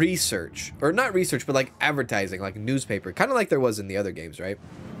research, or not research, but like advertising, like a newspaper, kind of like there was in the other games, right?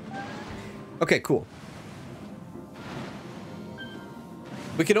 Okay, cool.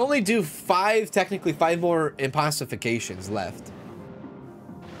 We can only do 5, technically 5 more impossifications left.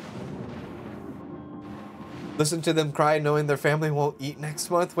 Listen to them cry knowing their family won't eat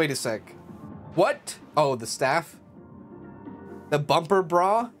next month. Wait a sec. What? Oh, the staff? The bumper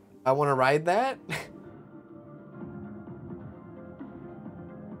bra? I want to ride that?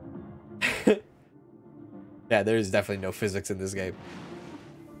 Yeah, there's definitely no physics in this game.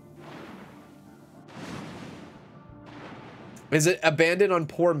 Is it abandoned on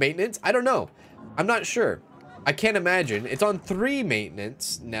poor maintenance? I don't know. I'm not sure. I can't imagine. It's on 3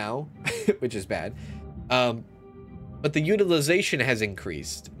 maintenance now, which is bad. But the utilization has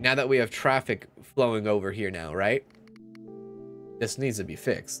increased now that we have traffic flowing over here now, right? This needs to be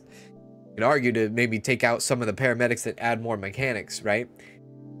fixed. You could argue to maybe take out some of the paramedics that add more mechanics, right?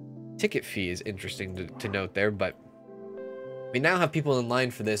 Ticket fee is interesting to note there, but we now have people in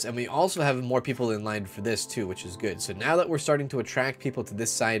line for this, and we also have more people in line for this too, which is good. So now that we're starting to attract people to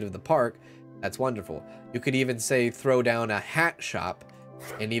this side of the park, that's wonderful. You could even say throw down a hat shop,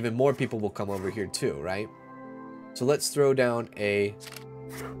 and even more people will come over here too, right? So let's throw down a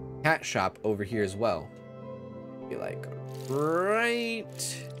hat shop over here as well. Be like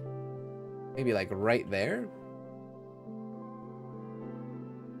right, maybe like right there.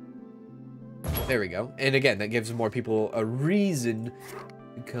 There we go. And again, that gives more people a reason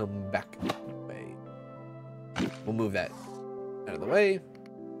to come back this way. We'll move that out of the way.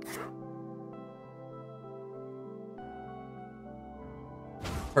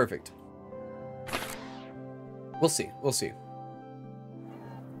 Perfect. We'll see. We'll see.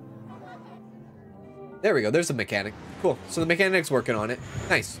 There we go. There's a mechanic. Cool. So the mechanic's working on it.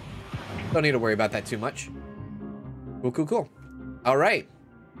 Nice. Don't need to worry about that too much. Cool, cool, cool. All right.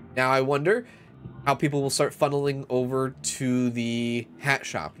 Now I wonder how people will start funneling over to the hat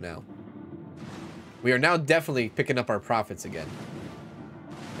shop now. We are now definitely picking up our profits again.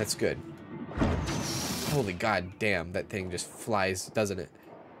 That's good. Holy god damn, that thing just flies, doesn't it?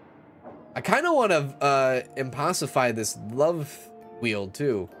 I kind of want to impossify this love wheel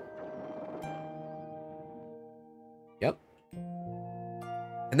too. Yep.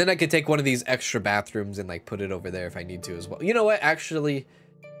 And then I could take one of these extra bathrooms and like put it over there if I need to as well. You know what? Actually,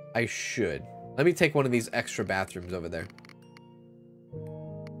 I should. Let me take one of these extra bathrooms over there.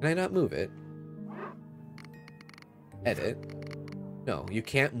 Can I not move it? Edit. No, you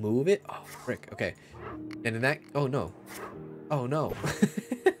can't move it? Oh, frick. Okay. And in that... Oh, no. Oh, no.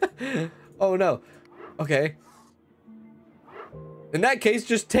 Oh, no. Okay. In that case,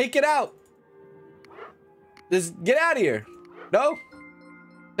 just take it out. Just get out of here. No?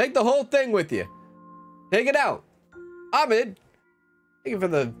 Take the whole thing with you. Take it out. Ahmed. Thank you for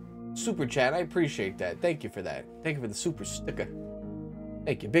the super chat. I appreciate that. Thank you for that. Thank you for the super sticker.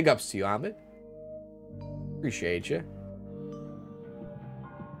 Thank you. Big ups to you, Ahmed. Appreciate you.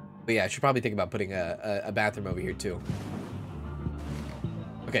 But yeah, I should probably think about putting a bathroom over here too.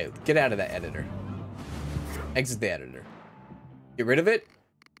 Okay, get out of that editor. Exit the editor. Get rid of it.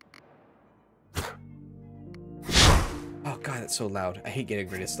 Oh god, that's so loud. I hate getting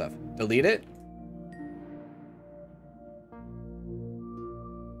rid of stuff. Delete it.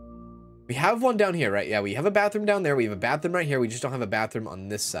 We have one down here, right? Yeah, we have a bathroom down there. We have a bathroom right here. We just don't have a bathroom on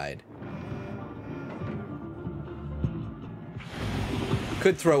this side.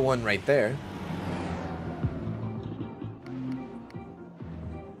 Could throw one right there.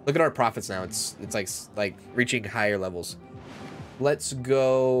 Look at our profits now. It's like reaching higher levels. Let's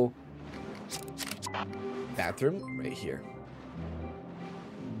go bathroom right here.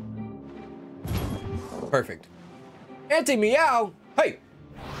 Perfect. Auntie Meow. Hey.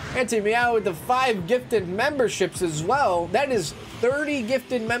 Auntie Meow with the 5 gifted memberships as well. That is 30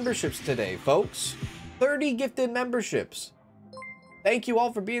 gifted memberships today, folks. 30 gifted memberships. Thank you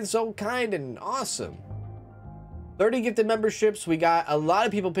all for being so kind and awesome. 30 gifted memberships. We got a lot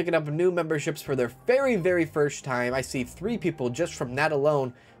of people picking up new memberships for their very first time. I see 3 people just from that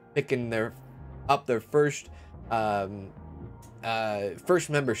alone picking up their first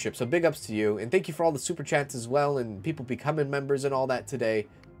membership. So big ups to you, and thank you for all the super chats as well, and people becoming members and all that today.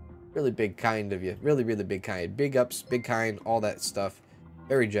 Really big kind of you. Really big kind. Big ups, big kind, all that stuff.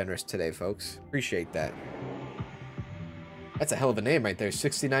 Very generous today, folks. Appreciate that. That's a hell of a name right there.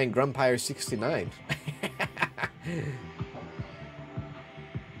 69 Grumpire 69.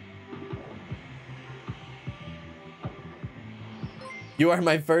 You are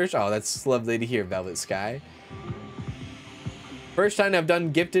my first. Oh, that's lovely to hear, Velvet Sky. First time I've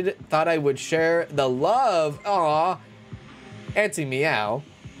done gifted. Thought I would share the love. Aw. Auntie Meow.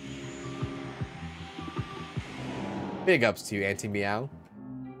 Big ups to you, Auntie Meow.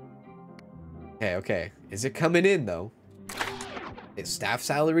 Okay. Is it coming in, though? If staff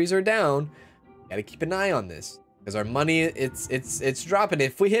salaries are down, gotta keep an eye on this. Because our money, it's dropping.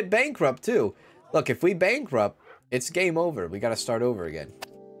 If we hit bankrupt, too. Look, if we bankrupt, it's game over. We gotta start over again.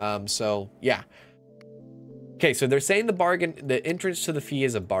 So, yeah. Okay, so they're saying the entrance to the fee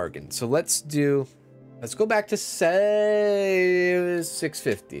is a bargain. So let's go back to, say,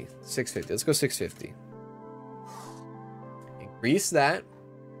 650. 650. Let's go 650. Increase that.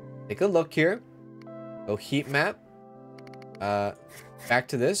 Take a look here. Go heat map. Back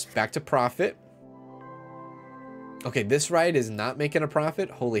to this. Back to profit. Okay, this ride is not making a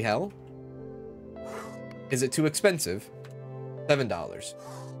profit. Holy hell. Is it too expensive? $7.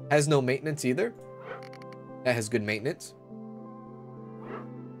 Has no maintenance either. That has good maintenance.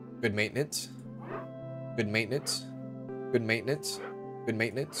 Good maintenance. Good maintenance. Good maintenance. Good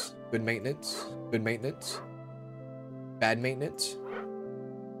maintenance. Good maintenance. Good maintenance. Bad maintenance.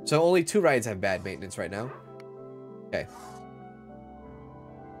 So only 2 rides have bad maintenance right now. Okay.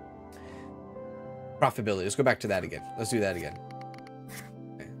 Profitability. Let's go back to that again. Let's do that again.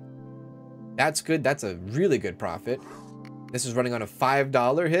 Okay. That's good. That's a really good profit. This is running on a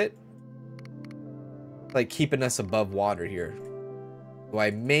 $5 hit. Like keeping us above water here. Do I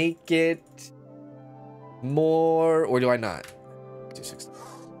make it more or do I not? 260.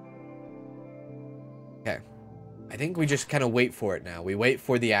 Okay. I think we just kind of wait for it now. We wait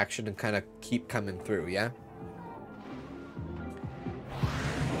for the action and kind of keep coming through, yeah?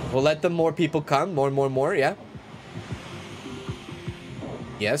 We'll let the more people come. More, yeah?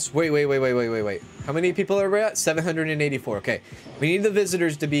 Yes. Wait. How many people are we at? 784. Okay. We need the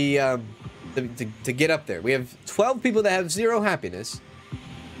visitors to be, to get up there. We have 12 people that have 0 happiness.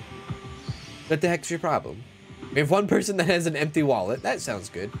 What the heck's your problem? We have 1 person that has an empty wallet. That sounds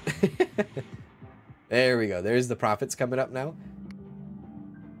good. There we go. There's the profits coming up now.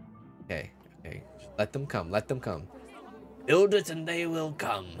 Okay. Let them come. Build it and they will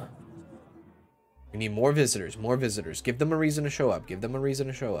come. We need more visitors. Give them a reason to show up.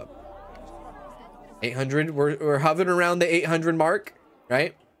 800. We're hovering around the 800 mark,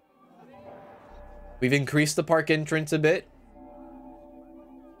 right? We've increased the park entrance a bit.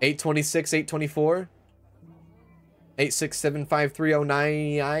 826, 824.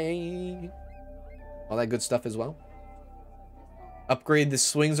 8675309. All that good stuff as well. Upgrade the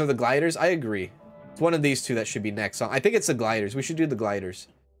swings or the gliders. I agree. It's one of these 2 that should be next. I think it's the gliders. We should do the gliders.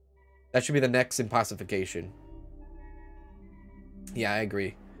 That should be the next impossification. Yeah, I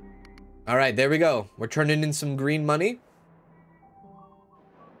agree. All right, there we go. We're turning in some green money.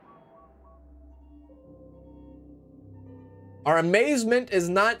 Our amazement is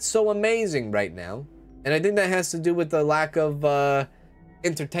not so amazing right now. And I think that has to do with the lack of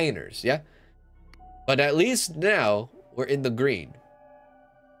entertainers, yeah? But at least now we're in the green.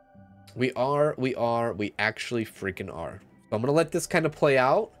 We actually freaking are. So I'm gonna let this kind of play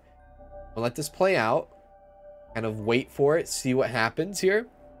out. Kind of wait for it, see what happens here.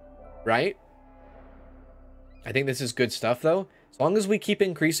 Right? I think this is good stuff though. As long as we keep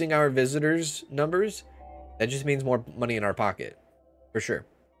increasing our visitors numbers, that just means more money in our pocket. For sure.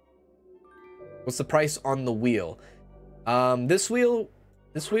 What's the price on the wheel? This wheel,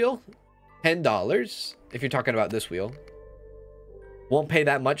 $10. If you're talking about this wheel. Won't pay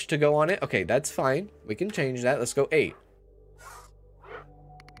that much to go on it. Okay, that's fine. We can change that. Let's go 8.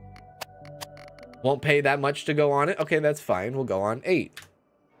 Won't pay that much to go on it. Okay, that's fine. We'll go on 8.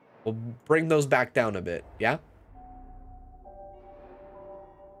 We'll bring those back down a bit. Yeah?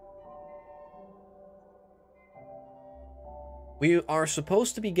 We are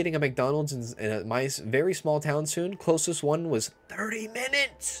supposed to be getting a McDonald's in my very small town soon. Closest one was 30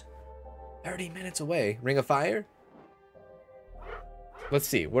 minutes. 30 minutes away. Ring of Fire? Let's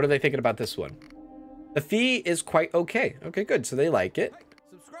see. What are they thinking about this one? The fee is quite okay. Okay, good. So they like it.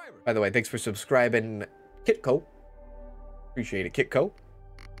 By the way, thanks for subscribing, Kitco. Appreciate it, Kitco.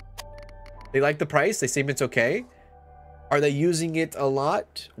 They like the price. They seem it's okay. Are they using it a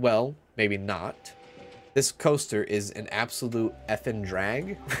lot? Well, maybe not. This coaster is an absolute effing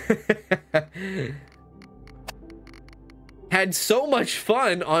drag. Had so much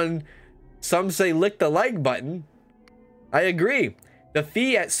fun on Some Say Lick the Like button. I agree. The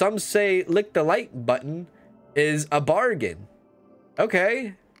fee at Some Say Lick the Like button is a bargain.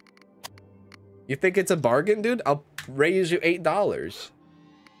 Okay. You think it's a bargain, dude? I'll raise you $8.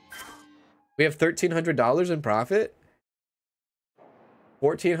 We have $1,300 in profit.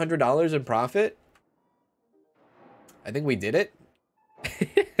 $1,400 in profit. I think we did it.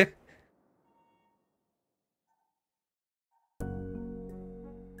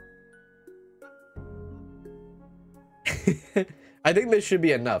 I think this should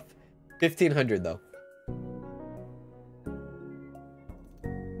be enough. 1,500 though.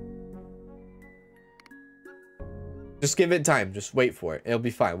 Just give it time. Just wait for it. It'll be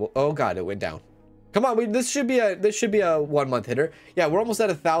fine. Well, oh god, it went down. Come on, this should be a 1 month hitter. Yeah, we're almost at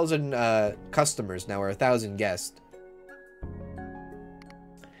 1,000 customers now, or 1,000 guests.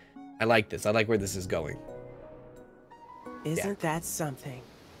 I like this. I like where this is going. Isn't that something?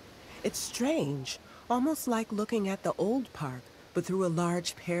 It's strange, almost like looking at the old park, but through a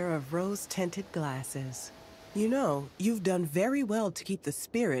large pair of rose-tinted glasses. You know, you've done very well to keep the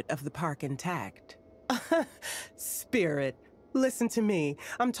spirit of the park intact. Spirit. Listen to me.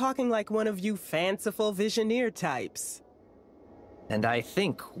 I'm talking like one of you fanciful Visioneer types. And I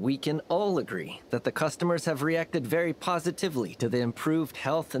think we can all agree that the customers have reacted very positively to the improved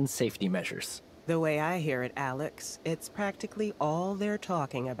health and safety measures. The way I hear it, Alex, it's practically all they're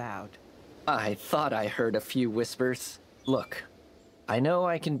talking about. I thought I heard a few whispers. Look, I know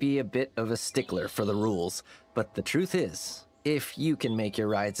I can be a bit of a stickler for the rules, but the truth is, if you can make your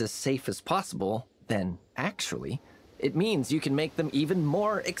rides as safe as possible, then actually, it means you can make them even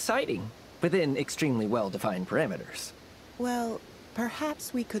more exciting, within extremely well-defined parameters. Well,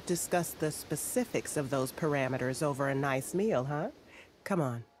 perhaps we could discuss the specifics of those parameters over a nice meal, huh? Come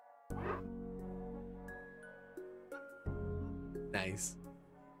on. Nice.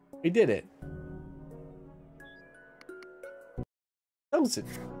 We did it. That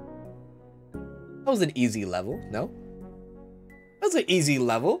was an easy level, no? That was an easy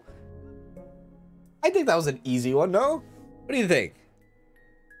level. I think that was an easy one, no? What do you think?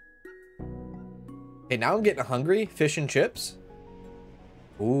 Okay, now I'm getting hungry. Fish and chips.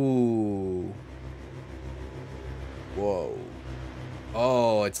 Ooh. Whoa.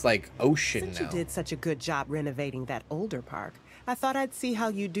 Oh, it's like ocean now. Since you did such a good job renovating that older park, I thought I'd see how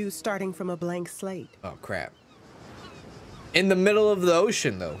you do starting from a blank slate. Oh, crap. In the middle of the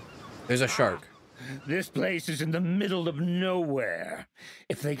ocean, though. There's a shark. This place is in the middle of nowhere.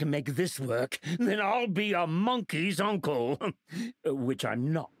 If they can make this work, then I'll be a monkey's uncle. Which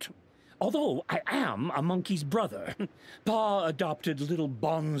I'm not. Although I am a monkey's brother. Pa adopted little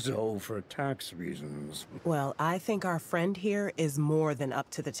Bonzo for tax reasons. Well, I think our friend here is more than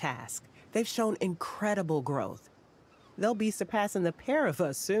up to the task. They've shown incredible growth. They'll be surpassing the pair of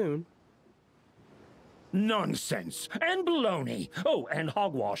us soon. Nonsense. And baloney. Oh, and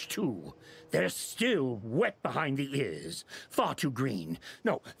hogwash, too. They're still wet behind the ears. Far too green.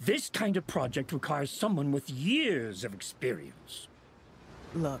 No, this kind of project requires someone with years of experience.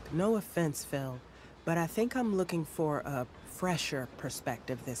 Look, no offense, Phil, but I think I'm looking for a fresher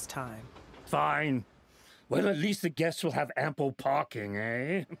perspective this time. Fine. Well, at least the guests will have ample parking,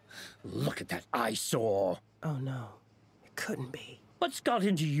 eh? Look at that eyesore. Oh, no. It couldn't be. What's got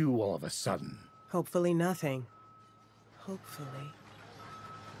into you all of a sudden? Hopefully nothing. Hopefully.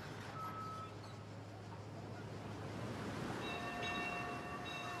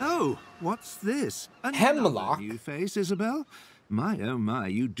 Oh, what's this? Hemlock? Another new face, Isabel? My, oh my,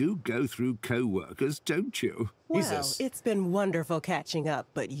 you do go through co-workers, don't you? Jesus. Well, it's been wonderful catching up,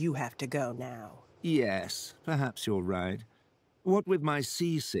 but you have to go now. Yes, perhaps you're right. What with my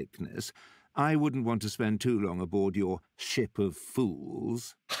seasickness, I wouldn't want to spend too long aboard your ship of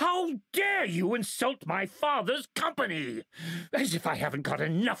fools. How dare you insult my father's company? As if I haven't got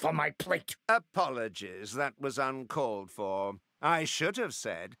enough on my plate. Apologies, that was uncalled for. I should have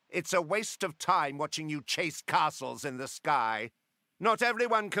said, it's a waste of time watching you chase castles in the sky. Not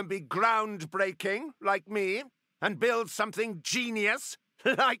everyone can be groundbreaking, like me, and build something genius,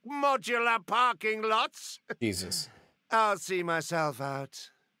 like modular parking lots. Jesus. I'll see myself out.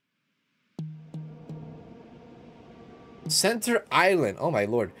 Center Island. Oh my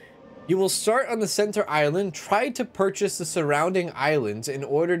lord. You will start on the center island. Try to purchase the surrounding islands in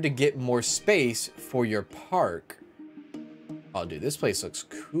order to get more space for your park. Oh, dude, this place looks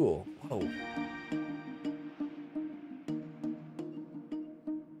cool. Whoa.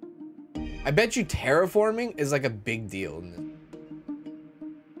 I bet you terraforming is like a big deal in this.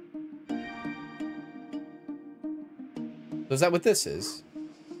 So is that what this is?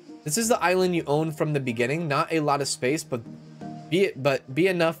 This is the island you own from the beginning. Not a lot of space, but be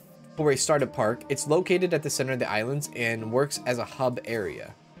enough for a startup park. It's located at the center of the islands and works as a hub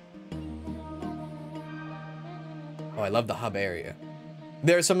area. Oh, I love the hub area.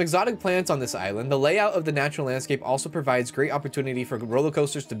 There are some exotic plants on this island. The layout of the natural landscape also provides great opportunity for roller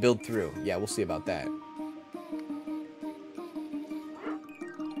coasters to build through. Yeah, we'll see about that.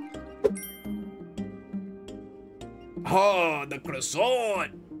 Oh, the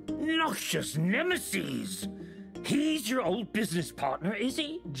croissant! Noxious nemesis! He's your old business partner, is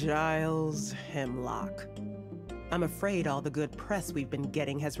he? Giles Hemlock. I'm afraid all the good press we've been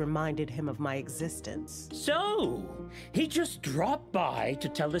getting has reminded him of my existence. So, he just dropped by to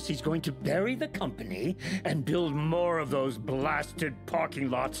tell us he's going to bury the company and build more of those blasted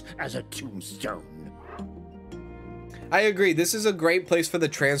parking lots as a tombstone. I agree. This is a great place for the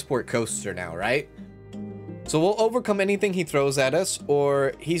transport coaster now, right? So we'll overcome anything he throws at us,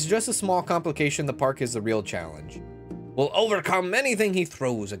 or he's just a small complication. The park is the real challenge. We'll overcome anything he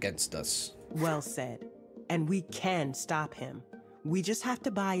throws against us. Well said. And we can stop him. We just have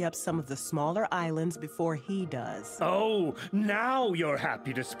to buy up some of the smaller islands before he does. Oh, now you're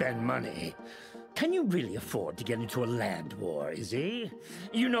happy to spend money. Can you really afford to get into a land war, is he?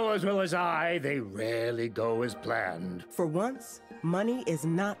 You know as well as I, they rarely go as planned. For once, money is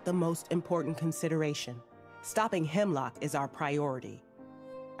not the most important consideration. Stopping Hemlock is our priority.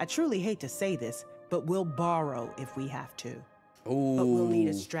 I truly hate to say this, but we'll borrow if we have to. Ooh. But we'll need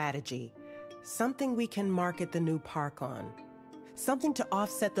a strategy. Something we can market the new park on. Something to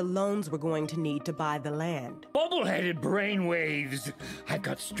offset the loans we're going to need to buy the land. Bubble-headed brainwaves! I've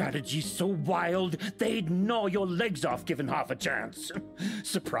got strategies so wild, they'd gnaw your legs off given half a chance.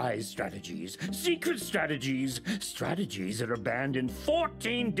 Surprise strategies, secret strategies, strategies that are banned in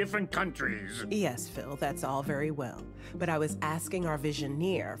 14 different countries. Yes, Phil, that's all very well. But I was asking our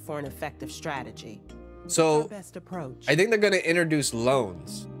visioneer for an effective strategy. So, our best approach. I think they're going to introduce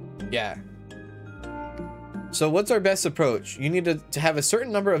loans. Yeah. So what's our best approach? You need to have a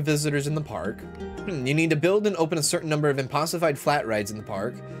certain number of visitors in the park. You need to build and open a certain number of impossified flat rides in the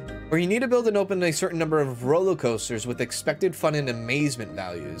park. Or you need to build and open a certain number of roller coasters with expected fun and amazement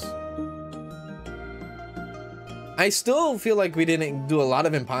values. I still feel like we didn't do a lot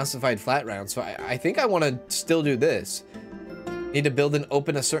of impossified flat rounds, so I think I want to still do this. Need to build and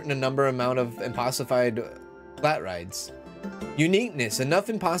open a certain amount of impossified flat rides. Uniqueness, enough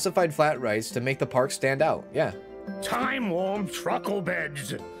impossified flat rides to make the park stand out. Yeah. Time-warm truckle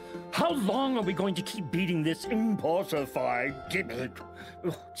beds. How long are we going to keep beating this impossified gimmick?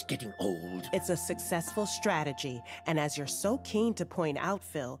 Ugh, it's getting old. It's a successful strategy, and as you're so keen to point out,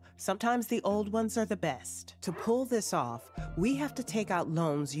 Phil, sometimes the old ones are the best. To pull this off, we have to take out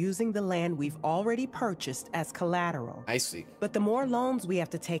loans using the land we've already purchased as collateral. I see. But the more loans we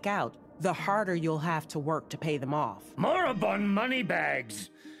have to take out, the harder you'll have to work to pay them off. Moribund money bags!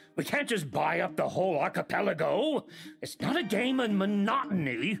 We can't just buy up the whole archipelago. It's not a game of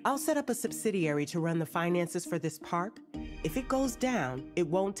monotony. I'll set up a subsidiary to run the finances for this park. If it goes down, it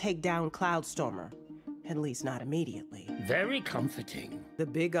won't take down Cloudstormer. At least not immediately. Very comforting. The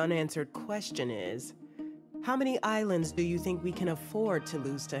big unanswered question is, how many islands do you think we can afford to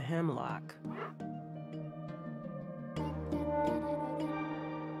lose to Hemlock?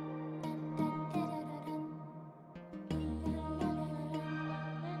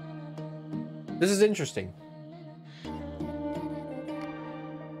 This is interesting.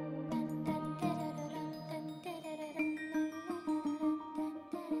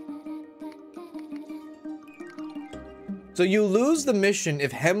 So you lose the mission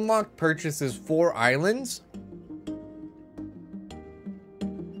if Hemlock purchases 4 islands?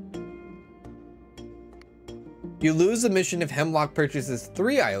 You lose the mission if Hemlock purchases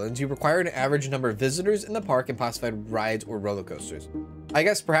 3 islands. You require an average number of visitors in the park and impossified rides or roller coasters. I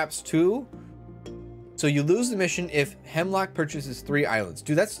guess perhaps 2? So you lose the mission if Hemlock purchases 3 islands.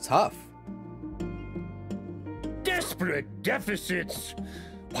 Dude, that's tough. Desperate deficits!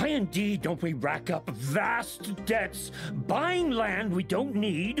 Why indeed don't we rack up vast debts, buying land we don't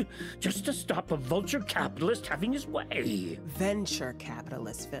need, just to stop a vulture capitalist having his way? Venture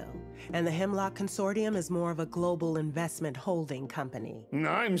capitalist, Phil. And the Hemlock Consortium is more of a global investment holding company.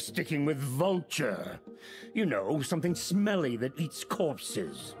 I'm sticking with vulture. You know, something smelly that eats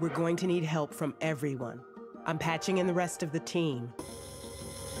corpses. We're going to need help from everyone. I'm patching in the rest of the team.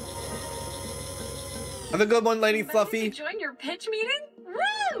 Have a good one, Lady Fluffy. To join your pitch meeting?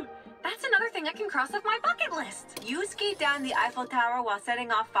 Woo! That's another thing I can cross off my bucket list. You ski down the Eiffel Tower while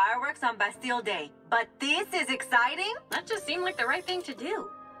setting off fireworks on Bastille Day. But this is exciting? That just seemed like the right thing to do.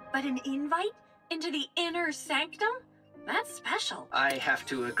 But an invite into the inner sanctum? That's special. I have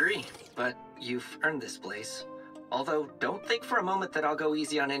to agree, but you've earned this place. Although, don't think for a moment that I'll go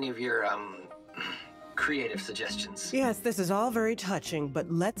easy on any of your, creative suggestions. Yes, this is all very touching, but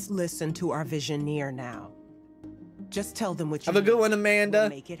let's listen to our Visioneer now. Just tell them what you Have a good one, Amanda. We'll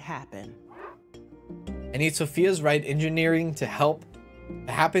make it happen. I need Sophia's right engineering to help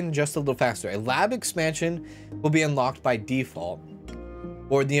happen just a little faster. A lab expansion will be unlocked by default,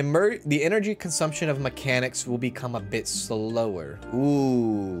 or the energy consumption of mechanics will become a bit slower.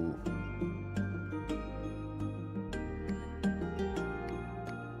 Ooh.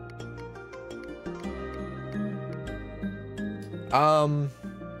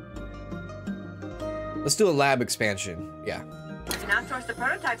 Let's do a lab expansion. Yeah. Now source the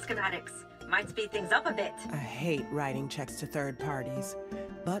prototype schematics. Might speed things up a bit. I hate writing checks to third parties,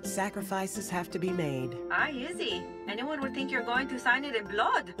 but sacrifices have to be made. Easy. Anyone would think you're going to sign it in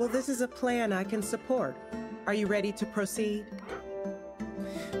blood. Well, this is a plan I can support. Are you ready to proceed?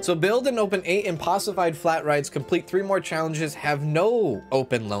 So build and open 8 impossified flat rides, complete 3 more challenges, have no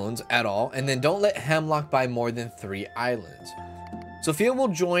open loans at all, and then don't let Hemlock buy more than 3 islands. Sophia will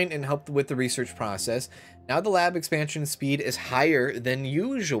join and help with the research process. Now the lab expansion speed is higher than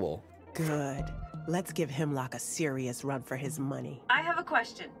usual. Good. Let's give Hemlock a serious run for his money. I have a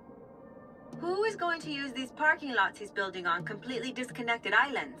question. Who is going to use these parking lots he's building on completely disconnected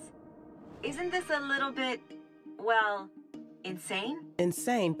islands? Isn't this a little bit, well, insane?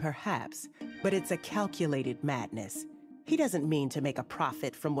 Insane, perhaps, but it's a calculated madness. He doesn't mean to make a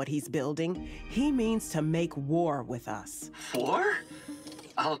profit from what he's building. He means to make war with us. War?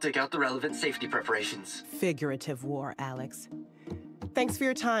 I'll dig out the relevant safety preparations. Figurative war, Alex. Thanks for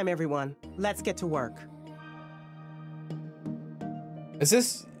your time, everyone. Let's get to work. Is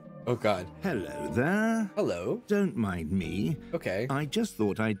this... Oh, God. Hello there. Hello. Don't mind me. Okay. I just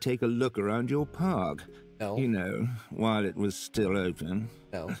thought I'd take a look around your park. No. You know, while it was still open.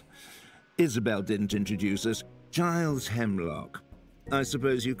 No. Isabel didn't introduce us. Giles Hemlock. I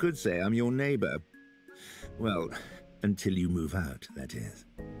suppose you could say I'm your neighbor. Well, until you move out, that is.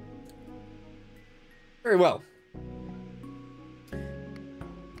 Very well.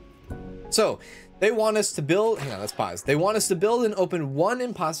 So, they want us to build... Hang on, let's pause. They want us to build and open 1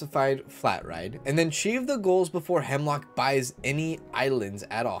 impossified flat ride, and then achieve the goals before Hemlock buys any islands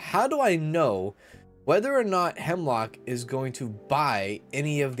at all. How do I know whether or not Hemlock is going to buy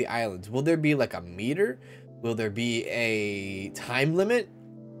any of the islands? Will there be like a meter? Will there be a time limit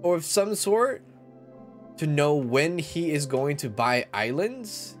of some sort to know when he is going to buy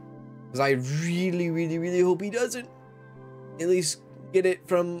islands? Because I really, really, really hope he doesn't. At least get it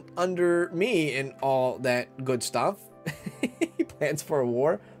from under me and all that good stuff. He plans for a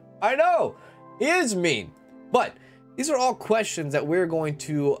war. I know, he is mean. But these are all questions that we're going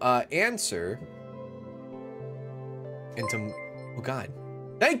to answer. Oh God.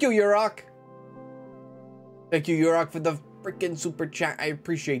 Thank you, Yurok. Thank you, Yurok, for the freaking super chat. I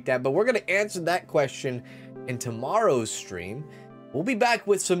appreciate that. But we're going to answer that question in tomorrow's stream. We'll be back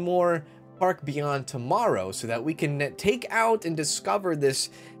with some more Park Beyond tomorrow so that we can take out and discover this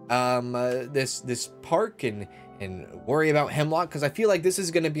this park and worry about Hemlock, because I feel like this is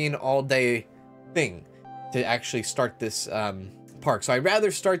going to be an all-day thing to actually start this park. So I'd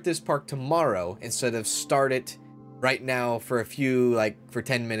rather start this park tomorrow instead of start it right now for a few, like for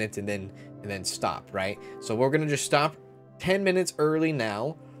 10 minutes and then stop, right? So we're gonna just stop 10 minutes early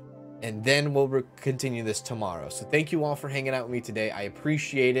now, and then we'll continue this tomorrow. So thank you all for hanging out with me today. I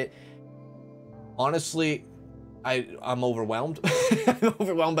appreciate it. Honestly, I'm overwhelmed. I'm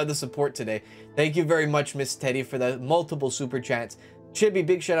overwhelmed by the support today. Thank you very much, Miss Teddy, for the multiple super chats. Chibi,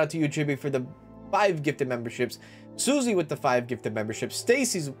 big shout out to you, Chibi, for the 5 gifted memberships. Susie with the 5 gifted memberships.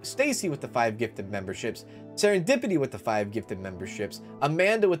 Stacy with the 5 gifted memberships. Serendipity with the 5 gifted memberships.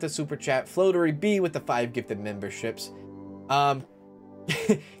 Amanda with the super chat. Floatery B with the 5 gifted memberships.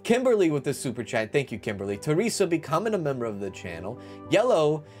 Kimberly with the super chat. Thank you, Kimberly. Teresa becoming a member of the channel.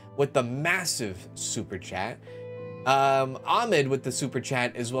 Yellow with the massive super chat. Ahmed with the super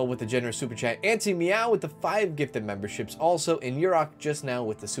chat as well with the generous super chat. Auntie Meow with the 5 gifted memberships. Also, and Yurok just now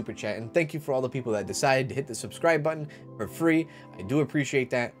with the super chat. And thank you for all the people that decided to hit the subscribe button for free. I do appreciate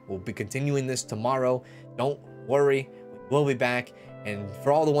that. We'll be continuing this tomorrow. Don't worry, we'll be back. And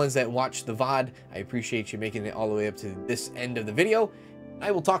for all the ones that watch the VOD, I appreciate you making it all the way up to this end of the video.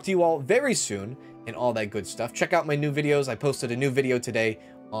 I will talk to you all very soon and all that good stuff. Check out my new videos. I posted a new video today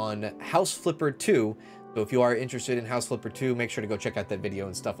on House Flipper 2. So if you are interested in House Flipper 2, make sure to go check out that video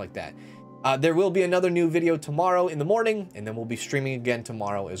and stuff like that. There will be another new video tomorrow in the morning, and then we'll be streaming again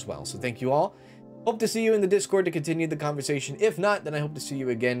tomorrow as well. So thank you all. Hope to see you in the Discord to continue the conversation. If not, then I hope to see you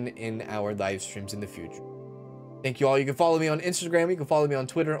again in our live streams in the future. Thank you all. You can follow me on Instagram. You can follow me on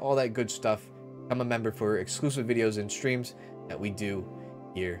Twitter, all that good stuff. Become a member for exclusive videos and streams that we do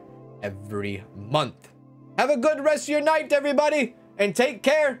here every month. Have a good rest of your night, everybody, and take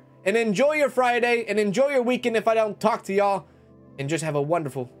care. And enjoy your Friday, and enjoy your weekend if I don't talk to y'all. And just have a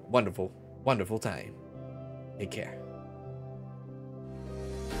wonderful, wonderful, wonderful time. Take care.